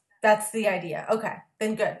idea. That's the idea. Okay.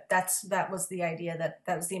 Then good. That was the idea,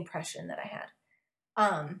 that was the impression that I had.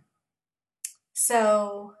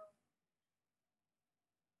 So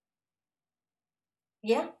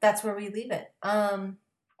yeah, that's where we leave it. I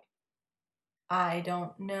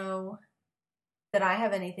don't know that I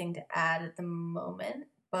have anything to add at the moment,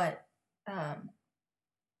 but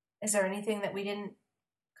is there anything that we didn't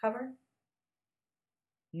cover?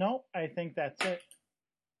 No, I think that's it.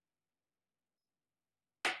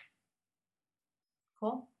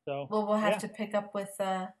 Cool. So, well, we'll have to pick up with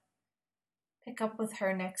her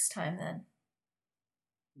next time then.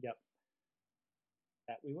 Yep.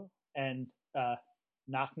 That we will. And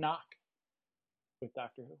knock knock with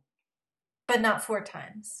Doctor Who. But not 4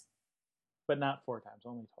 times. But not 4 times,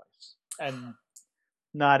 only twice. And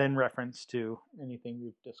not in reference to anything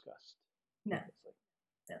we've discussed. No.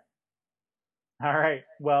 No. All right.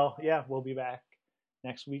 Well, yeah, we'll be back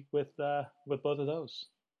next week with both of those.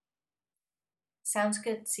 Sounds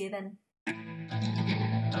good. See you then.